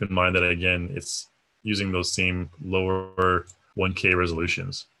keep in mind that again, it's using those same lower 1K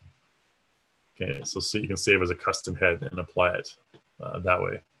resolutions. Okay, so you can save as a custom head and apply it that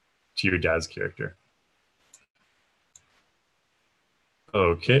way to your Daz character.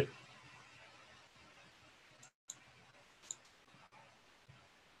 Okay.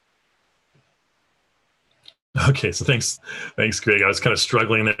 Okay, so thanks, Greg. I was kind of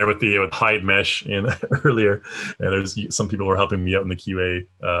struggling there with hide mesh earlier, and there's some people were helping me out in the QA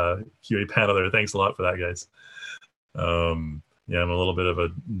panel there. Thanks a lot for that, guys. Yeah, I'm a little bit of a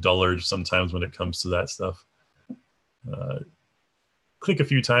dullard sometimes when it comes to that stuff. Click a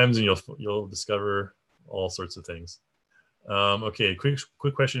few times and you'll discover all sorts of things. Okay, quick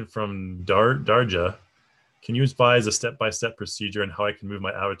question from Darja. Can you advise a step-by-step procedure on how I can move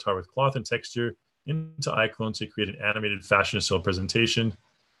my avatar with cloth and texture into iClone to create an animated fashion show presentation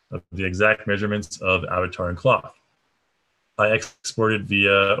of the exact measurements of avatar and cloth? I exported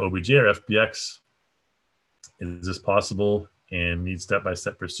via OBJ or FBX. Is this possible and need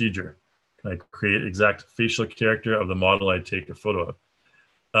step-by-step procedure? Can I create exact facial character of the model I take a photo of?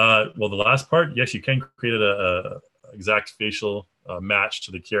 Well, the last part, yes, you can create a exact facial match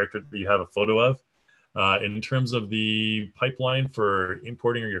to the character that you have a photo of. In terms of the pipeline for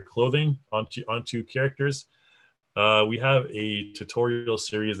importing your clothing onto characters, we have a tutorial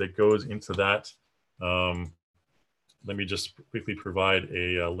series that goes into that. Let me just quickly provide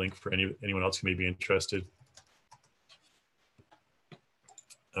a link for anyone else who may be interested.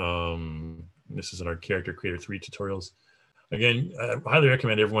 This is in our Character Creator 3 tutorials. Again, I highly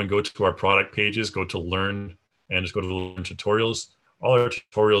recommend everyone go to our product pages, go to Learn, and just go to the Learn tutorials. All our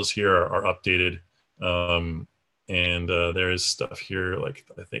tutorials here are updated. And there is stuff here, like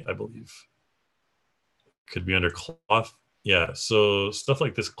I believe could be under cloth. Yeah, so stuff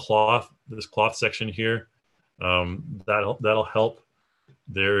like this cloth section here, that'll help.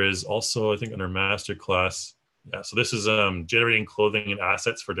 There is also, I think, under master class. Yeah, so this is generating clothing and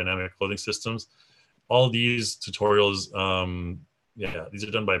assets for dynamic clothing systems. All of these tutorials, yeah, these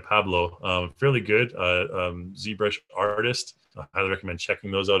are done by Pablo. Fairly good. ZBrush artist. I highly recommend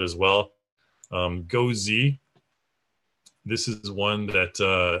checking those out as well. GoZ. This is one that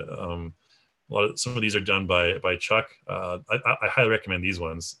some of these are done by Chuck. I highly recommend these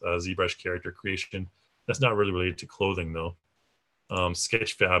ones. ZBrush character creation. That's not really related to clothing though.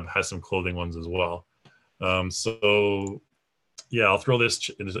 Sketchfab has some clothing ones as well. So yeah, I'll throw this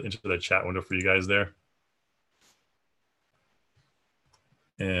into the chat window for you guys there.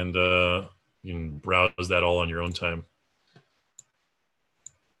 And you can browse that all on your own time.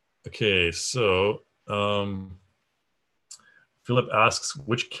 Okay, so Philip asks,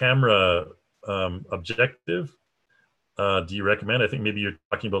 which camera objective do you recommend? I think maybe you're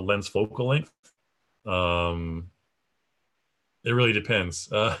talking about lens focal length. It really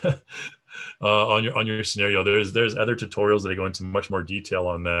depends on your scenario. There's other tutorials that go into much more detail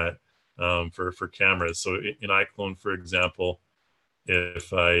on that for cameras. So in iClone, for example,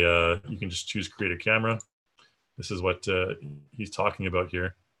 if you can just choose create a camera. This is what he's talking about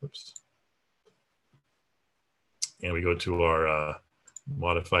here. Oops. And we go to our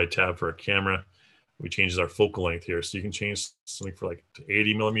modify tab for a camera. We change our focal length here. So you can change something for like to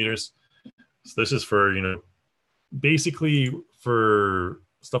 80 millimeters. So this is for, basically for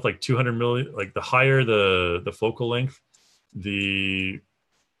stuff like 200 millimeters, like the higher the focal length, the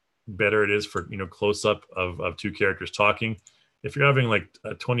better it is for, close up of two characters talking. If you're having like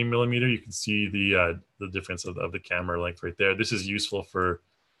a 20 millimeter, you can see the difference of the camera length right there. This is useful for,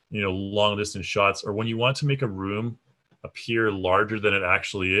 long distance shots, or when you want to make a room appear larger than it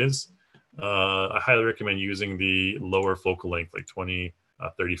actually is. I highly recommend using the lower focal length, like 20,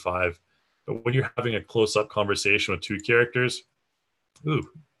 35. But when you're having a close-up conversation with two characters, ooh,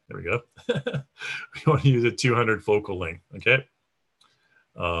 there we go. We want to use a 200 focal length, okay?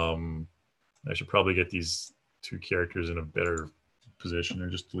 I should probably get these two characters in a better position or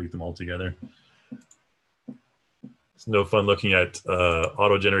just delete them all together. It's no fun looking at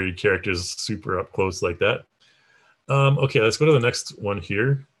auto-generated characters super up close like that. Okay, let's go to the next one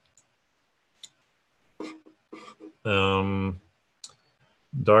here. Darja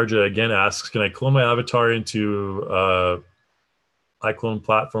again asks, can I clone my avatar into iClone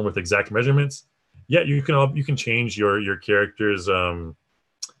platform with exact measurements? Yeah, you can change your characters.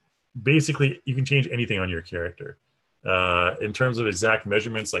 Basically, you can change anything on your character. In terms of exact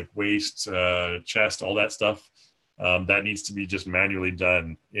measurements like waist, chest, all that stuff, that needs to be just manually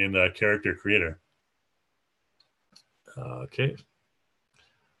done in Character Creator. Okay.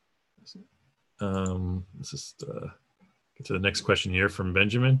 Let's just get to the next question here from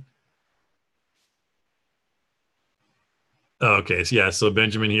Benjamin. Okay, so yeah, so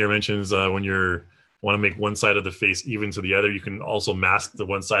Benjamin here mentions when you want to make one side of the face even to the other, you can also mask the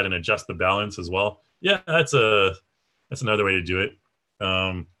one side and adjust the balance as well. Yeah, that's another way to do it.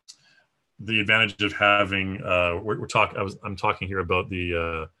 The advantage of having I'm talking here about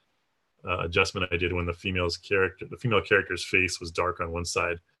the adjustment I did when the female character's face was dark on one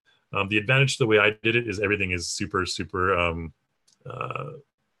side. The advantage to the way I did it is everything is super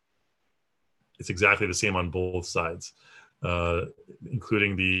it's exactly the same on both sides,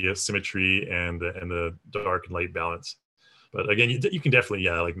 including the symmetry and the dark and light balance. But again, you can definitely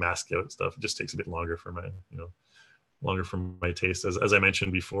like mask out stuff. It just takes a bit longer for my longer for my taste. As I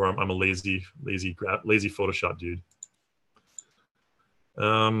mentioned before, I'm a lazy Photoshop dude.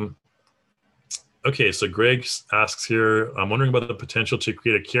 Okay, so Greg asks here, I'm wondering about the potential to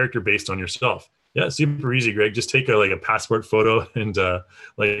create a character based on yourself. Yeah, super easy, Greg. Just take a passport photo and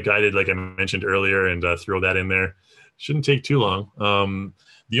like I did, like I mentioned earlier, and throw that in there. Shouldn't take too long.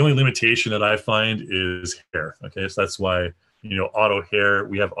 The only limitation that I find is hair. Okay, so that's why auto hair.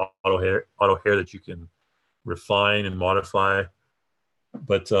 We have auto hair that you can refine and modify.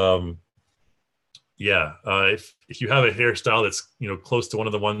 But yeah, if you have a hairstyle that's close to one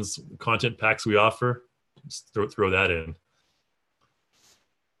of the ones content packs we offer, just throw that in.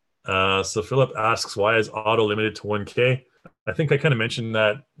 So Philip asks, why is auto limited to 1K? I think I kind of mentioned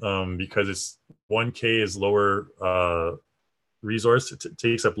that because it's 1K is lower resource. It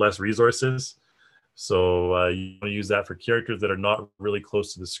takes up less resources. So you want to use that for characters that are not really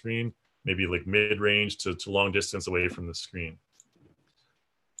close to the screen, maybe like mid-range to long distance away from the screen.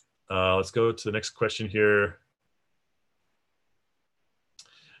 Let's go to the next question here.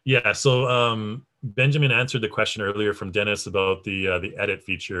 Yeah, so Benjamin answered the question earlier from Dennis about the edit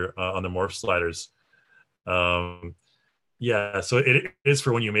feature on the morph sliders. Yeah, so it is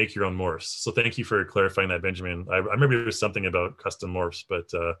for when you make your own morphs. So thank you for clarifying that, Benjamin. I remember there was something about custom morphs, but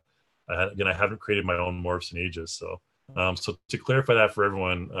again, I haven't created my own morphs in ages. So to clarify that for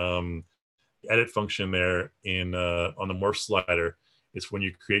everyone, the edit function there in on the morph slider is when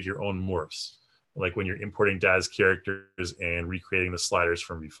you create your own morphs, like when you're importing DAZ characters and recreating the sliders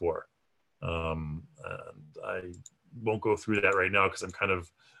from before. And I won't go through that right now because I'm kind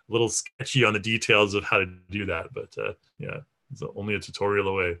of a little sketchy on the details of how to do that, but yeah, it's only a tutorial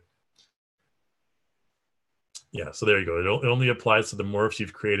away. Yeah, so there you go. It only applies to the morphs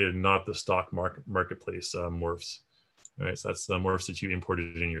you've created, not the stock marketplace morphs. All right, so that's the morphs that you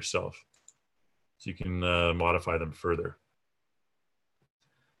imported in yourself. So you can modify them further.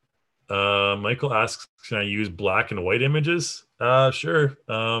 Michael asks, can I use black and white images? Sure. You're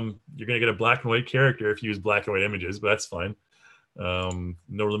going to get a black and white character if you use black and white images, but that's fine. No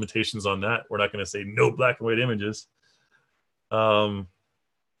limitations on that. We're not going to say no black and white images. Oh,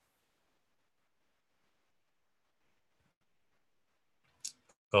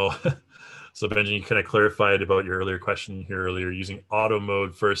 so Benjamin, you kind of clarified about your earlier question here earlier, using auto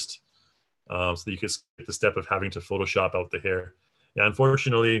mode first, so that you could skip the step of having to Photoshop out the hair. Yeah,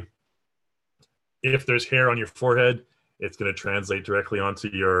 unfortunately, if there's hair on your forehead, it's going to translate directly onto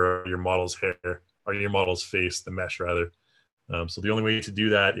your model's hair, or your model's face, the mesh rather. So the only way to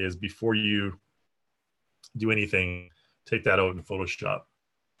do that is before you do anything, take that out in Photoshop.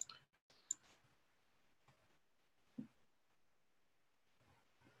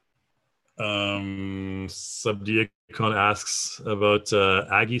 Subdiacon asks about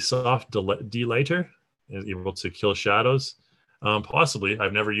Agisoft delighter, is able to kill shadows. Possibly,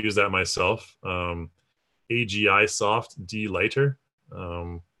 I've never used that myself. AGI soft delighter.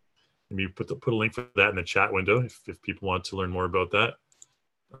 Maybe put a link for that in the chat window if people want to learn more about that.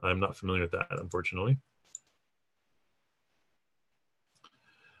 I'm not familiar with that, unfortunately.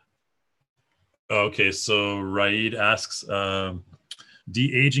 Okay, so Raid asks,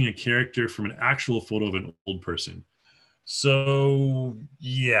 de-aging a character from an actual photo of an old person. So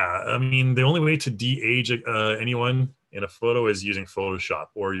yeah, I mean, the only way to de-age anyone in a photo is using Photoshop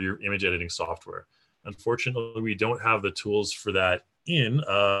or your image editing software. Unfortunately, we don't have the tools for that in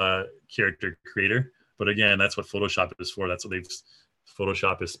Character Creator. But again, that's what Photoshop is for. That's what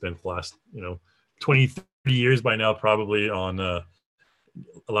Photoshop has spent the last 20, 30 years by now probably on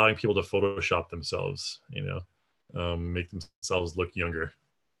allowing people to Photoshop themselves, make themselves look younger.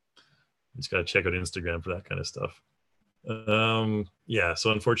 You just got to check out Instagram for that kind of stuff. Yeah,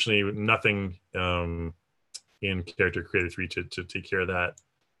 so unfortunately, nothing in Character Creator 3 to take care of that.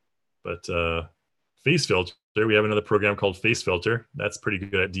 But Face Filter, we have another program called Face Filter. That's pretty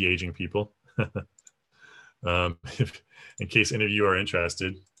good at de-aging people. In case any of you are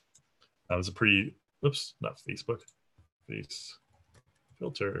interested, it's a pretty, oops, not Facebook, Face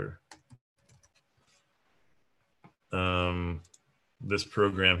Filter. This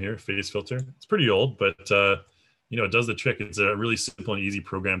program here, Face Filter, it's pretty old, but it does the trick. It's a really simple and easy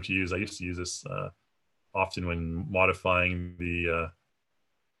program to use. I used to use this often when modifying the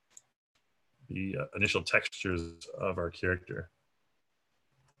initial textures of our character.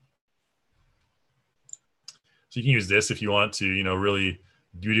 So you can use this if you want to, really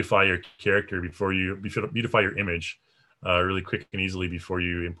beautify your character beautify your image really quick and easily before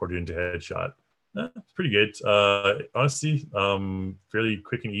you import it into Headshot. It's pretty good. Honestly, fairly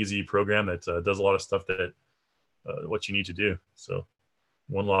quick and easy program that does a lot of stuff that what you need to do. So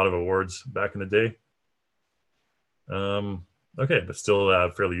won a lot of awards back in the day. Okay, but still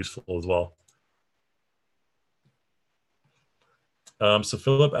fairly useful as well. So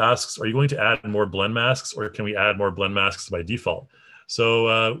Philip asks, are you going to add more blend masks, or can we add more blend masks by default?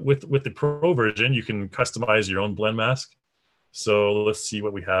 So with the Pro version, you can customize your own blend mask. So let's see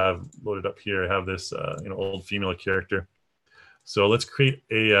what we have loaded up here. I have this old female character. So let's create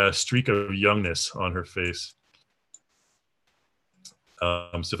a streak of youngness on her face.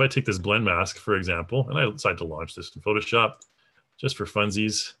 So if I take this blend mask, for example, and I decide to launch this in Photoshop just for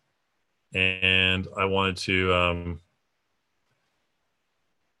funsies, and I wanted to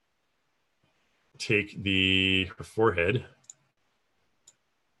take her forehead.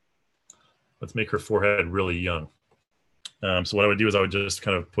 Let's make her forehead really young. So what I would do is I would just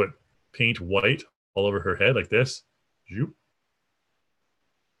kind of paint white all over her head like this.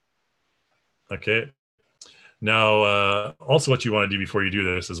 Okay. Now, also what you want to do before you do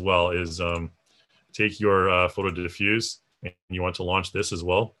this as well is take your photo diffuse, and you want to launch this as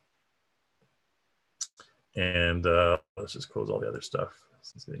well. And let's just close all the other stuff.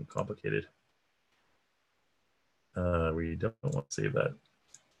 It's getting complicated. We don't want to save that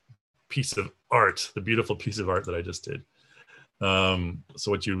piece of art, the beautiful piece of art that I just did.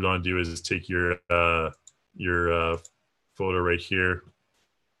 So what you want to do is take your photo right here.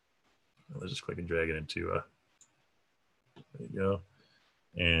 Let's just click and drag it into, there you go.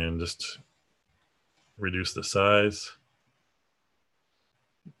 And just reduce the size.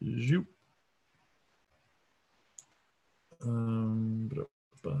 Zoop.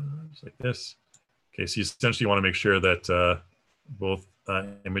 Just like this. Okay, so you essentially want to make sure that both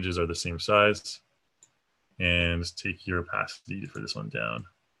images are the same size. And just take your opacity for this one down.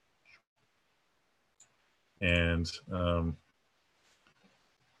 And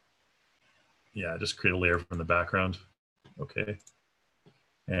yeah, just create a layer from the background. Okay.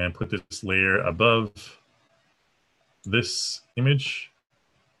 And put this layer above this image.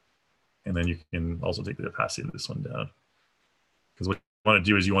 And then you can also take the opacity of this one down. Because what you want to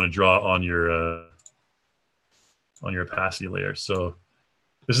do is you want to draw on your opacity layer. So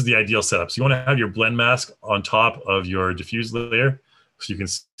this is the ideal setup. So you want to have your blend mask on top of your diffuse layer so you can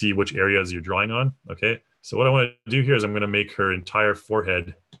see which areas you're drawing on. Okay. So what I want to do here is I'm going to make her entire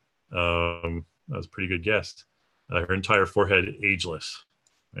forehead. That was a pretty good guess. Her entire forehead ageless.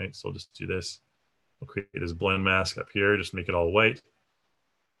 Right. So I'll just do this. We'll create this blend mask up here. Just make it all white.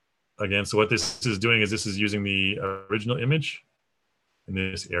 Again, so what this is doing is this is using the original image in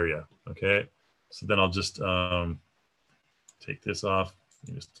this area. Okay. So then I'll just take this off.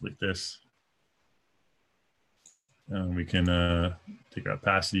 You just delete this. And we can take our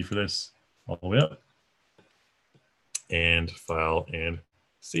opacity for this all the way up. And file and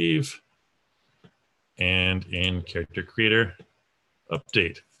save. And in character creator,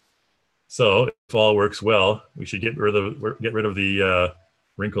 update. So if all works well, we should get rid of the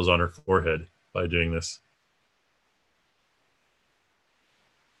wrinkles on her forehead by doing this.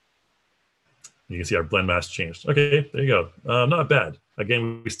 You can see our blend mask changed. Okay, there you go. Not bad.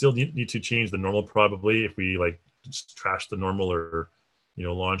 Again, we still need to change the normal probably if we like just trash the normal or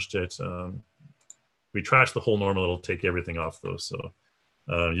launched it. We trash the whole normal, it'll take everything off though. So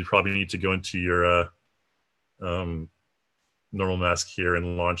you probably need to go into your normal mask here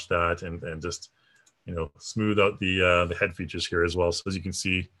and launch that and just smooth out the head features here as well. So as you can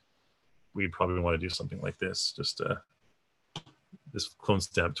see, we probably want to do something like this. Just this clone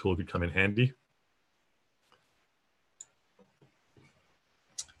stamp tool could come in handy.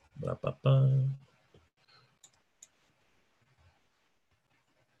 Ba, ba, ba.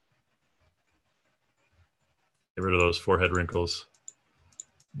 Get rid of those forehead wrinkles.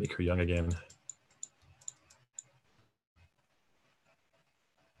 Make her young again.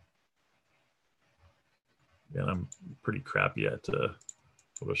 Yeah, I'm pretty crappy at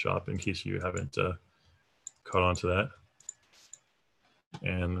Photoshop in case you haven't caught on to that.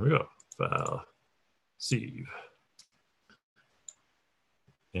 And there we go. File, save.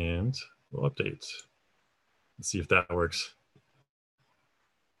 And we'll update. Let's see if that works.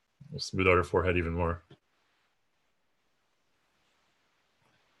 We'll smooth out her forehead even more.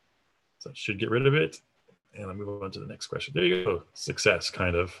 So that should get rid of it. And I'll move on to the next question. There you go. Success,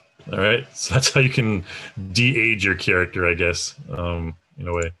 kind of. All right. So that's how you can de-age your character, I guess, in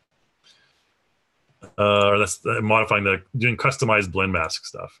a way. Or that's modifying doing customized blend mask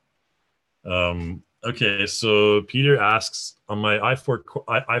stuff. Okay, so Peter asks, on my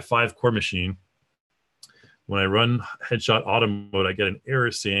i5 core machine, when I run headshot auto mode, I get an error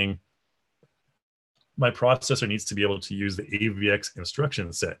saying my processor needs to be able to use the AVX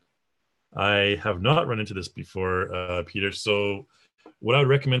instruction set. I have not run into this before, Peter. So what I would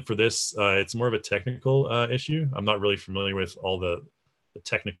recommend for this, it's more of a technical issue. I'm not really familiar with all the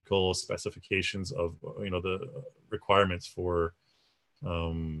technical specifications of the requirements for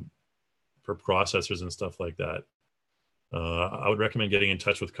processors and stuff like that. I would recommend getting in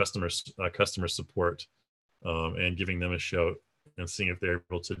touch with customer support and giving them a shout and seeing if they're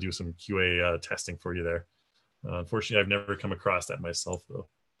able to do some QA testing for you there. Unfortunately, I've never come across that myself, though.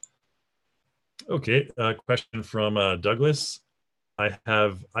 Okay, question from Douglas. I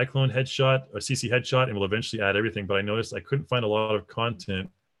have iClone headshot or CC headshot and will eventually add everything, but I noticed I couldn't find a lot of content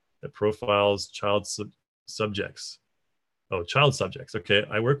that profiles child subjects. Oh, child subjects. Okay,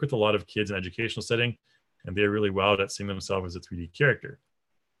 I work with a lot of kids in educational setting, and they're really wowed at seeing themselves as a 3D character.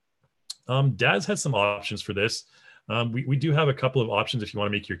 Daz has some options for this. We do have a couple of options if you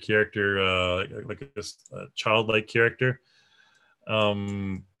want to make your character like a childlike character.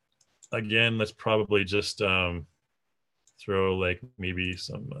 again, let's probably just throw like maybe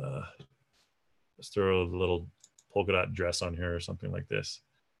some, let's throw a little polka dot dress on here or something like this.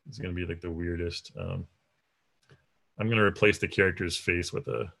 It's going to be like the weirdest. I'm going to replace the character's face with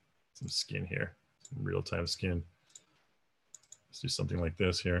some skin here, some real-time skin. Let's do something like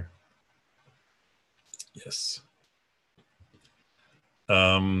this here. Yes.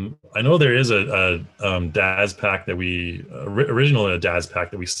 I know there is a DAS pack that we original DAS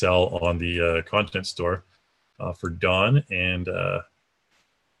pack that we sell on the content store for Dawn, and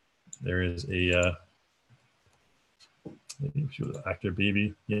there is a actor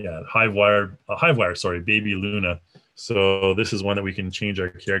baby, yeah, Hivewire, sorry, baby Luna. So this is one that we can change our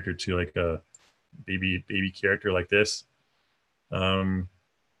character to like a baby character like this. You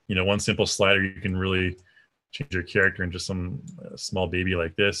know, one simple slider, you can really change your character into some small baby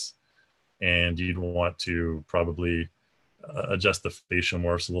like this, and you'd want to probably adjust the facial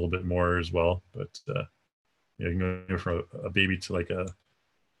morphs a little bit more as well. But you know, you can go from a baby to like a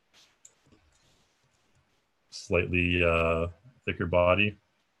slightly thicker body.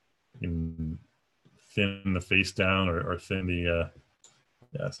 You can thin the face down or thin the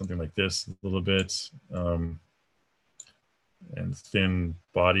yeah, something like this a little bit, and thin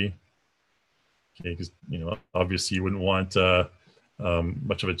body. Okay, because you know, obviously you wouldn't want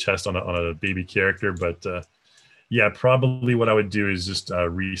much of a chest on a baby character, but yeah, probably what I would do is just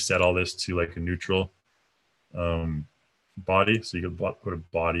reset all this to like a neutral body. So you could go to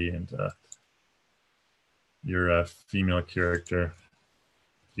body, and your female character,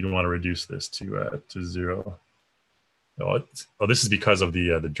 you don't want to reduce this to 0. Oh, this is because of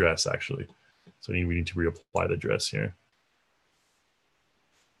the dress actually. So we need to reapply the dress here.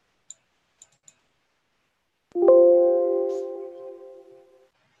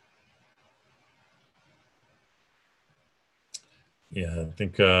 Yeah, I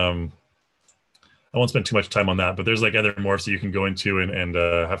think I won't spend too much time on that, but there's like other morphs that you can go into and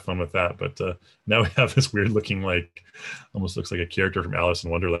have fun with that. But now we have this weird looking, like, almost looks like a character from Alice in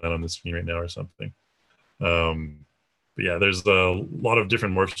Wonderland on the screen right now or something. But yeah, there's a lot of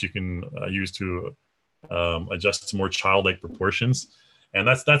different morphs you can use to adjust to more childlike proportions. And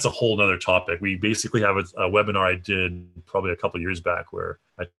that's a whole nother topic. We basically have a webinar I did probably a couple years back where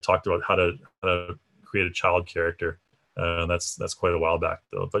I talked about how to create a child character. That's quite a while back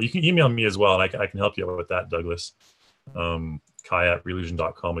though. But you can email me as well, and I can help you out with that, Douglas.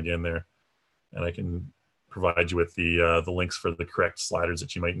 Kai@relusion.com again there, and I can provide you with the links for the correct sliders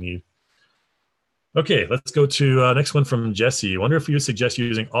that you might need. Okay, let's go to next one from Jesse. I wonder if you would suggest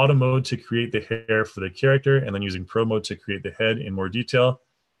using auto mode to create the hair for the character, and then using pro mode to create the head in more detail,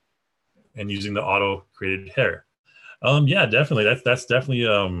 and using the auto created hair. Yeah, definitely. That's definitely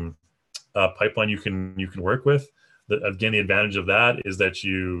a pipeline you can work with. Again, the advantage of that is that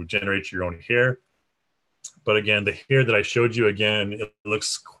you generate your own hair. But again, the hair that I showed you, again, it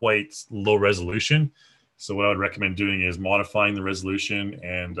looks quite low resolution. So what I would recommend doing is modifying the resolution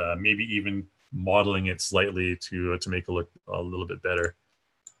and maybe even modeling it slightly to make it look a little bit better.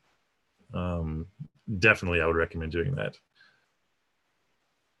 Definitely, I would recommend doing that.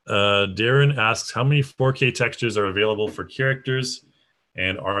 Darren asks, how many 4K textures are available for characters,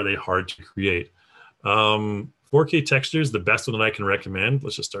 and are they hard to create? 4K textures, the best one that I can recommend,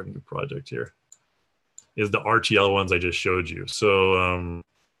 let's just start a new project here, is the RTL ones I just showed you. So,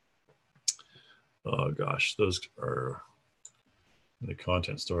 oh gosh, those are in the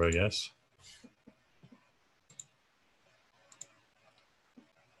content store, I guess.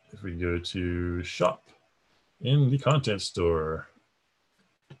 If we go to shop in the content store,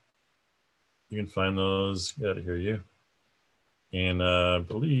 you can find those. Get out of here, you. And I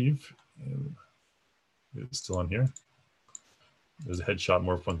believe it's still on here. There's a headshot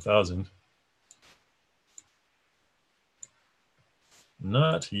morph 1000.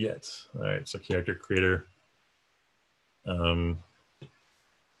 Not yet. All right, so character creator.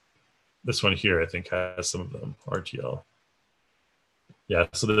 This one here, I think, has some of them. RTL. Yeah,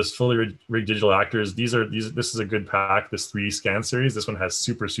 so this fully rigged digital actors. This is a good pack. This 3D scan series. This one has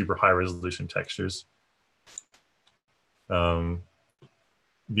super high resolution textures. The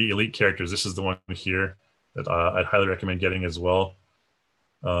elite characters. This is the one here that I'd highly recommend getting as well.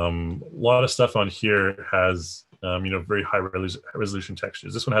 A lot of stuff on here has very high resolution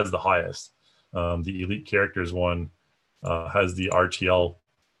textures. This one has the highest. The elite characters one has the RTL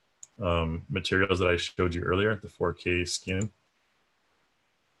materials that I showed you earlier, the 4K skin.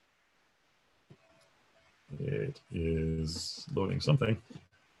 It is loading something.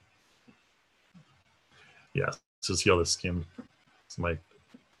 Yeah, so see all the skin. So my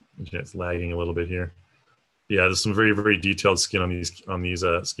internet's lagging a little bit here. Yeah, there's some very, very detailed skin on these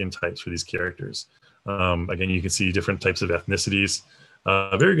skin types for these characters. Again, you can see different types of ethnicities.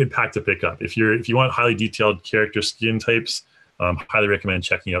 Very good pack to pick up. If you want highly detailed character skin types, highly recommend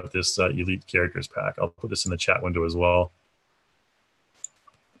checking out this Elite Characters pack. I'll put this in the chat window as well.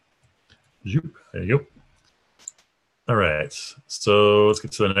 There you go. All right, so let's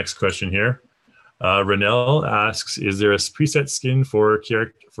get to the next question here. Renell asks, is there a preset skin for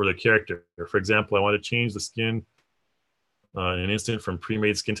the character? For example, I want to change the skin in an instant from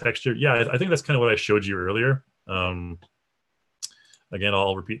pre-made skin texture. Yeah, I think that's kind of what I showed you earlier. Again,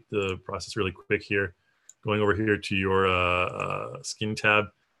 I'll repeat the process really quick here. Going over here to your skin tab.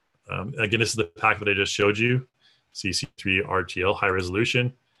 Again, this is the pack that I just showed you, CC3 RTL, high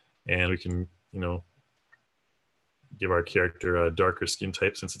resolution. And we can, give our character a darker skin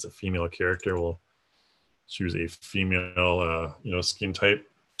type. Since it's a female character, we'll choose a female, skin type.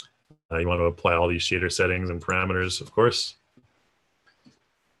 You want to apply all these shader settings and parameters, of course.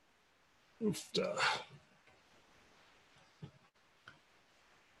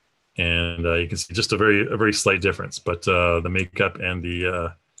 And you can see just a very slight difference, but the makeup and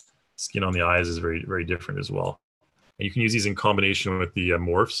the skin on the eyes is very, very different as well. And you can use these in combination with the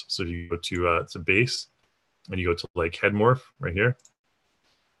morphs. So if you go to base and you go to like head morph right here,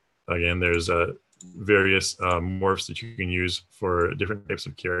 again, there's various morphs that you can use for different types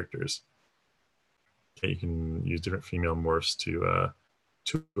of characters. Okay, you can use different female morphs to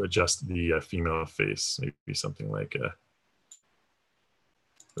adjust the female face. Maybe something like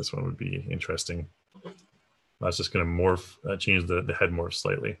this one would be interesting. That's just going to morph, change the head morph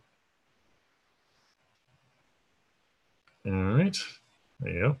slightly. All right,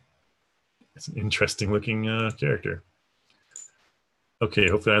 there you go. It's an interesting looking character. Okay,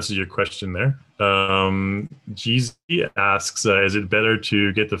 hopefully that answers your question there. GZ asks, is it better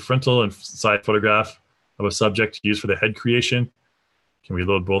to get the frontal and side photograph of a subject to use for the head creation? Can we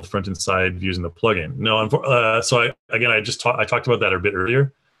load both front and side using the plugin? No, I talked about that a bit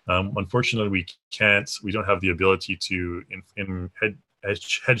earlier. Unfortunately, we can't. We don't have the ability to in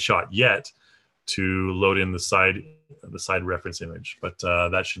headshot yet to load in the side reference image, but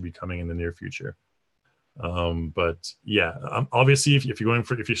that should be coming in the near future. But yeah, obviously, if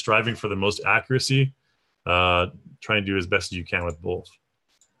you're striving for the most accuracy, try and do as best as you can with both.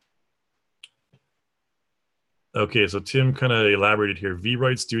 Okay, so Tim kind of elaborated here.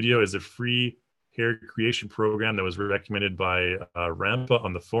 Vroid Studio is a free hair creation program that was recommended by Rampa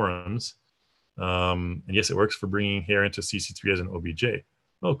on the forums. And yes, it works for bringing hair into CC3 as an OBJ.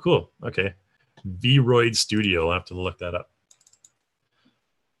 Oh, cool. Okay. Vroid Studio. I'll have to look that up.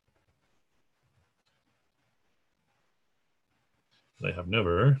 I have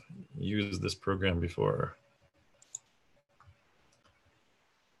never used this program before.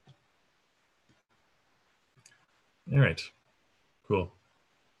 All right, cool.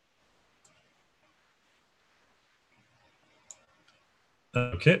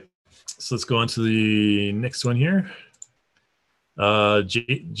 Okay, so let's go on to the next one here.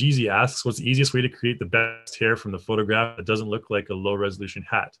 GZ asks, what's the easiest way to create the best hair from the photograph that doesn't look like a low resolution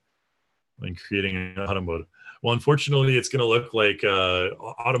hat when creating an auto mode? Well, unfortunately, it's going to look like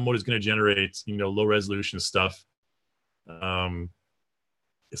auto mode is going to generate, low resolution stuff.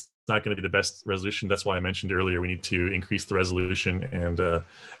 It's not going to be the best resolution. That's why I mentioned earlier we need to increase the resolution and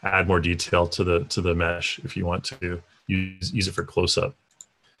add more detail to the mesh if you want to use it for close-up.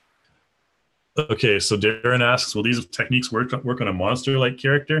 Okay, so Darren asks, will these techniques work on a monster-like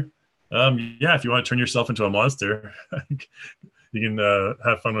character? Yeah, if you want to turn yourself into a monster, you can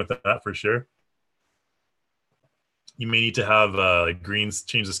have fun with that for sure. You may need to have like greens,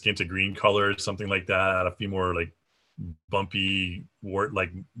 change the skin to green color or something like that. Add a few more like bumpy wart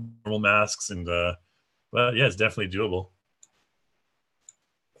like normal masks, and but yeah, it's definitely doable.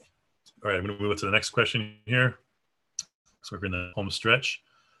 All right, I'm going to move to the next question here. So we're in the home stretch.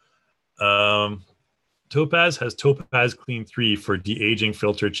 Topaz has Topaz Clean 3 for de-aging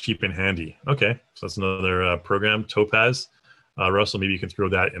filter, cheap and handy. Okay, so that's another program, Topaz. Russell, maybe you can throw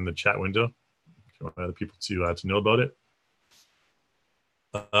that in the chat window if you want other people to know about it.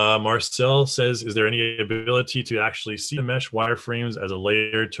 Marcel says, is there any ability to actually see the mesh wireframes as a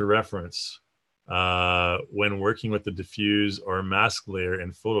layer to reference when working with the diffuse or mask layer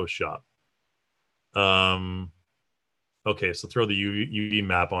in Photoshop? Okay, so throw the UV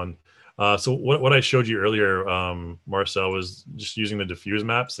map on. So what I showed you earlier, Marcel, was just using the diffuse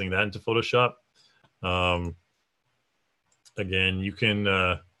map, setting that into Photoshop. Again, you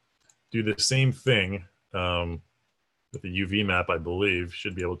can do the same thing with the UV map, I believe.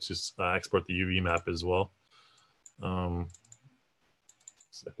 Should be able to export the UV map as well.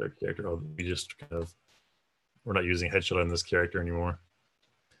 Select our character. We just kind of we're not using headshot on this character anymore.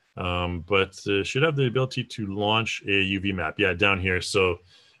 But should have the ability to launch a UV map. Yeah, down here. So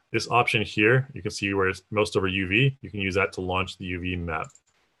this option here, you can see where it's most over UV. You can use that to launch the UV map.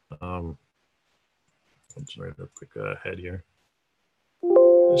 I'll generate a quick head here.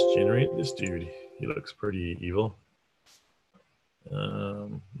 Let's generate this dude. He looks pretty evil.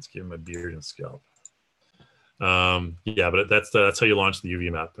 Let's give him a beard and scalp. Yeah, but that's how you launch the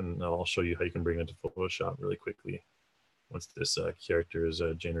UV map, and I'll show you how you can bring it into Photoshop really quickly once this character is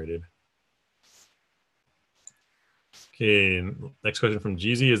generated. Okay, next question from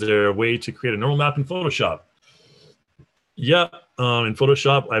Jeezy. Is there a way to create a normal map in Photoshop? Yeah, in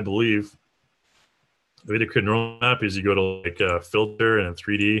Photoshop, I believe the way to create a normal map is you go to like filter and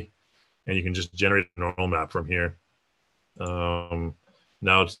 3D, and you can just generate a normal map from here.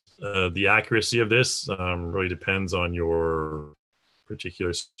 Now, the accuracy of this really depends on your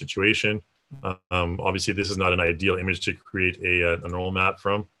particular situation. Obviously, this is not an ideal image to create a normal map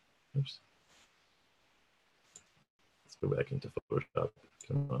from. Oops. Let's go back into Photoshop.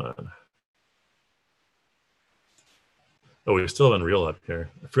 Come on. Oh, we still have Unreal up here.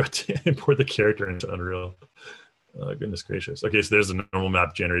 I forgot to import the character into Unreal. Goodness gracious. Okay, so there's a normal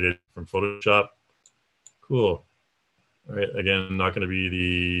map generated from Photoshop. Cool. All right, again, not going to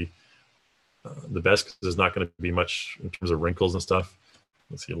be the best because there's not going to be much in terms of wrinkles and stuff.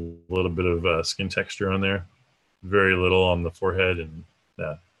 Let's see a little bit of skin texture on there. Very little on the forehead, and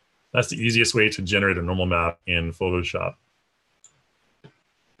yeah, that's the easiest way to generate a normal map in Photoshop.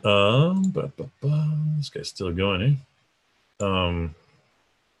 This guy's still going, eh?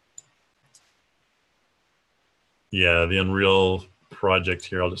 Yeah, the Unreal project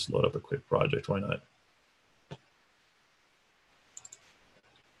here. I'll just load up a quick project. Why not?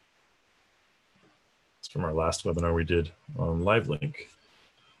 It's from our last webinar we did on LiveLink.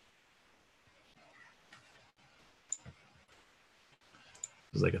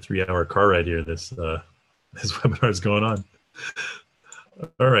 It's like a 3-hour car ride here. This webinar is going on.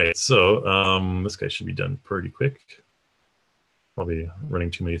 All right, so this guy should be done pretty quick. Probably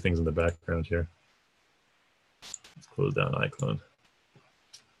running too many things in the background here. Let's close down iClone.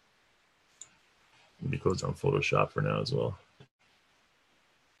 Maybe close down Photoshop for now as well.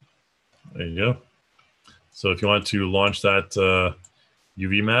 There you go. So if you want to launch that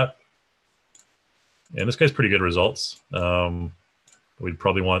UV map, and this guy's pretty good results. We'd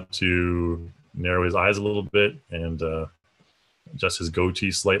probably want to narrow his eyes a little bit and adjust his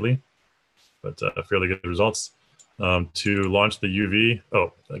goatee slightly, but fairly good results. To launch the UV,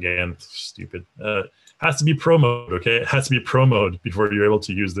 oh, again, stupid. Has to be pro mode, okay? It has to be pro mode before you're able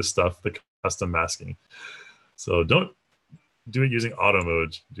to use this stuff, the custom masking. So don't do it using auto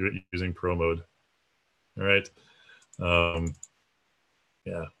mode. Do it using pro mode. All right.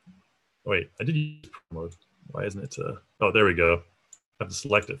 Yeah. Wait, I did use pro mode. Why isn't it? Oh, there we go. I have to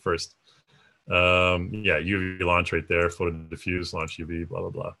select it first. Yeah, UV launch right there. Photo diffuse, launch UV, blah, blah,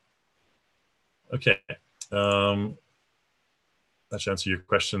 blah. Okay. That should answer your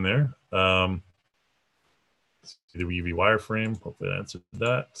question there. The UV wireframe. Hopefully that answered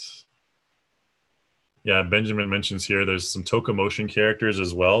that. Yeah, Benjamin mentions here there's some Toka motion characters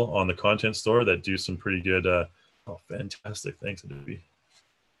as well on the content store that do some pretty good. Oh, fantastic! Thanks, Adobe.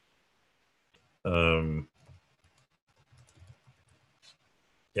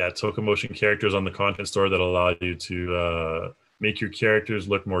 Yeah, Toka motion characters on the content store that allow you to make your characters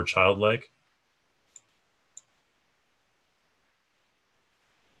look more childlike.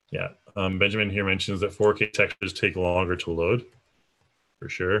 Yeah, Benjamin here mentions that 4K textures take longer to load, for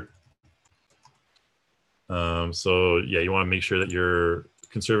sure. So yeah, you want to make sure that you're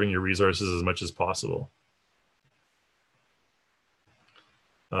conserving your resources as much as possible.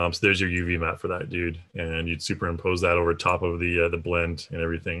 So there's your UV map for that dude, and you'd superimpose that over top of the blend and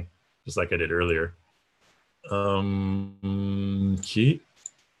everything, just like I did earlier. Key.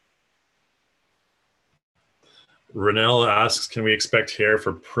 Renell asks, can we expect hair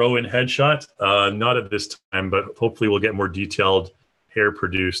for Pro in Headshot? Not at this time, but hopefully we'll get more detailed hair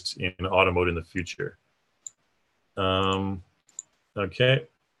produced in auto mode in the future. Okay.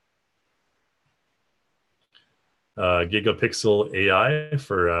 Gigapixel AI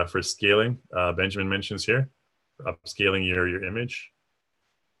for scaling. Benjamin mentions here, for upscaling your image.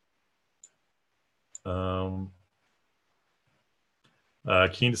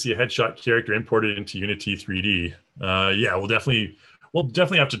 Keen to see a headshot character imported into Unity 3D. Yeah, we'll definitely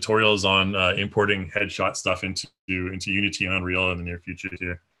have tutorials on importing headshot stuff into Unity and Unreal in the near future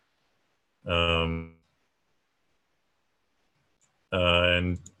too.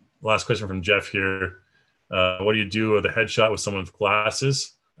 And last question from Jeff here. What do you do with a headshot with someone with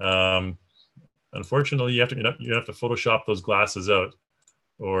glasses? unfortunately, you have to Photoshop those glasses out,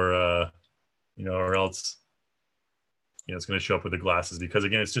 or or else it's going to show up with the glasses, because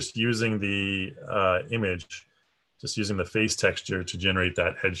again, it's just using the image, just using the face texture to generate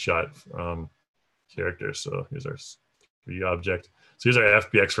that headshot character. So here's our 3D object. So here's our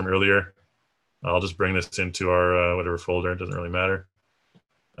FBX from earlier. I'll just bring this into our whatever folder. It doesn't really matter.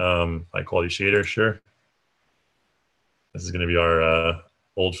 High quality shader, sure. This is going to be our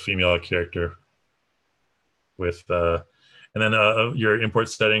old female character with, and then your import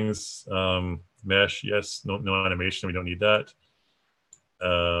settings, mesh, yes, no animation, we don't need that.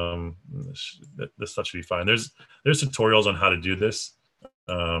 This stuff should be fine. There's tutorials on how to do this.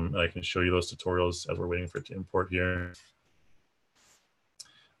 I can show you those tutorials as we're waiting for it to import here.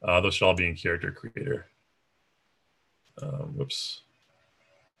 Those should all be in Character Creator. Whoops.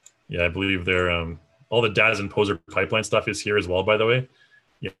 Yeah, I believe they're all the DAZ and Poser pipeline stuff is here as well, by the way.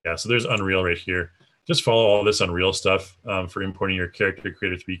 Yeah, so there's Unreal right here. Just follow all this Unreal stuff for importing your Character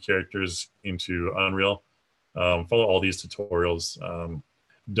Creator 3 characters into Unreal. Follow all these tutorials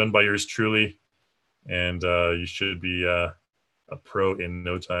done by yours truly, and you should be a pro in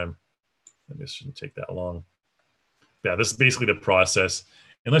no time. And this shouldn't take that long. Yeah, this is basically the process.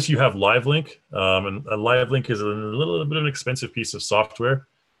 Unless you have LiveLink, and a LiveLink is a little bit of an expensive piece of software,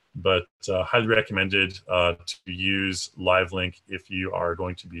 but highly recommended to use LiveLink if you are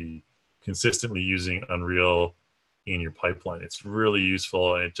going to be consistently using Unreal in your pipeline. It's really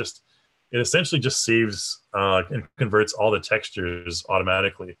useful, and it essentially just saves and converts all the textures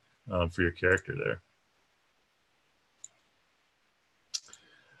automatically for your character there.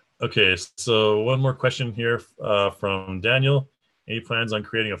 Okay, so one more question here from Daniel. Any plans on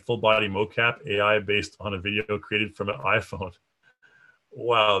creating a full body mocap AI based on a video created from an iPhone?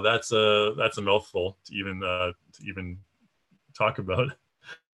 Wow, that's a mouthful to even talk about.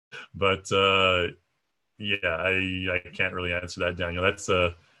 But yeah, I can't really answer that, Daniel. That's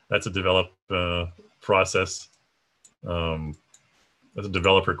a develop process. That's a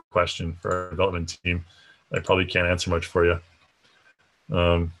developer question for our development team. I probably can't answer much for you.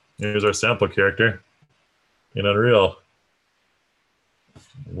 Here's our sample character in Unreal.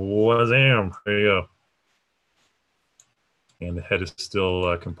 Wazam! There you go. And the head is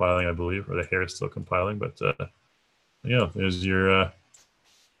still compiling, I believe, or the hair is still compiling. But yeah, there's your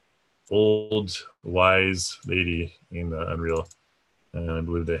old wise lady in Unreal, and I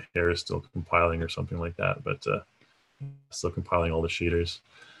believe the hair is still compiling or something like that. But still compiling all the shaders.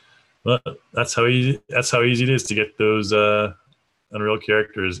 But that's how easy it is to get those Unreal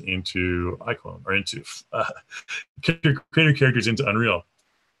characters into iClone, or into creator characters into Unreal.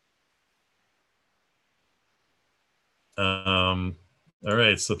 All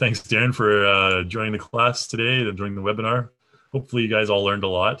right, so thanks, Darren, for joining the class today and joining the webinar. Hopefully you guys all learned a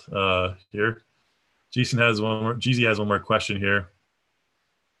lot here. Jason has one more, Jeezy has one more question here.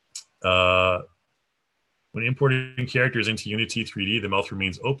 When importing characters into Unity 3D, the mouth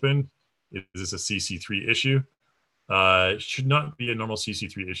remains open. Is this a CC3 issue? It should not be a normal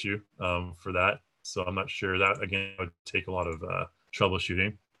CC3 issue for that. So I'm not sure. That, again, would take a lot of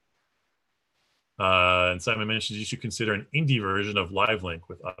troubleshooting. And Simon mentions you should consider an indie version of LiveLink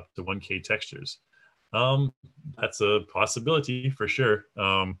with up to 1K textures. That's a possibility for sure.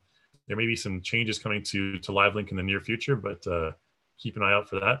 There may be some changes coming to LiveLink in the near future, but keep an eye out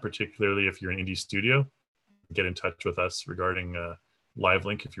for that, particularly if you're an indie studio. Get in touch with us regarding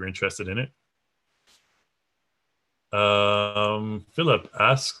LiveLink if you're interested in it. Philip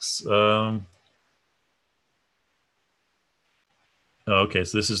asks, okay,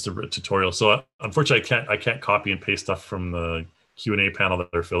 so this is the tutorial. So unfortunately, I can't copy and paste stuff from the Q&A panel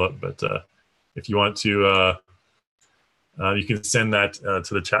there, Philip. But if you want to, you can send that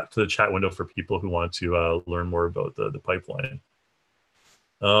to the chat window for people who want to learn more about the pipeline.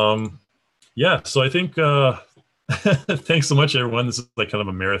 Yeah, so I think thanks so much, everyone. This is like kind of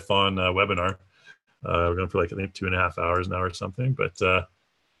a marathon webinar. We're going for like, I think, 2.5 hours now or something. But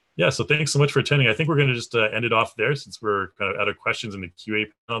yeah, so thanks so much for attending. I think we're going to just end it off there since we're kind of out of questions in the QA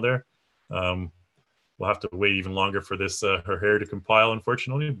panel there. We'll have to wait even longer for this her hair to compile,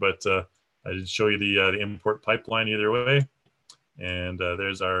 unfortunately. But I did show you the import pipeline either way. And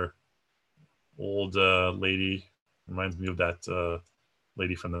there's our old lady. Reminds me of that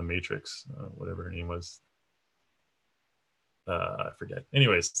lady from the Matrix, whatever her name was. I forget.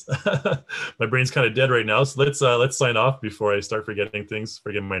 Anyways, my brain's kind of dead right now, so let's sign off before I start forgetting things,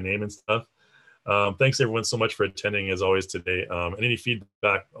 forgetting my name and stuff. Thanks everyone so much for attending as always today. And any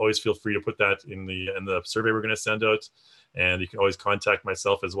feedback, always feel free to put that in the survey we're going to send out. And you can always contact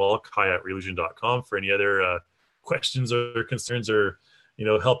myself as well, kai@reallusion.com, for any other questions or concerns or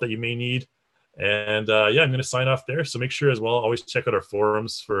help that you may need. And yeah, I'm going to sign off there. So make sure as well, always check out our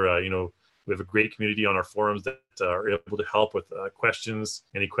forums for, we have a great community on our forums that are able to help with questions,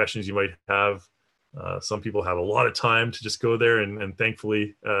 any questions you might have. Some people have a lot of time to just go there and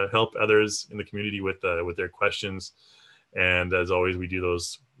thankfully help others in the community with their questions. And as always, we do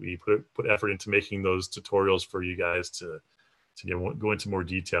those. We put effort into making those tutorials for you guys to go into more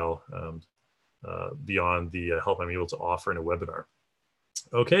detail beyond the help I'm able to offer in a webinar.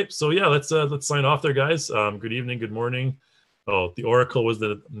 Okay, so yeah, let's sign off there, guys. Good evening, good morning. Oh, the Oracle was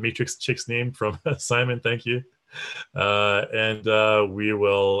the Matrix chick's name from Simon. Thank you. And we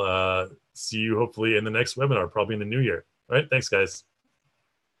will see you hopefully in the next webinar, probably in the new year. All right, thanks, guys.